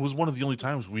 Because it was one of the only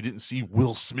times we didn't see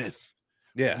Will Smith.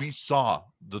 Yeah, we saw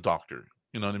the Doctor.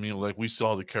 You know what I mean? Like, we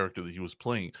saw the character that he was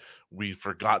playing. We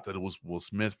forgot that it was Will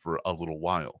Smith for a little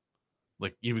while.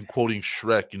 Like, even quoting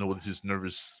Shrek, with his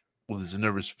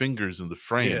nervous fingers in the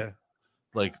frame. Yeah.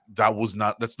 Like, that's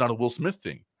not a Will Smith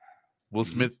thing. Will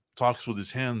Smith talks with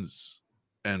his hands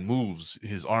and moves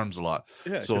his arms a lot.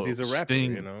 Yeah, because he's a rapper,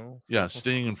 Yeah,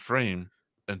 staying in frame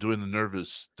and doing the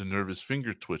nervous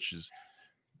finger twitches,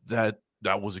 that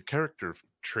was a character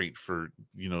trait for,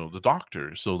 the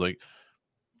Doctor. So, like,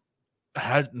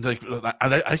 I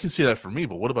can say that for me,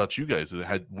 but what about you guys?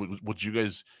 Would you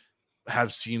guys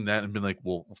have seen that and been like,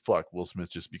 well, fuck, Will Smith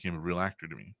just became a real actor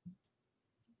to me?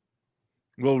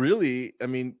 Well, really, I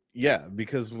mean, yeah,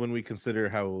 because when we consider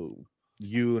how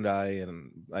you and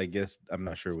I guess I'm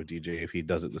not sure with DJ if he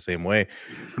does it the same way,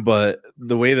 but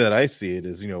the way that I see it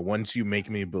is, once you make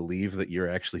me believe that you're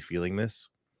actually feeling this,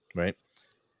 right?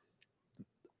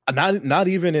 Not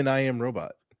even in I Am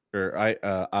Robot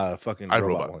or fucking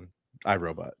Robot one.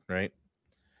 iRobot, right?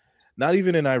 Not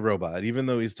even in iRobot, even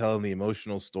though he's telling the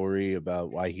emotional story about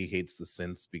why he hates the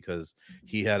synths because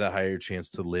he had a higher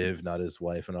chance to live, not his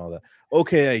wife and all that.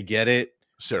 Okay, I get it,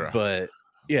 Sarah. But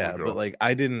yeah, but like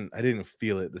I didn't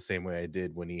feel it the same way I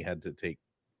did when he had to take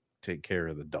care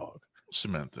of the dog.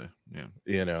 Samantha,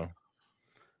 yeah.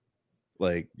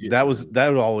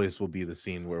 That always will be the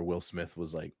scene where Will Smith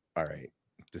was like, all right,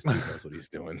 this dude knows what he's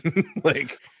doing.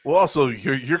 Like, well, also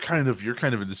you're kind of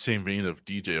in the same vein of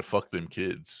DJ of fuck them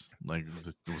kids. Like,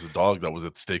 there was a dog that was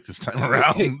at stake this time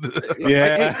around.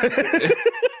 Yeah.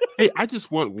 Hey, I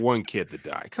just want one kid to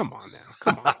die. Come on now,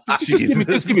 come on.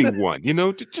 Just give me one.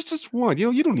 Just one.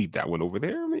 You don't need that one over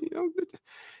there. I mean,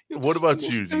 what about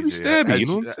you, DJ?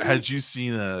 Stabby, had you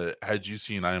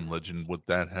seen I Am Legend? Would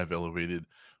that have elevated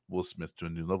Will Smith to a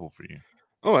new level for you?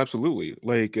 Oh, absolutely.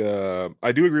 Like,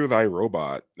 I do agree with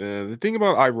iRobot. The thing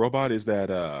about iRobot is that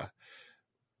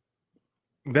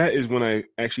that is when I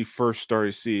actually first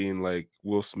started seeing like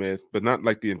Will Smith, but not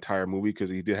like the entire movie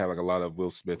because he did have like a lot of Will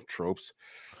Smith tropes.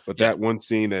 But that one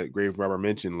scene that Grave Robber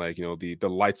mentioned, like, the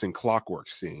lights and clockwork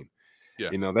scene.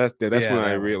 Yeah. That's when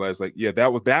I realized, like,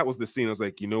 that was the scene. I was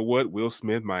like, you know what? Will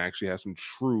Smith might actually have some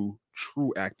true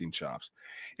acting chops.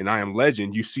 And I Am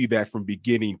Legend, you see that from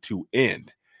beginning to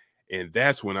end. And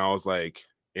that's when I was like,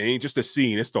 it ain't just a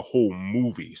scene, it's the whole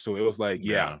movie. So it was like,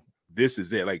 this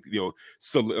is it. Like,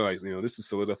 this is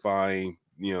solidifying,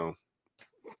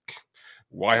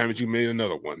 why haven't you made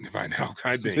another one by now?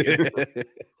 God dang it.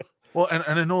 Well, and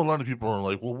I know a lot of people are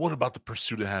like, well, what about the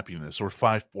Pursuit of Happiness or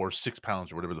 5 or 6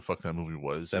 pounds or whatever the fuck that movie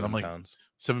was? And I'm 7 like, pounds.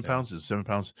 7 Yeah. pounds is 7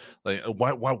 pounds. Like,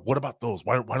 why, what about those?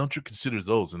 Why don't you consider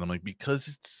those? And I'm like, because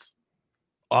it's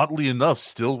oddly enough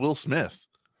still Will Smith.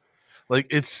 Like,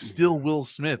 it's still Will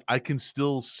Smith. I can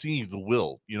still see the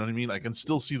Will. You know what I mean? I can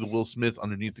still see the Will Smith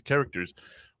underneath the characters.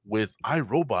 With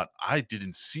iRobot, I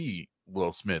didn't see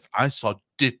Will Smith. I saw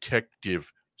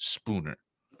Detective Spooner.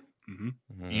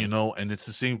 You know, and it's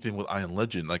the same thing with I Am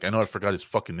Legend. Like, I know I forgot his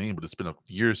fucking name, but it's been a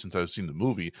year since I've seen the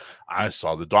movie. I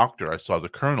saw the doctor, I saw the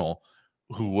colonel,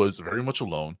 who was very much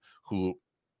alone, who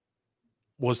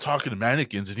was talking to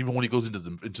mannequins, and even when he goes into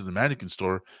the mannequin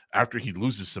store after he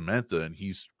loses Samantha and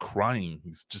he's crying,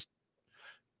 he's just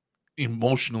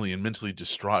emotionally and mentally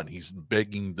distraught. He's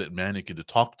begging that mannequin to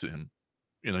talk to him.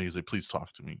 You know, he's like, please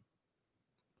talk to me.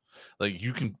 Like,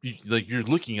 you're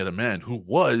looking at a man who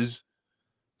was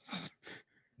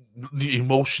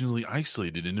emotionally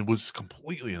isolated, and it was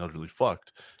completely and utterly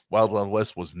fucked. Wild Wild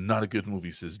West was not a good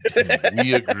movie, says Dan.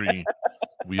 We agree.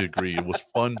 We agree. It was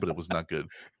fun, but it was not good.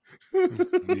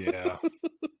 Yeah.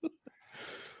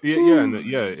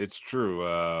 Yeah, it's true.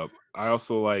 I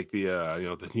also like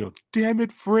the damn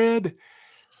it, Fred.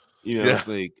 It's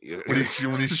like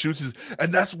when he shoots his,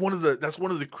 and that's one of the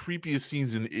creepiest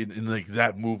scenes in like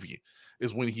that movie,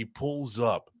 is when he pulls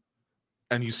up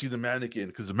and you see the mannequin,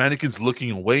 because the mannequin's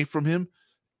looking away from him,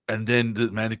 and then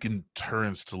the mannequin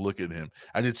turns to look at him,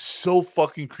 and it's so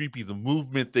fucking creepy, the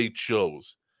movement they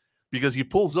chose, because he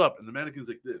pulls up and the mannequin's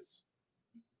like this,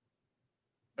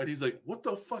 and he's like, what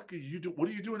the fuck are you doing? What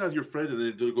are you doing out here, Fred? And then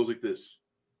it goes like this,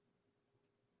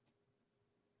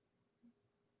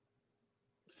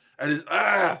 and it's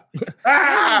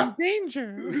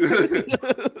danger.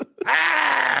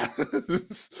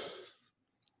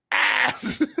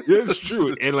 Yeah, it's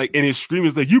true. And his scream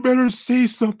is like, you better say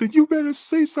something. You better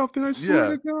say something. I swear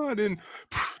to God. And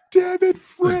damn it,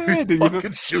 Fred. He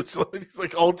fucking shoots him. He's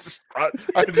like, all distraught.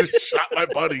 I just shot my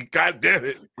buddy. God damn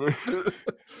it.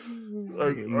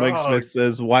 Mike Smith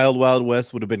says Wild Wild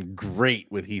West would have been great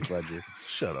with Heath Ledger.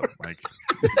 Shut up, Mike.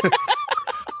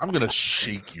 I'm gonna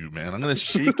shake you, man. I'm gonna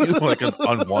shake you like an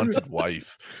unwanted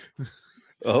wife.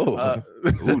 Oh,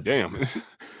 damn.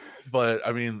 But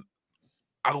I mean,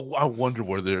 I wonder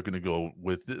where they're gonna go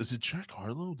with this. Is it Jack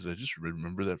Harlow? Did I just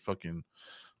remember that fucking?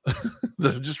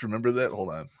 Did I just remember that?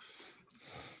 Hold on.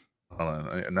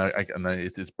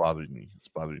 It's bothering me. It's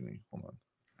bothering me. Hold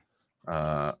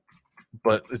on.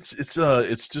 But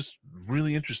it's just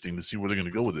really interesting to see where they're gonna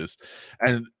go with this.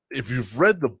 And if you've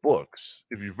read the books,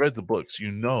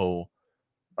 you know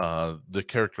the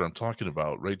character I'm talking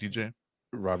about, right, DJ?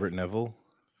 Robert Neville.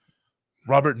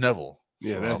 Robert Neville.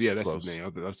 Yeah, that's his name. I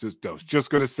was just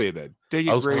gonna say that.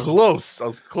 I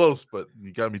was close, but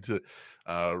you got me to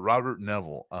Robert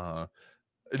Neville. And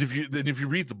if you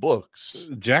read the books,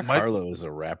 Jack Harlow is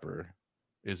a rapper.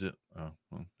 Is it? Oh,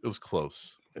 well, it was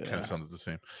close. Yeah. Kind of sounded the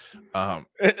same.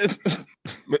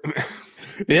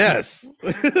 Yes.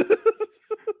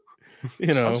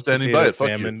 I'm standing by it.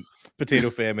 Fuck you. Potato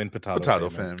famine, potato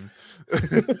famine.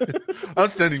 I'm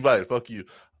standing by it. Fuck you.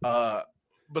 But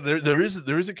there is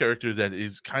a character that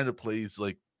is kind of plays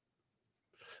like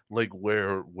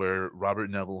where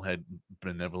Robert Neville had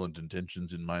benevolent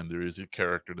intentions in mind. There is a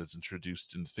character that's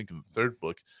introduced in, I think, in the third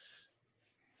book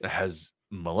that has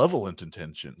malevolent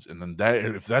intentions, and then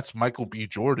if that's Michael B.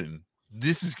 Jordan,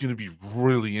 this is going to be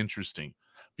really interesting,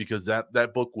 because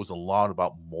that book was a lot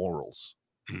about morals,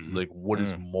 like what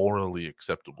is morally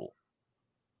acceptable.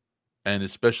 And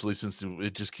especially since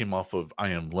it just came off of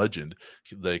I Am Legend,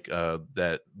 like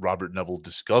that Robert Neville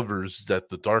discovers that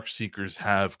the Dark Seekers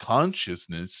have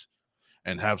consciousness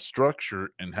and have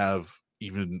structure and have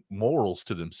even morals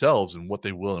to themselves and what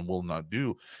they will and will not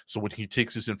do. So when he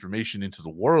takes this information into the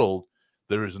world,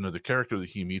 there is another character that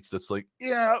he meets that's like,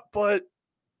 yeah, but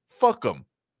fuck them.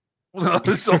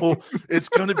 So it's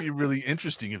going to be really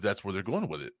interesting if that's where they're going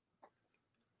with it.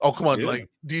 Oh, come on, yeah. Like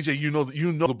DJ, you know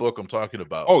the book I'm talking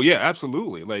about. Oh yeah,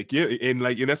 absolutely. And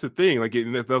that's the thing.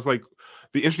 That was like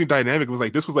the interesting dynamic was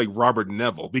like this was like Robert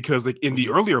Neville, because like in the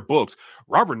earlier books,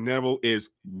 Robert Neville is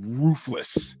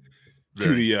ruthless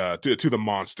to the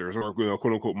monsters, or quote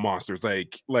unquote monsters.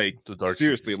 Like the Dark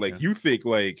seriously, Seekers, you think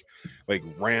like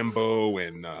Rambo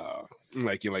and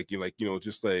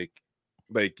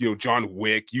John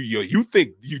Wick. You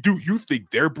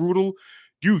think they're brutal.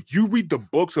 Dude, you read the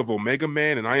books of Omega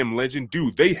Man and I Am Legend,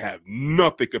 dude, they have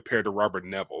nothing compared to Robert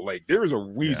Neville. Like, there is a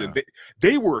reason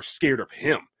they were scared of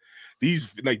him. These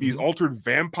altered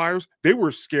vampires, they were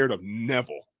scared of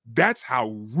Neville. That's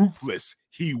how ruthless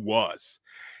he was.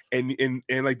 and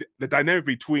like the dynamic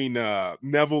between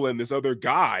Neville and this other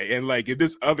guy, and like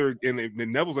this other, and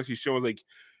Neville's actually showing like,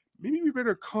 maybe we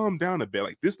better calm down a bit.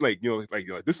 Like this, like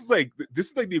this is like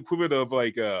the equivalent of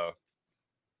like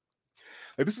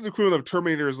this is the equivalent of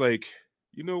Terminator's like,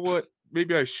 you know what?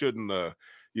 Maybe I shouldn't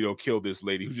kill this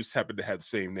lady who just happened to have the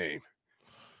same name.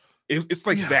 It's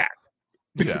like that.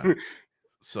 Yeah.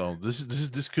 So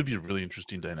this could be a really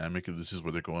interesting dynamic if this is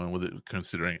where they're going with it,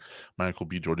 considering Michael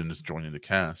B. Jordan is joining the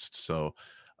cast. So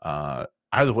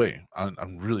either way,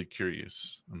 I'm really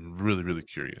curious. I'm really, really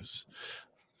curious.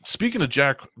 Speaking of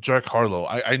Jack Harlow,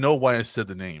 I know why I said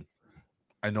the name.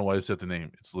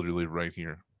 It's literally right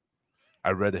here.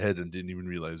 I read ahead and didn't even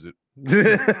realize it.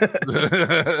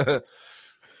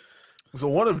 So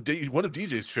one of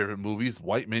DJ's favorite movies,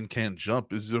 White Men Can't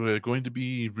Jump, is going to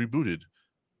be rebooted.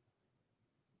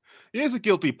 It is a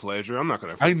guilty pleasure. I'm not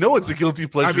gonna. I know it's a guilty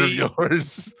pleasure of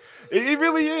yours. It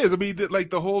really is. I mean, like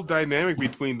the whole dynamic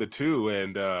between the two,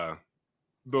 and the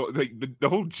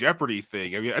whole Jeopardy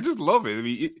thing. I mean, I just love it. I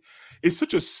mean, it's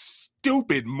such a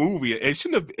stupid movie. It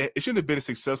shouldn't have been as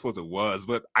successful as it was,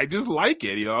 but I just like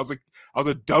it. I was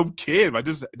a dumb kid, but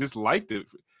I just liked it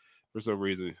for some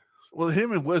reason. Well,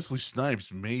 him and Wesley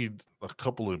Snipes made a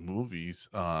couple of movies.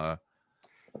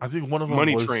 I think one of them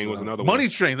Money Train was another one. Money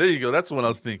Train, there you go. That's the one I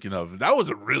was thinking of. That was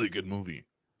a really good movie.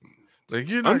 Like,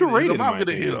 you're not underrated. I'm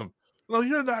gonna hit him. No,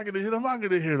 you're not gonna hit him. I'm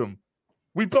gonna hit him.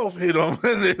 We both hit him,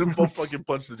 and they both fucking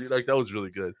punched the dude. Like, that was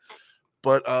really good.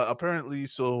 But apparently,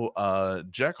 so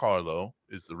Jack Harlow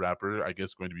is the rapper, I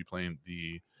guess, going to be playing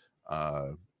the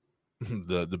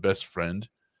best friend,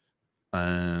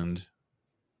 and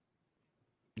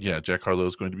yeah, Jack Harlow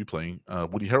is going to be playing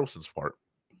Woody Harrelson's part.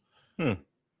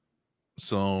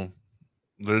 So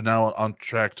they're now on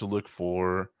track to look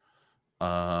for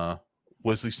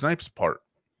Wesley Snipes' part.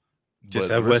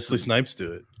 Just have Wesley Snipes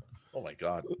do it. Oh my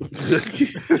god,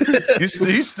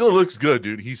 he still looks good,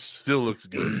 dude. He still looks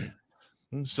good.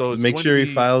 So make sure he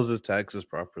files his taxes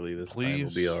properly. This time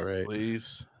will be all right.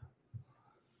 Please,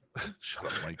 shut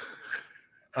up, Mike.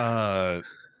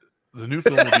 The new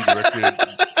film will be directed.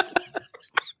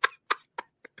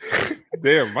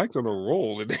 Damn, Mike's on a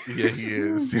roll today. Yeah, he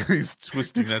is. He's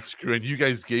twisting that screw, and you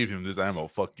guys gave him this ammo.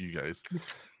 Fuck you guys.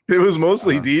 It was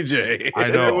mostly DJ. I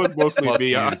know. It was mostly Fuck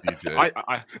me. you, DJ.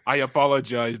 I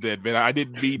apologize, then, man. I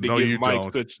didn't mean to give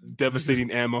Mike such devastating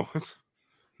ammo.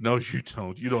 No, you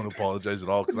don't. You don't apologize at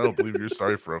all, because I don't believe you're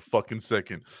sorry for a fucking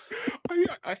second.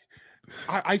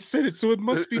 I said it, so it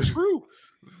must be true.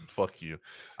 Fuck you.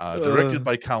 Directed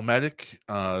by Calmatic,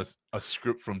 a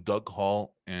script from Doug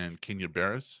Hall and Kenya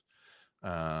Barris.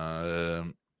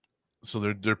 So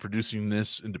they're producing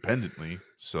this independently.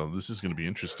 So this is going to be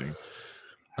interesting.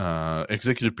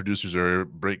 Executive producers are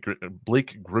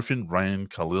Blake Griffin, Ryan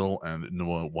Khalil, and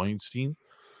Noah Weinstein.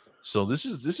 So this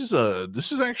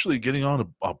is actually getting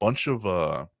on a bunch of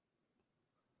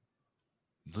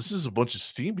this is a bunch of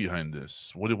steam behind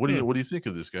this. What do you think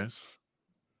of this, guys?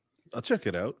 I'll check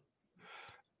it out.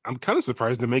 I'm kind of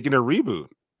surprised they're making a reboot.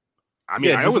 I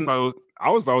mean, I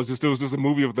was just it was just a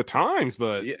movie of the times,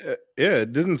 but yeah,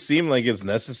 it doesn't seem like it's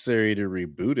necessary to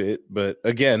reboot it. But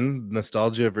again,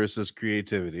 nostalgia versus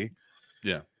creativity.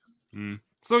 Yeah.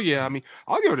 So yeah, I mean,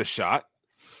 I'll give it a shot.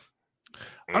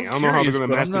 I don't know how they're going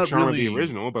to match the charm of the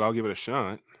original, but I'll give it a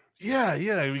shot.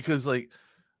 Yeah, because like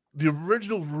the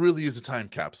original really is a time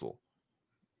capsule.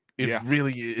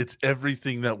 It's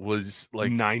everything that was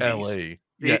like 90s. LA.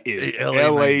 It is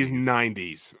LA's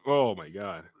 90s. Oh my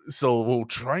god. So we're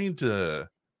trying to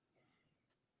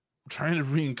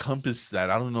re-encompass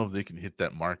that. I don't know if they can hit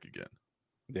that mark again.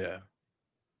 Yeah.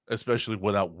 Especially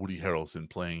without Woody Harrelson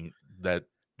playing that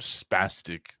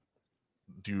spastic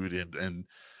dude and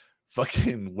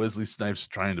fucking Wesley Snipes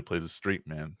trying to play the straight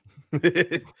man.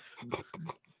 I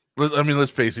mean, let's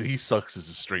face it, he sucks as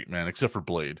a straight man, except for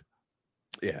Blade.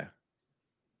 Yeah.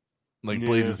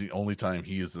 Blade is the only time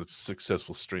he is a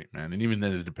successful straight man. And even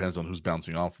then it depends on who's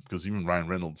bouncing off him, because even Ryan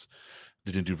Reynolds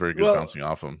didn't do very good bouncing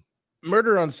off him.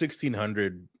 Murder on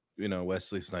 1600,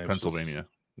 Wesley Snipes. Pennsylvania.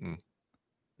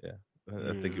 Yeah.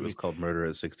 I think it was called Murder at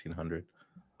 1600.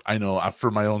 I know.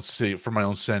 For my own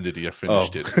sanity, I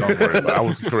finished it. Don't worry about it. I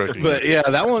was correcting. But yeah,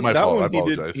 that one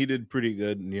fault. he did pretty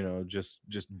good. Just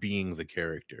being the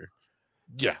character.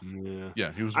 Yeah.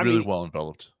 He was really well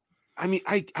enveloped. I mean,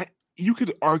 you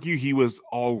could argue he was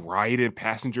all right in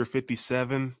Passenger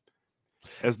 57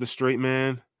 as the straight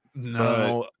man.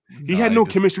 No, he had no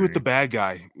chemistry with the bad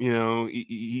guy.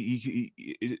 It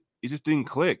just didn't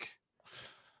click.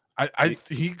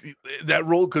 That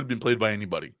role could have been played by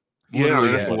anybody.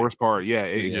 That's the worst part.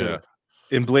 Yeah.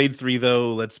 In Blade 3,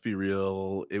 though, let's be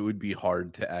real, it would be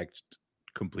hard to act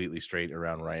completely straight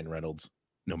around Ryan Reynolds,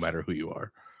 no matter who you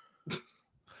are.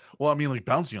 Well, I mean, like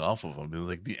bouncing off of him,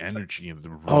 like the energy in the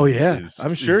room. Oh yeah, is,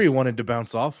 I'm sure he wanted to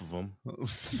bounce off of him.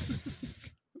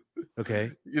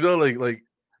 Okay, You know, like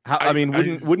how, I mean,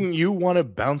 wouldn't you want to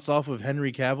bounce off of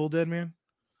Henry Cavill, Deadman,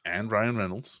 and Ryan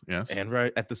Reynolds, yes, and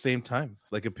right at the same time,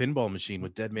 like a pinball machine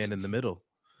with Deadman in the middle?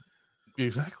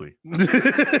 exactly. You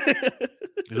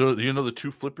know the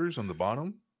two flippers on the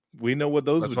bottom. We know what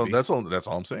those That's would all. be. That's all. That's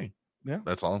all I'm saying. Yeah.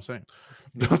 That's all I'm saying.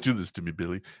 Don't do this to me,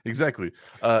 Billy. Exactly.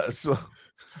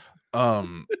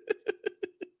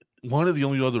 One of the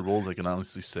only other roles I can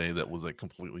honestly say that was like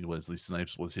completely Wesley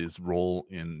Snipes was his role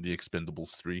in The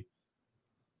Expendables 3.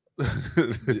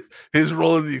 His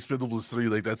role in The Expendables 3,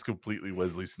 like that's completely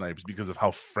Wesley Snipes because of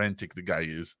how frantic the guy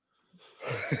is.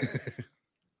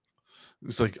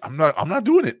 It's like I'm not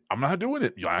doing it. I'm not doing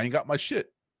it. I ain't got my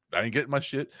shit. I ain't getting my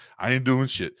shit. I ain't doing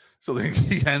shit. So then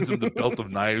he hands him the belt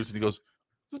of knives and he goes,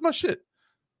 "This is my shit."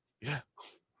 Yeah.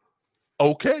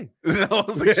 Okay. I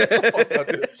was like, shut the fuck up,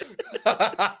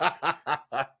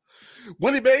 dude.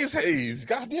 Willie Mays Hayes.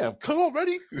 Goddamn, cut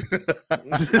already.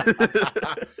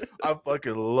 I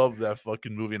fucking love that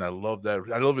fucking movie, and I love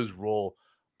his role.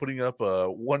 Putting up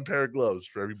one pair of gloves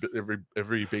for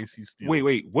every base he steals.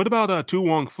 Wait. What about Tu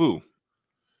Wong Fu?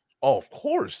 Oh, of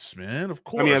course, man. Of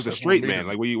course. I mean, as a That's straight what made man, him-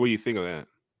 like what do you think of that?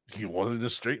 He wasn't a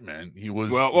straight man. He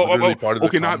was Well, literally part of the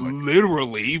okay, not comic.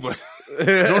 literally, but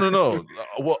No.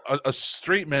 Well, a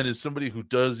straight man is somebody who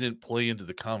doesn't play into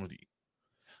the comedy,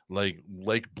 like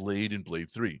Blade and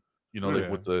Blade 3. You know, like Yeah.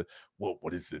 with the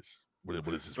what is this? What is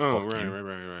this? oh, Fuck right. you? What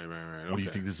What do you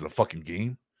think this is, a fucking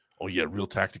game? Oh yeah, real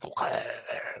tactical.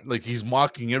 Like he's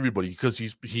mocking everybody because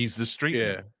he's the straight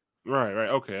man. Right.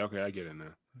 Okay, I get it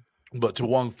now. But to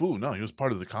Wong Fu, no, he was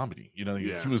part of the comedy. You know,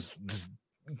 Yeah. he was just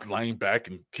lying back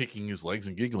and kicking his legs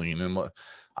and giggling, and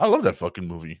I love that fucking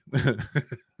movie.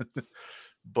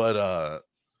 But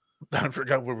I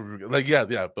forgot where we were like.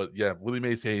 But Willie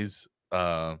Mays Hayes.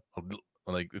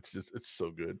 Like it's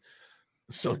so good,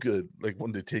 so good. Like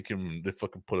when they take him, they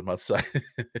fucking put him outside.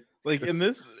 Like in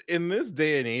this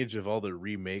day and age of all the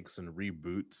remakes and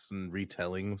reboots and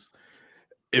retellings,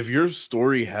 if your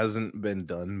story hasn't been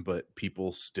done but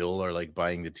people still are like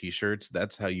buying the t-shirts,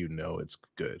 that's how you know it's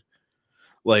good.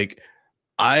 Like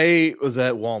I was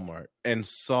at Walmart and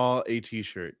saw a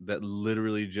t-shirt that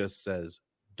literally just says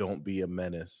 "Don't be a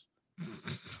menace."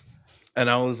 And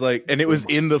I was like, and it was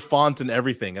in the font and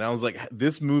everything, and I was like,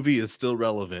 this movie is still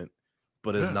relevant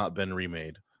but has Yeah. not been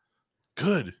remade.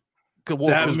 Good. Well,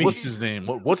 That 'cause means- what's his name?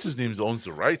 What's his name owns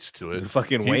the rights to The it.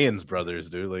 fucking He- Wayans brothers,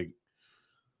 dude. Like,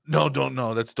 No.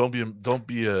 That's don't be a don't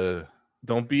be a menace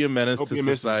Don't to be a Menace to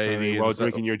society while and so-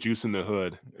 drinking your juice in the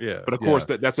hood. Yeah, But of course,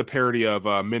 that's a parody of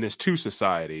Menace to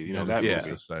Society. You know that Yeah.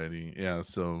 movie. Society. Yeah.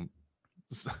 So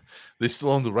they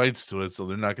still own the rights to it, so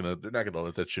they're not gonna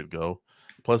let that shit go.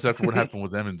 Plus, after what happened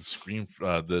with them in the Scream,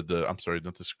 I'm sorry,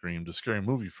 not the Scream, the Scary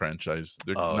Movie franchise,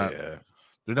 they're yeah.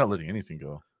 not letting anything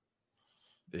go.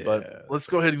 But let's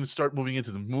go ahead and start moving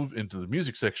into the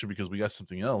music section because we got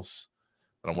something else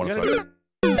that I want to talk about.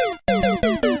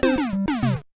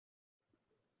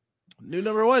 New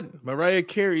number one, Mariah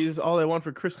Carey's "All I Want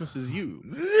for Christmas Is You."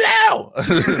 Now,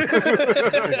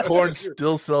 Korn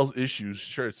still sells Issues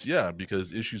shirts, yeah,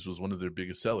 because Issues was one of their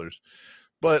biggest sellers.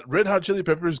 But Red Hot Chili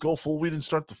Peppers go full weed and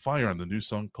start the fire on the new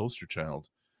song "Poster Child."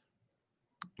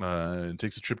 It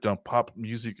takes a trip down pop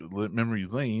music memory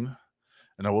lane,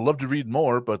 and I would love to read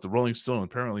more, but the Rolling Stone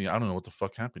apparently I don't know what the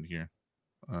fuck happened here.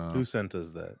 Who sent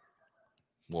us that?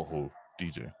 Well, who?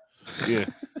 DJ. Yeah.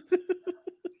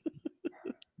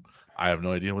 I have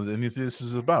no idea what any of this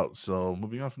is about. So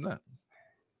moving on from that,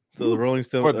 So the Rolling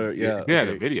Stone, But yeah, they had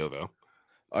a okay. video though.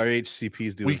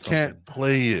 RHCP's doing we can't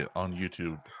play it on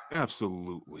YouTube.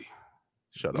 Absolutely.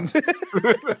 Shut up. something.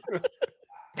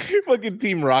 Fucking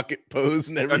Team Rocket pose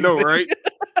and I everything. know, right?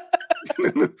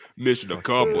 Mission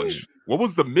accomplished. What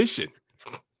was the mission?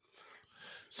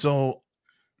 So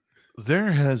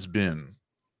there has been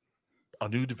a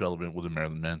new development with the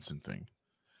Marilyn Manson thing.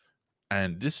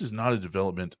 And this is not a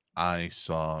development I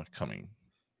saw coming.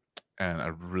 And I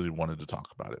really wanted to talk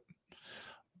about it.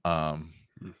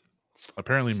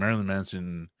 Apparently Marilyn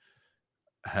Manson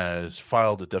has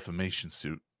filed a defamation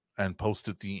suit and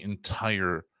posted the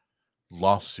entire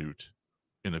lawsuit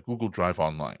in a Google Drive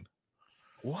online.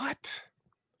 What?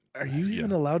 Are you Yeah.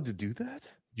 even allowed to do that?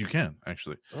 You can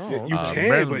actually. Oh, You Uh, can,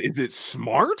 Marilyn- but is it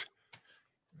smart?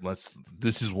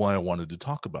 This is why I wanted to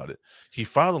talk about it. He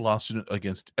filed a lawsuit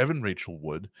against Evan Rachel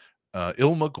Wood,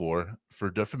 Ilma Gore, for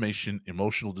defamation,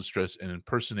 emotional distress, and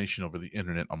impersonation over the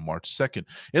internet on March 2nd.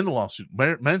 In the lawsuit,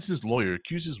 Manson's lawyer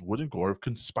accuses Wood and Gore of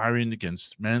conspiring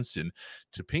against Manson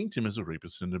to paint him as a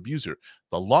rapist and abuser.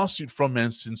 The lawsuit from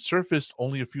Manson surfaced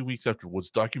only a few weeks after Wood's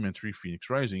documentary Phoenix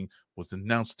Rising was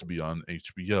announced to be on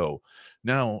HBO.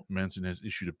 Now, Manson has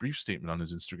issued a brief statement on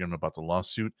his Instagram about the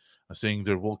lawsuit, saying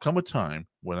there will come a time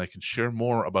when I can share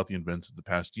more about the events of the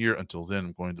past year. Until then,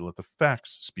 I'm going to let the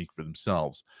facts speak for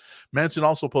themselves. Manson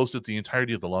also posted the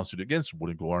entirety of the lawsuit against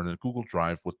Wood and Gore on a Google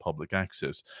Drive with public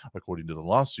access. According to the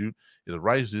lawsuit, it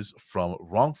arises from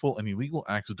wrongful and illegal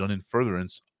acts done in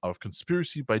furtherance of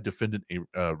conspiracy by defendant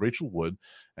Rachel Wood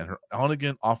and her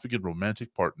on-again, off-again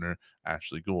romantic partner,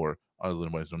 Ashley Gore,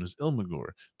 otherwise known as Ilma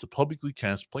Gore, to publicly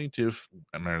cast plaintiff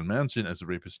Marilyn Manson as a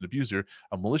rapist and abuser,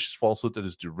 a malicious falsehood that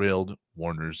has derailed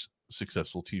Warner's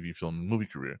successful TV, film, and movie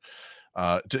career.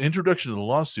 The introduction of the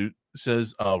lawsuit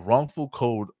says wrongful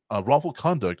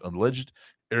conduct alleged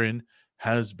Aaron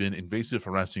has been invasive,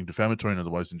 harassing, defamatory, and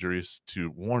otherwise injurious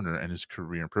to Warner and his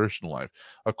career and personal life.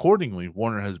 Accordingly,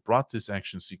 Warner has brought this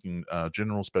action seeking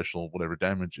general special whatever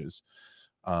damages.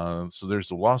 So there's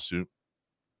the lawsuit.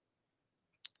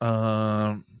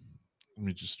 Let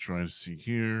me just try to see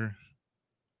here.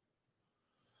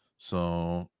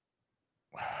 So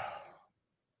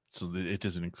it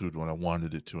doesn't include what I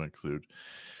wanted it to include.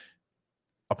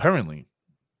 Apparently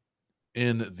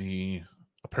in the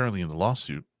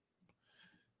lawsuit,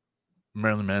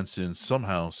 Marilyn Manson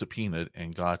somehow subpoenaed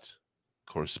and got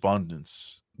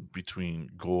correspondence between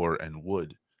Gore and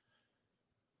Wood,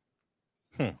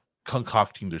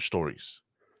 concocting their stories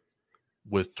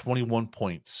with 21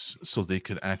 points so they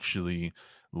could actually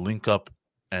link up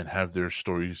and have their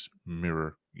stories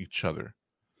mirror each other.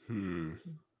 And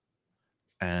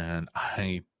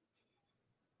I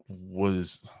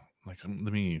was like, I'm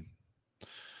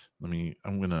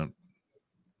gonna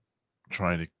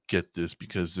try to get this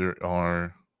because this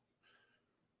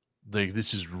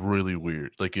is really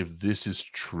weird. Like, if this is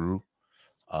true,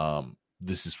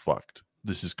 this is fucked.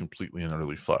 This is completely and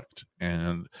utterly fucked.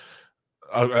 And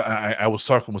I was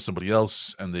talking with somebody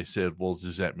else, and they said, well,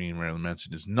 does that mean Marilyn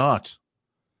Manson is not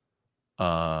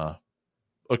a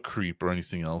creep or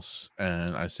anything else?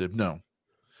 And I said, no,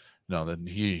 that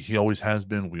he always has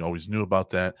been. We always knew about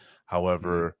that.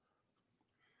 However,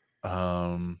 so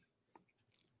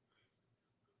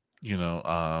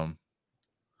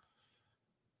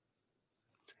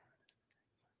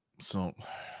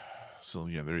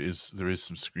yeah, there is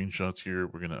some screenshots here.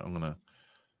 I'm gonna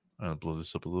blow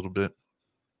this up a little bit.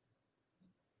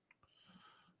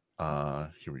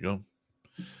 Here we go.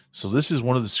 So this is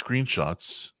one of the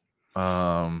screenshots.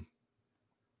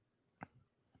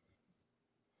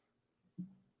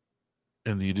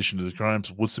 In the addition to the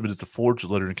crimes, Wood submitted the forged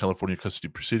letter in California custody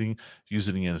proceeding,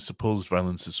 using it as supposed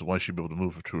violence as to why she'd be able to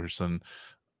move to her son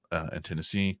in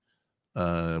Tennessee.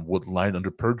 Wood lied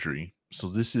under perjury. So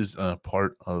this is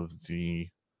part of the.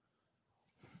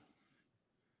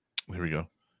 Here we go.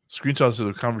 Screenshots of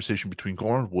the conversation between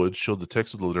Gore and Wood showed the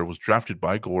text of the letter was drafted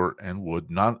by Gore and Wood,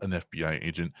 not an FBI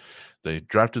agent. They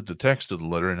drafted the text of the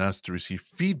letter and asked to receive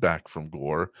feedback from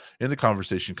Gore. In the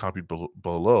conversation copied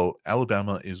below,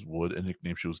 Alabama is Wood, a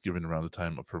nickname she was given around the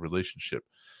time of her relationship.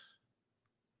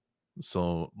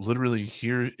 So literally,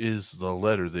 here is the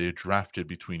letter they drafted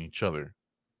between each other.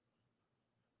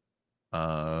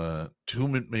 To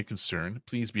whom it may concern,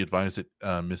 please be advised that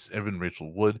Miss Evan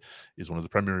Rachel Wood is one of the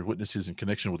primary witnesses in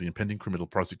connection with the impending criminal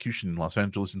prosecution in Los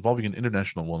Angeles involving an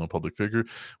international well-known public figure.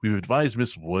 We've advised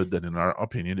Miss Wood that in our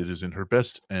opinion it is in her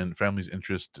best and family's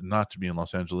interest not to be in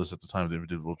Los Angeles at the time of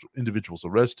the individual's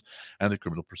arrest and the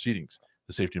criminal proceedings.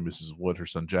 The safety of Mrs. Wood, her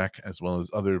son Jack, as well as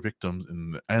other victims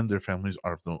and their families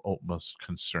are of the utmost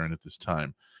concern at this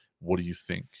time. What do you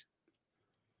think?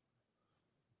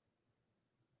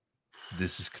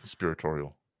 This is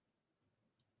conspiratorial.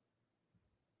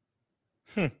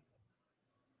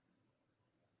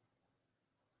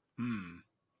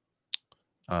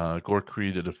 Gore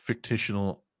created a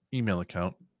fictional email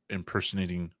account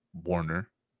impersonating Warner.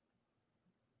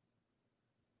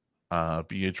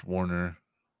 B.H. Warner,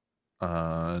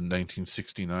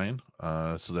 1969.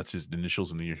 So that's his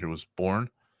initials in the year he was born.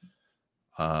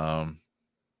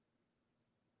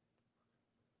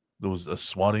 There was a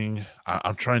swatting.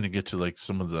 I'm trying to get to like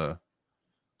some of the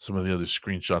other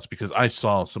screenshots because I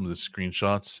saw some of the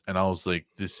screenshots and I was like,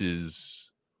 this is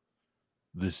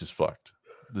fucked.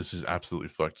 This is absolutely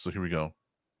fucked. So here we go.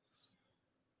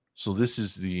 So this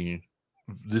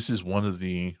is one of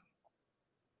the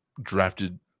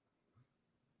drafted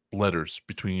letters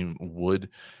between Wood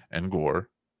and Gore.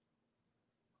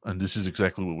 And this is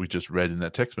exactly what we just read in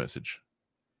that text message.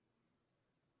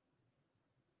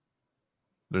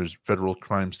 There's Federal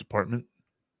Crimes Department,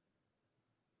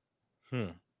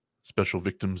 Hmm. Special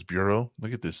Victims Bureau.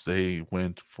 Look at this. They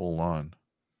went full on.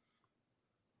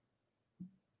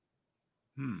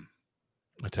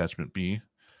 Attachment B.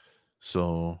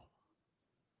 So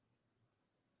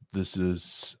this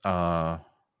is Grave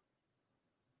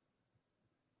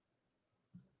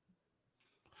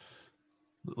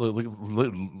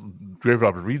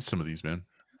Robber, read some of these, man.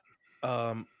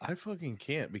 I fucking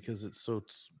can't because it's so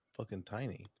fucking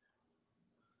tiny.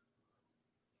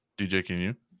 DJ, can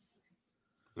you?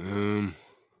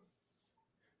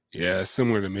 Yeah, it's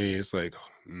similar to me. It's like,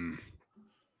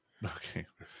 Okay.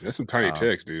 that's some tiny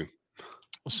text, dude.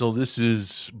 So this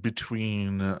is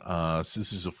between so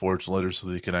this is a forged letter, so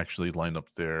they can actually line up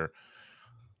their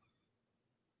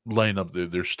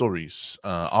stories.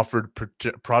 Offered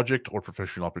project or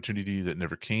professional opportunity that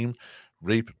never came.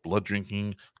 Rape, blood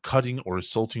drinking, cutting or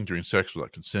assaulting during sex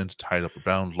without consent, tied up or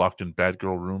bound, locked in bad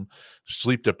girl room,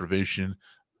 sleep deprivation,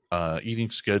 eating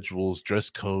schedules, dress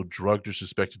code, drugged or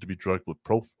suspected to be drugged with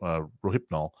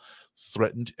Rohypnol,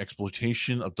 threatened,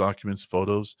 exploitation of documents,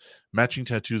 photos, matching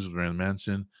tattoos with Marilyn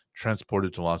Manson,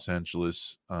 transported to Los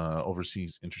Angeles,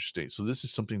 overseas, interstate. So this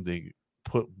is something they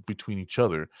put between each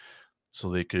other so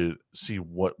they could see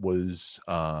what was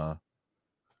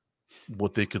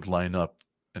what they could line up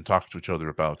and talk to each other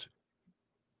about.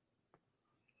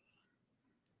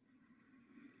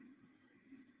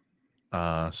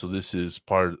 So this is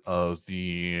part of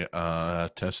the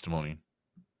testimony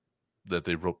that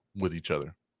they wrote with each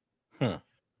other.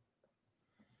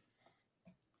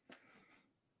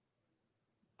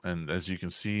 And as you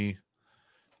can see,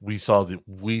 we saw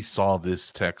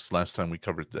this text last time we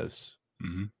covered this.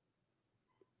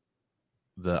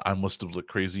 I must have looked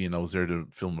crazy, and I was there to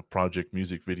film a project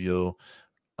music video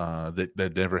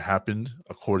that never happened,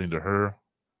 according to her.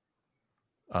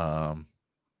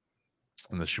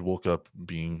 And that she woke up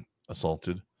being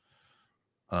assaulted.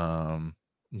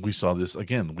 We saw this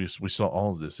again. We saw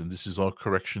all of this, and this is all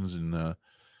corrections, and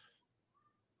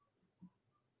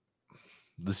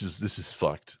this is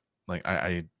fucked. Like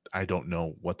I don't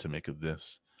know what to make of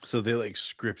this. So they like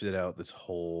scripted out this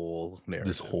whole narrative.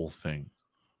 This whole thing.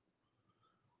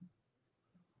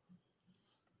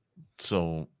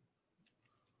 So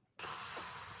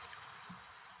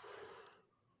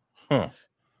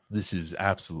this is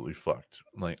absolutely fucked.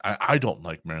 Like I don't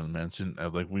like Marilyn Manson.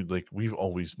 We've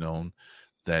always known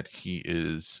that he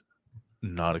is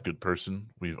not a good person.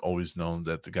 We've always known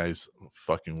that the guy's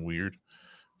fucking weird.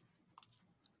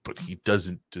 But he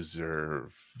doesn't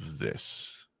deserve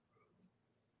this.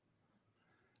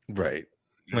 Right.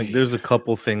 Like there's a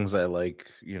couple things I like,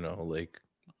 like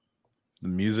the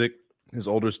music. His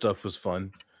older stuff was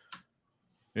fun,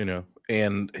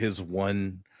 and his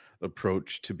one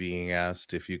approach to being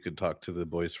asked if you could talk to the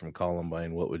boys from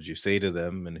Columbine, what would you say to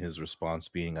them? And his response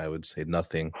being, I would say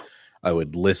nothing. I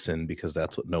would listen because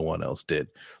that's what no one else did.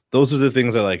 Those are the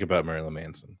things I like about Marilyn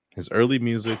Manson. His early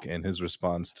music and his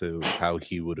response to how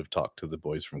he would have talked to the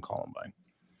boys from Columbine.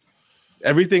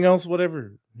 Everything else,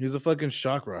 whatever. He's a fucking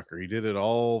shock rocker. He did it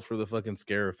all for the fucking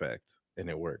scare effect, and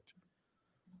it worked.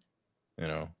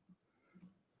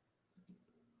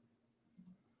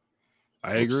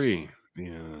 I agree.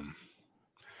 Yeah.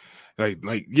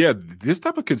 Like yeah, this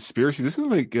type of conspiracy, this is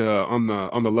like on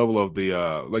the level of the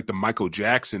like the Michael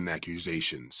Jackson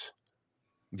accusations.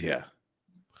 Yeah.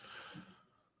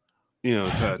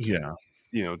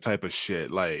 Type of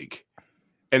shit. Like,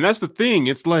 and that's the thing.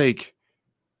 It's like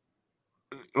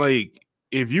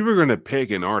if you were gonna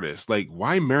pick an artist, like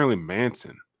why Marilyn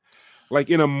Manson? Like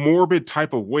in a morbid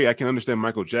type of way, I can understand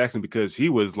Michael Jackson because he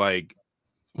was like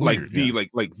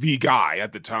the guy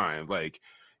at the time. Like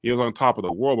he was on top of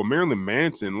the world. But Marilyn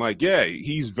Manson,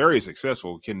 he's very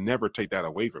successful. Can never take that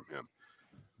away from him.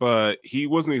 But he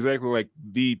wasn't exactly like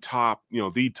the top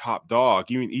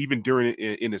dog, even during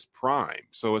in his prime.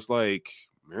 So it's like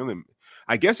Marilyn.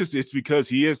 I guess it's because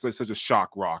he is like such a shock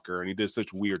rocker and he did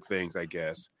such weird things. I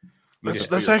guess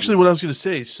that's actually what I was going to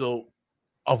say. So,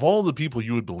 of all the people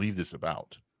you would believe this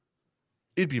about,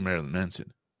 it'd be Marilyn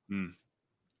Manson.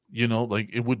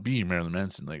 It would be Marilyn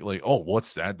Manson. Like, oh,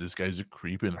 what's that? This guy's a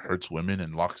creep and hurts women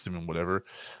and locks them and whatever.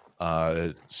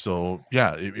 So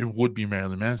yeah, it would be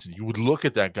Marilyn Manson. You would look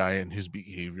at that guy and his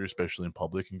behavior, especially in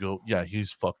public, and go, yeah,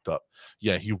 he's fucked up.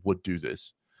 Yeah, he would do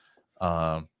this.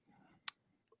 Mike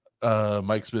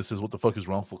Smith says, what the fuck is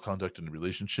wrongful conduct in a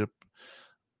relationship?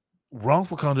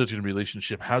 Wrongful conduct in a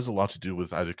relationship has a lot to do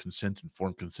with either consent,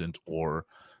 informed consent, or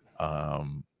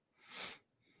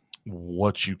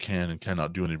what you can and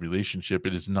cannot do in a relationship.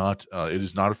 It is not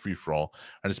a free for all,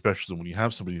 and especially when you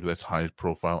have somebody that's high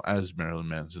profile as Marilyn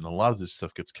Manson, a lot of this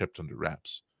stuff gets kept under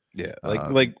wraps. Yeah,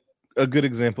 like a good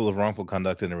example of wrongful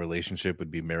conduct in a relationship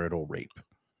would be marital rape.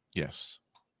 Yes.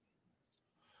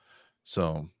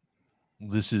 So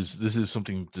this is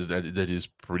something that is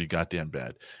pretty goddamn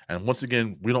bad. And once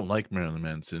again, we don't like Marilyn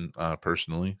Manson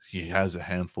personally. He has a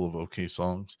handful of okay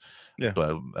songs. Yeah.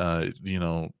 But you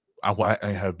know,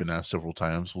 I have been asked several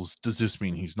times, well, does this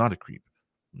mean he's not a creep?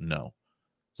 No.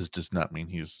 This does not mean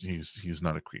he's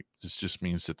not a creep. This just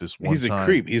means that this one He's a time,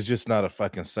 creep. He's just not a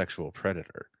fucking sexual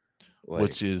predator. Like,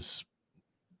 which is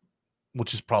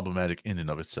problematic in and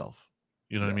of itself.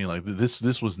 You know what I mean? Like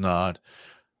this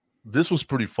was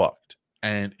pretty fucked.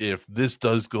 And if this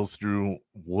does go through,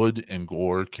 Wood and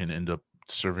Gore can end up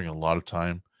serving a lot of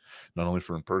time, not only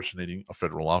for impersonating a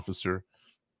federal officer,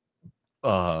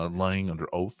 lying under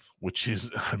oath, which is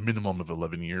a minimum of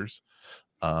 11 years.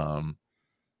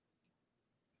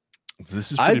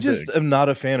 This is I pretty just big. am not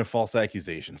a fan of false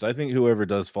accusations. I think whoever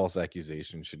does false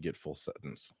accusations should get full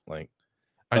sentence. Like,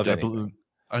 of anything.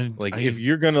 If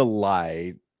you're gonna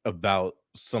lie about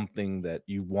something that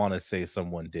you want to say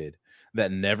someone did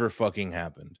that never fucking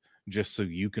happened, just so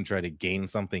you can try to gain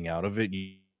something out of it,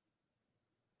 you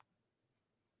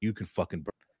can fucking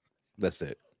burn. That's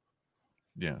it.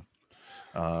 Yeah.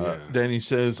 Danny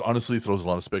says, honestly, throws a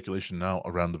lot of speculation now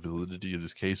around the validity of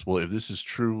this case. Well, if this is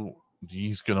true,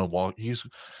 he's gonna walk. He's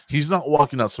not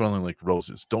walking out smelling like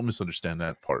roses. Don't misunderstand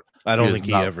that part. I don't think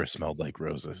he ever smelled like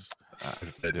roses.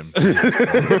 I've met him.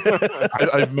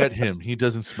 I've met him. He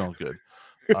doesn't smell good.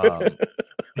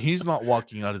 He's not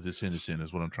walking out of this innocent,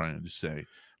 is what I'm trying to say.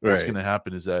 What's going to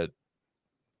happen is that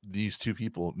these two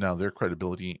people, now their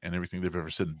credibility and everything they've ever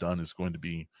said and done is going to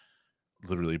be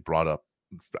literally brought up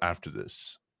after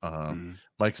this.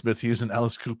 Mike Smith, he is an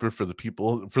Alice Cooper for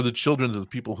the children of the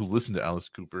people who listen to Alice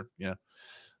Cooper. Yeah.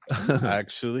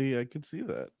 Actually, I could see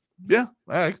that. Yeah,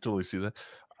 I can totally see that.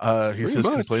 He Pretty says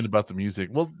much. complain about the music.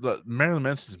 Well, Marilyn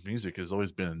Manson's music has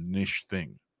always been a niche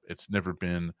thing. It's never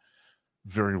been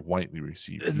very widely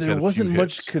received. He's There had a wasn't few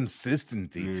much hits.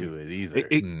 consistency to it either.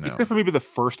 No. Except for maybe the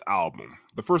first album.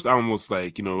 The first album was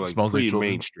like, Smells Like pretty Children?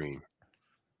 mainstream.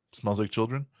 Smells Like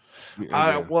Children.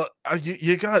 Yeah.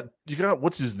 You got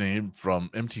what's his name from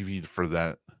MTV for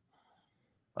that?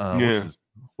 Yeah.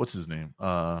 What's his name?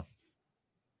 The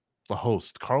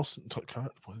host Carson.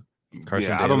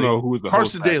 Carson I don't Daly? know who was the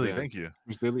Carson host back Daly. then. Thank you.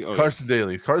 Carson Daly. Oh, Carson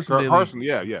Daly. Carson Daly. Carson.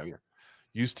 Yeah.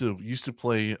 Used to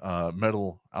play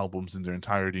metal albums in their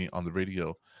entirety on the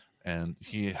radio, and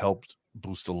he helped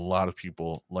boost a lot of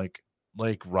people like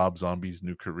Rob Zombie's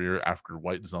new career after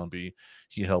White Zombie.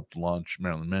 He helped launch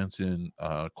Marilyn Manson,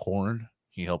 Korn.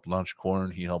 He helped launch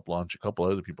Korn. He helped launch a couple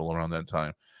other people around that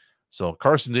time. So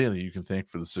Carson Daly, you can thank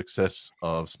for the success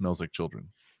of Smells Like Children.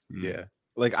 Yeah.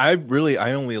 Like I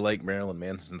only like Marilyn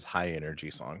Manson's high energy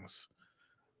songs.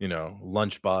 You know,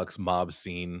 Lunchbox, Mob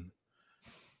Scene.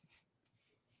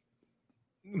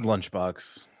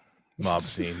 Lunchbox, Mob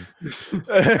Scene.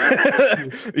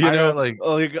 You know, like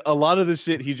a lot of the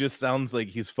shit he just sounds like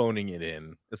he's phoning it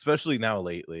in, especially now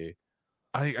lately.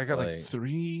 I got like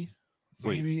three,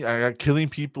 maybe. I got Killing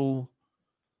People.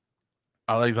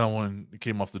 I like that one. It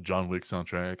came off the John Wick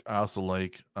soundtrack. I also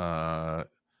like I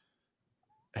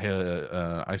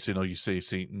Say No, You Say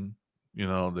Satan. You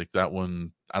know, like that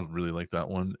one. I don't really like that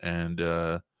one.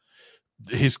 And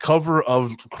his cover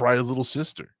of Cry a Little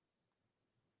Sister.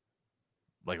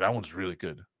 Like that one's really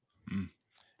good.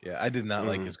 Yeah, I did not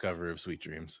like his cover of Sweet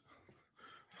Dreams.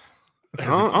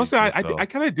 Honestly, I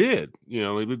kind of did. You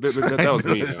know, that was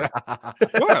me. You know.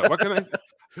 What can I?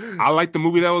 I like the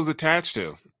movie that was attached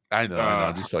to. I know.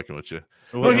 I'm just fucking with you.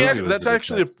 Well, that's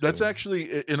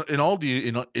actually in all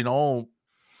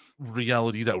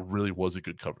reality, that really was a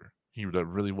good cover. That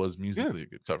really was musically a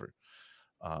good cover.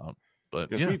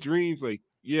 But Sweet Dreams, like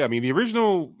I mean, the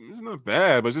original is not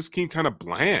bad, but it just came kind of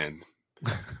bland.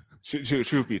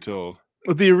 Truth be told.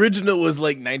 Well, the original was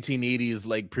like 1980s,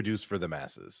 like produced for the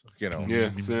masses, you know. Yeah,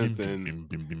 synth and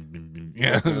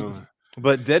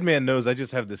But Dead Man Knows, I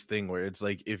just have this thing where it's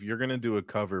like, if you're gonna do a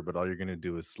cover, but all you're gonna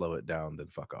do is slow it down, then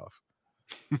fuck off.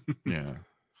 Yeah.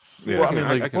 Yeah, Well,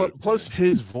 I mean, plus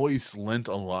his voice lent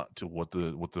a lot to what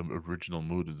the original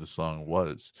mood of the song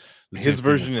was. His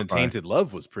version of Tainted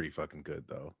Love was pretty fucking good,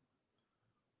 though.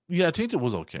 Yeah, Tainted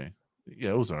was okay.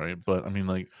 Yeah, it was all right, but I mean,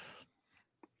 like,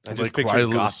 I just picture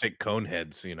gothic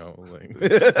coneheads, you know,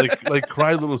 like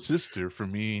Cry Little Sister. For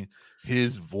me,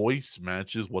 his voice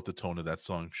matches what the tone of that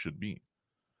song should be.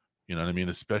 You know what I mean?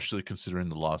 Especially considering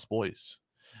the Lost Boys.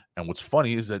 And what's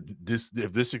funny is that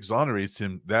if this exonerates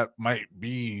him, that might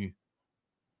be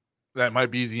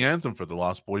the anthem for the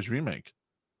Lost Boys remake.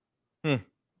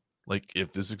 Like,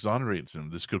 if this exonerates him,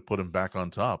 this could put him back on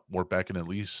top, or back in at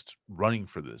least running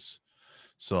for this.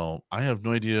 So I have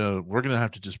no idea. We're gonna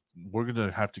have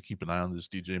to keep an eye on this,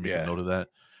 DJ. Make a note of that,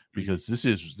 because this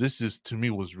is to me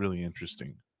was really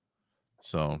interesting.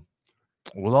 So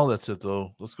with all that said,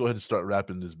 though, let's go ahead and start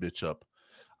wrapping this bitch up.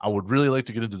 I would really like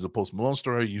to get into the Post Malone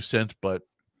story you sent, but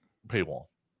paywall.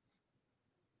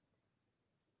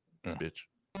 Bitch.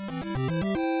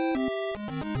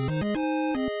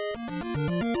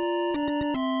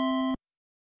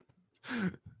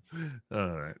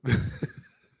 All right.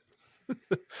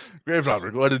 Grave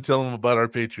Robber, go ahead and tell them about our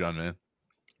Patreon, man.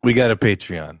 We got a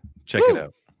Patreon. Check it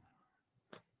out.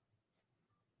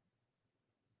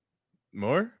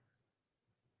 More?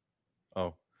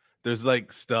 Oh, there's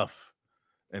like stuff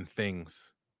and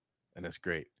things, and it's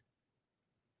great.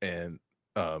 And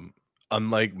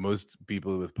unlike most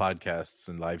people with podcasts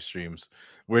and live streams,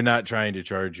 we're not trying to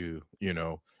charge you,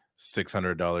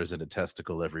 $600 in a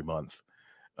testicle every month,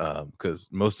 because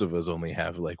most of us only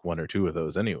have like one or two of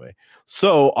those anyway.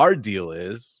 So our deal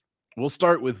is we'll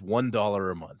start with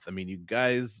 $1 a month. I mean, you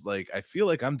guys, like, I feel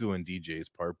like I'm doing DJ's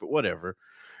part, but whatever.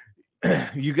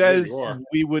 You guys,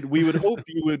 we would hope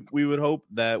we would hope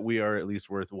that we are at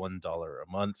least worth $1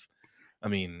 a month. I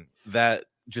mean, that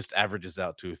just averages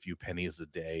out to a few pennies a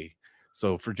day.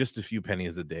 So for just a few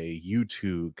pennies a day, you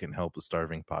too can help a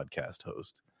starving podcast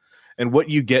host. And what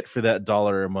you get for that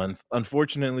 $1 a month,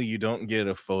 unfortunately, you don't get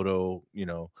a photo,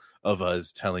 of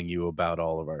us telling you about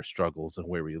all of our struggles and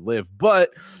where we live,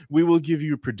 but we will give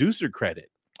you producer credit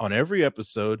on every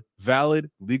episode, valid,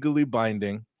 legally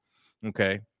binding,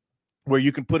 okay, where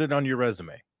you can put it on your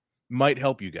resume. Might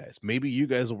help you guys. Maybe you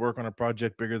guys will work on a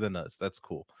project bigger than us. That's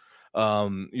cool.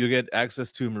 You'll get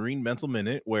access to a Marine Mental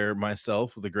Minute, where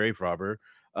myself, the Grave Robber,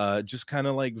 just kind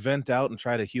of like vent out and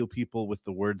try to heal people with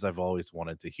the words I've always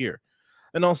wanted to hear.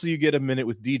 And also you get a minute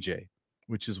with DJ,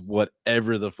 which is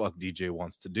whatever the fuck DJ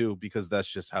wants to do, because that's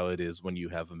just how it is when you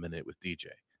have a minute with DJ.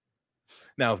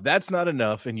 Now, if that's not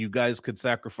enough and you guys could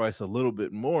sacrifice a little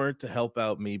bit more to help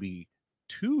out maybe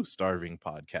 2 starving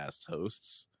podcast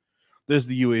hosts, there's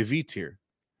the UAV tier.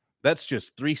 That's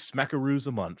just 3 smackaroos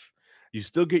a month. You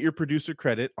still get your producer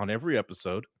credit on every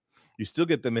episode. You still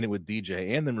get the minute with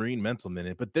DJ and the Marine Mental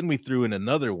Minute, but then we threw in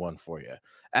another one for you.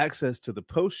 Access to the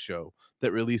post show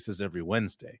that releases every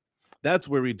Wednesday. That's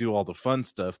where we do all the fun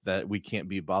stuff that we can't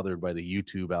be bothered by the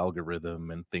YouTube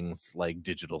algorithm and things like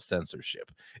digital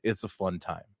censorship. It's a fun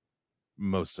time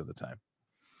most of the time.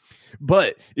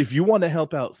 But if you want to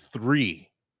help out 3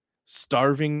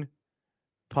 starving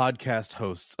podcast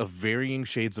hosts of varying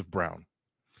shades of brown,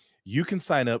 you can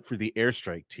sign up for the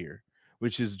Airstrike tier,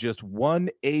 which is just one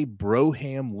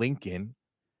Broham Lincoln,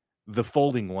 the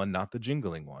folding one, not the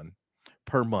jingling one,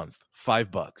 per month,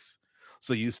 $5.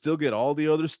 So you still get all the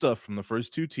other stuff from the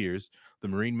first 2 tiers, the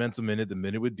Marine Mental Minute, the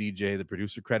Minute with DJ, the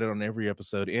producer credit on every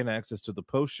episode, and access to the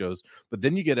post shows. But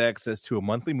then you get access to a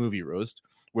monthly movie roast,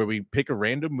 where we pick a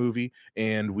random movie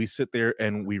and we sit there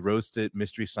and we roast it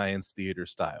Mystery Science Theater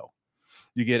style.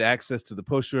 You get access to the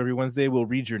post show every Wednesday. We'll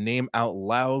read your name out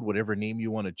loud, whatever name you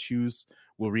want to choose.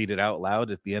 We'll read it out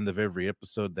loud at the end of every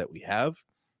episode that we have.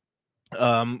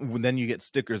 Then you get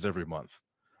stickers every month.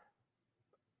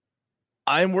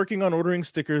 I'm working on ordering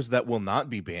stickers that will not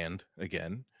be banned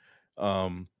again.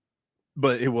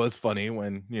 But it was funny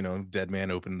when, Dead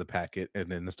Man opened the packet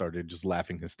and then started just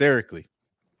laughing hysterically.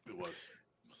 It was.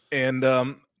 And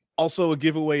also a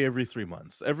giveaway every 3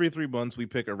 months. Every 3 months, we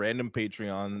pick a random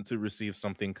Patreon to receive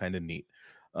something kind of neat.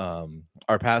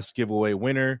 Our past giveaway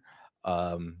winner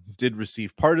did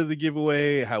receive part of the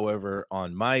giveaway. However,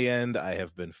 on my end, I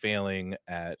have been failing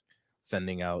at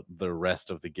sending out the rest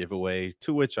of the giveaway,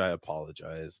 to which I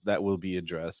apologize. That will be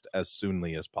addressed as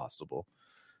soonly as possible.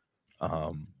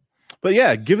 But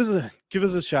yeah, give us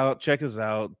a shout, check us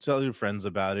out, tell your friends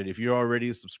about it. If you're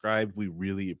already subscribed, we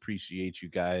really appreciate you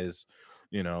guys.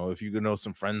 If you know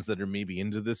some friends that are maybe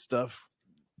into this stuff,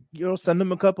 send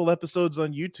them a couple episodes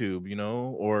on YouTube,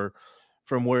 or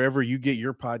from wherever you get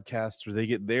your podcasts or they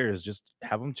get theirs. Just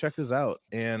have them check us out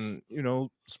and,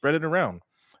 spread it around.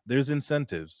 There's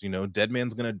incentives. Dead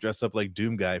Man's going to dress up like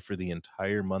Doom Guy for the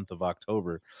entire month of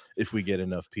October if we get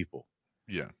enough people.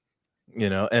 Yeah.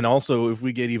 And also if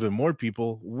we get even more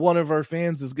people, one of our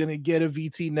fans is going to get a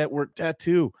VT Network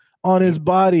tattoo on his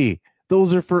body.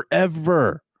 Those are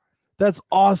forever. That's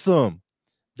awesome.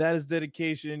 That is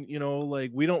dedication.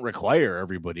 We don't require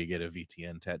everybody to get a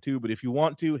VTN tattoo, but if you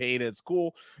want to, hey, that's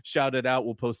cool. Shout it out.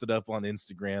 We'll post it up on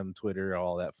Instagram, Twitter,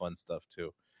 all that fun stuff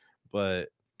too. But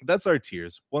That's our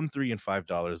tiers: $1, $3, and $5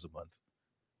 a month.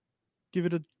 Give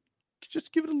it a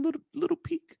little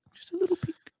peek, just a little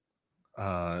peek.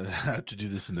 I have to do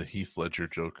this in the Heath Ledger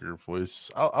Joker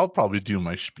voice. I'll probably do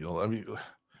my spiel. I mean,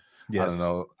 Yes. I don't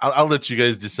know. I'll let you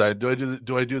guys decide. Do I do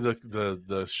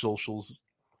the socials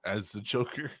as the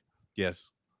Joker? Yes.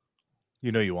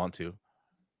 You know you want to.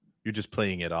 You're just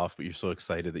playing it off, but you're so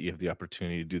excited that you have the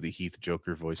opportunity to do the Heath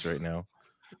Joker voice right now.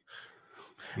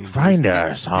 Find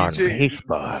us on DJ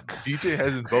Facebook. DJ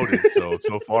hasn't voted, so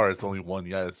far it's only one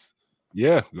yes.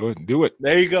 Yeah, go ahead and do it.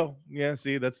 There you go. Yeah,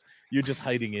 see, you're just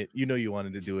hiding it. You know you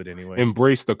wanted to do it anyway.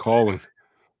 Embrace the calling.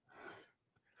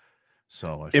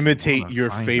 So Imitate your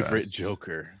favorite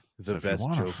Joker. The if best you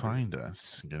want to Joker. find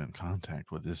us, get in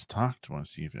contact with us, talk to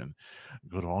us even,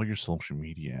 go to all your social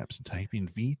media apps and type in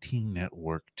VT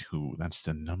Network 2. That's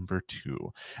the number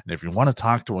 2. And if you want to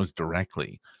talk to us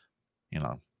directly,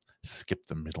 skip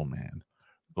the middleman.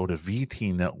 Go to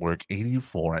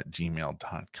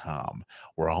vtnetwork84@gmail.com.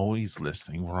 We're always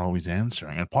listening. We're always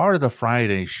answering. And part of the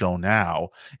Friday show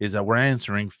now is that we're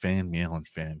answering fan mail and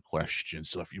fan questions.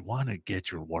 So if you want to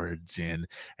get your words in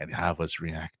and have us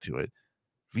react to it,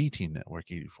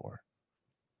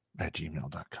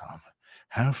 vtnetwork84@gmail.com.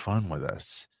 Have fun with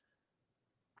us.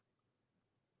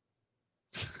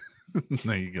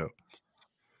 There you go.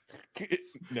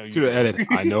 No, you Should have added,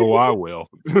 I know I will.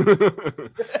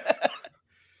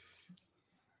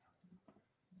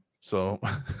 So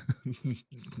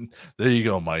there you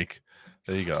go, Mike.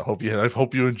 There you go. I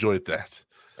hope you enjoyed that.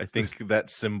 I think that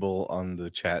symbol on the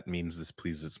chat means this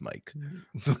pleases Mike.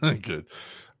 Good.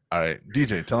 All right,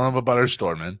 DJ, tell them about our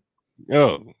store, man.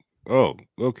 Oh,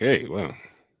 okay. Well,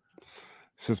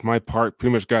 since my part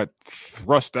pretty much got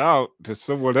thrust out to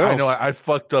someone else. I know I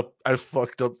fucked up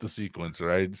the sequence,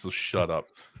 right? So shut up.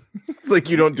 It's like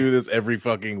you don't do this every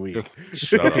fucking week.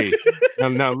 Shut up. Okay.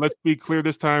 Now let's be clear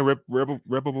this time.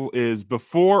 Redbubble is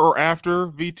before or after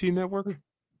VT Network?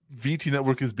 VT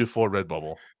Network is before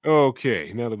Redbubble.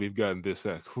 Okay, now that we've gotten this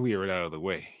cleared out of the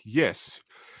way. Yes.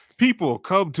 People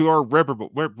come to our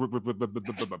Redbubble.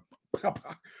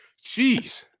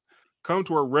 Jeez. Come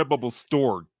to our Redbubble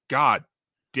store. God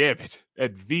damn it.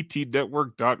 At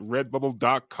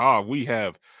vtnetwork.redbubble.com. We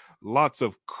have lots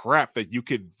of crap that you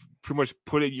could pretty much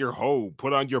put in your home,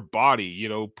 put on your body,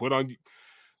 put on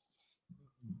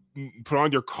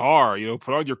your car,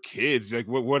 put on your kids, like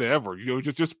whatever,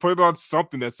 just put it on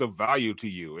something that's of value to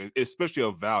you, especially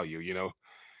of value,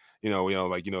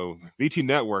 VT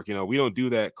Network, we don't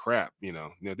do that crap,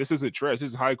 this isn't trash.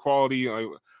 This is high quality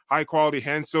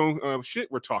hand sewn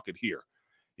shit we're talking here,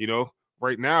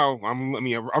 right now. I'm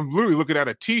literally looking at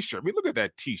a t-shirt. I mean, look at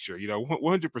that t-shirt,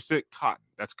 100% cotton.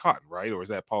 That's cotton, right? Or is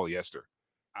that polyester?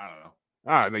 I don't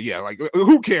know. Yeah, like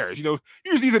who cares? You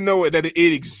just need to know that it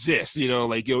exists,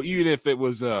 even if it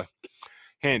was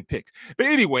handpicked. But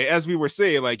anyway, as we were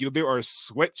saying, there are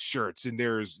sweatshirts and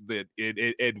there's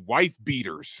and wife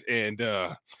beaters and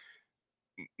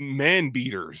man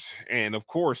beaters, and of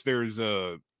course there's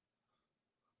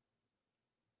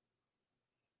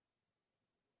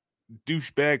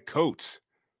douchebag coats.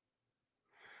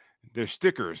 There's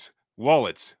stickers,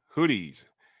 wallets, hoodies,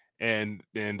 and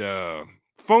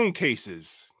phone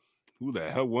cases. Who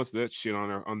the hell wants that shit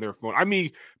on their phone? I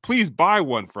mean, please buy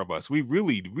one from us. We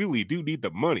really, really do need the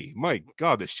money. My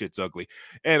God, this shit's ugly.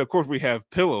 And of course, we have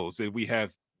pillows and we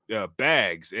have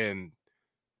bags and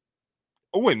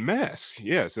masks.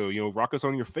 Yeah, so rock us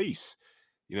on your face.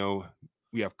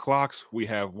 We have clocks, we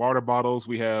have water bottles,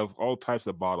 we have all types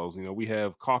of bottles. We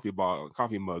have coffee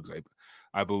mugs.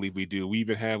 I believe we do. We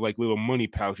even have like little money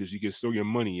pouches you can store your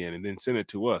money in and then send it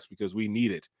to us because we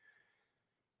need it.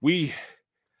 We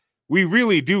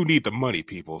really do need the money,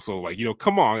 people. So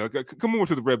come on to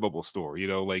the Redbubble store.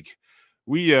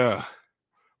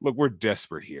 We're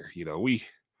desperate here.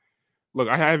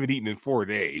 I haven't eaten in 4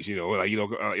 days.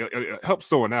 Help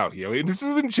someone out here. This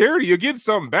isn't charity. You get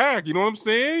something back. You know what I'm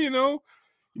saying?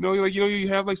 You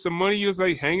have like some money just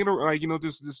like hanging around,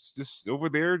 just over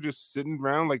there, just sitting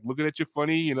around, like looking at you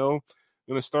funny.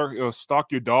 Gonna start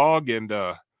stalk your dog and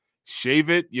shave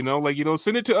it,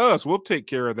 send it to us. We'll take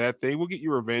care of that thing. We'll get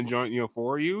your revenge on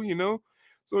for you.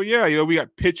 So yeah, we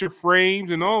got picture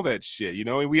frames and all that shit,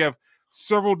 and we have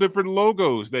several different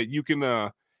logos that you can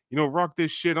rock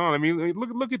this shit on. I mean,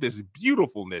 look at this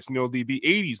beautifulness, the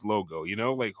 80s logo,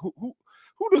 like who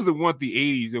doesn't want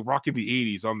the 80s, rocking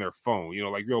the 80s on their phone,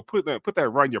 put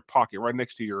that right in your pocket, right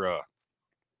next to your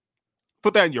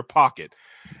put that in your pocket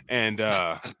and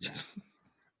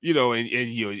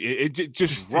it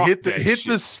just hit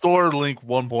the store link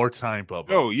one more time, Bubba.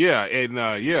 Oh yeah,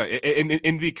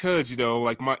 and because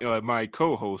like my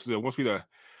co-host wants me to,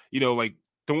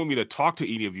 don't want me to talk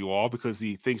to any of you all because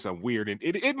he thinks I'm weird, and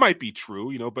it might be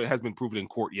true, but it hasn't been proven in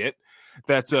court yet.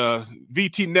 That's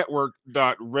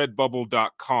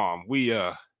vtnetwork.redbubble.com. We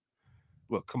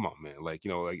look, come on, man,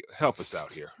 help us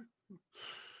out here.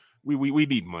 We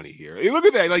need money here. Hey, look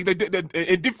at that,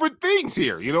 and different things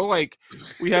here.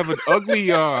 We have an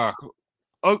ugly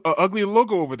ugly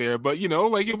logo over there, but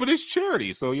but it's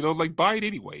charity, so buy it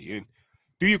anyway and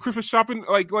do your Christmas shopping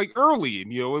like early,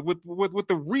 and with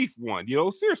the wreath one.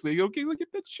 Seriously,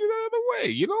 get that shit out of the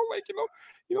way.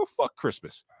 Fuck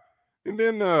Christmas. And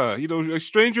then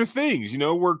Stranger Things,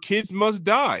 where kids must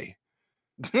die.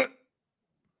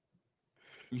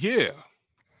 Yeah.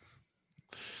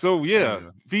 So yeah,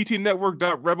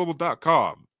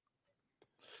 vtnetwork.redbubble.com.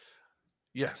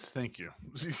 Yes, thank you.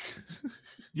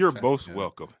 You're most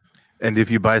welcome. And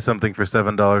if you buy something for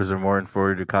 $7 or more and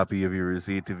forward a copy of your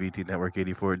receipt to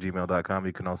vtnetwork84@gmail.com,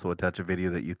 you can also attach a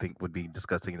video that you think would be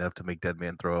disgusting enough to make Dead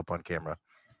Man throw up on camera.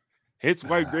 It's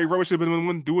why Greg Roberts should have been the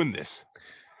one doing this.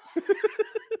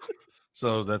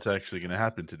 So that's actually going to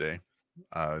happen today.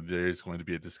 There is going to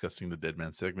be a Discussing the Dead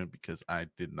Man segment because I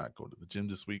did not go to the gym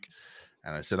this week.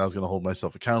 And I said I was going to hold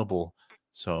myself accountable.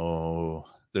 So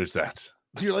there's that.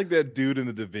 You're like that dude in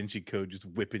the Da Vinci Code just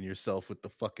whipping yourself with the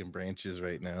fucking branches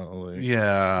right now.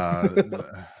 Yeah.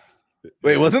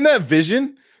 Wait, wasn't that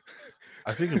Vision?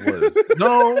 I think it was.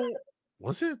 No.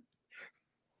 Was it?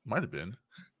 Might have been.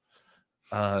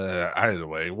 Either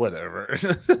way, whatever.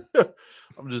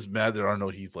 I'm just mad there are no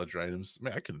Heath Ledger items. I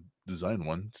mean, I can design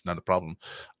one. It's not a problem.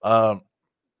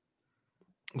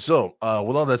 So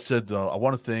with all that said, I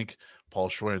want to thank Paul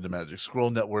Schroyer and the Magic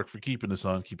Scroll Network for keeping us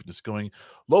on, keeping us going.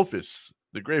 Lofus,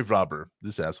 the Grave Robber,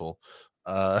 this asshole.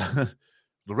 The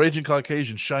Raging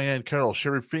Caucasian, Cheyenne Carroll,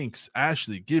 Sherry Finks,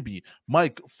 Ashley, Gibby,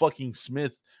 Mike fucking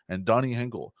Smith, and Donnie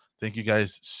Hengel. Thank you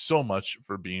guys so much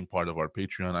for being part of our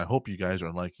Patreon. I hope you guys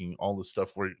are liking all the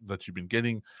stuff that you've been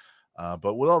getting.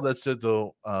 But with all that said,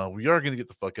 though, we are going to get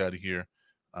the fuck out of here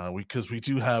because we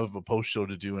do have a post show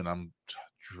to do, and I'm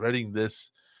dreading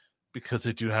this because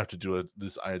I do have to do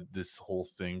this whole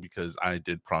thing because I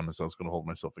did promise I was going to hold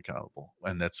myself accountable,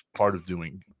 and that's part of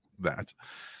doing that.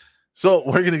 So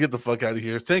we're going to get the fuck out of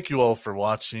here. Thank you all for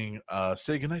watching.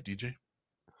 Say goodnight, DJ.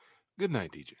 Good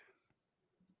night, DJ.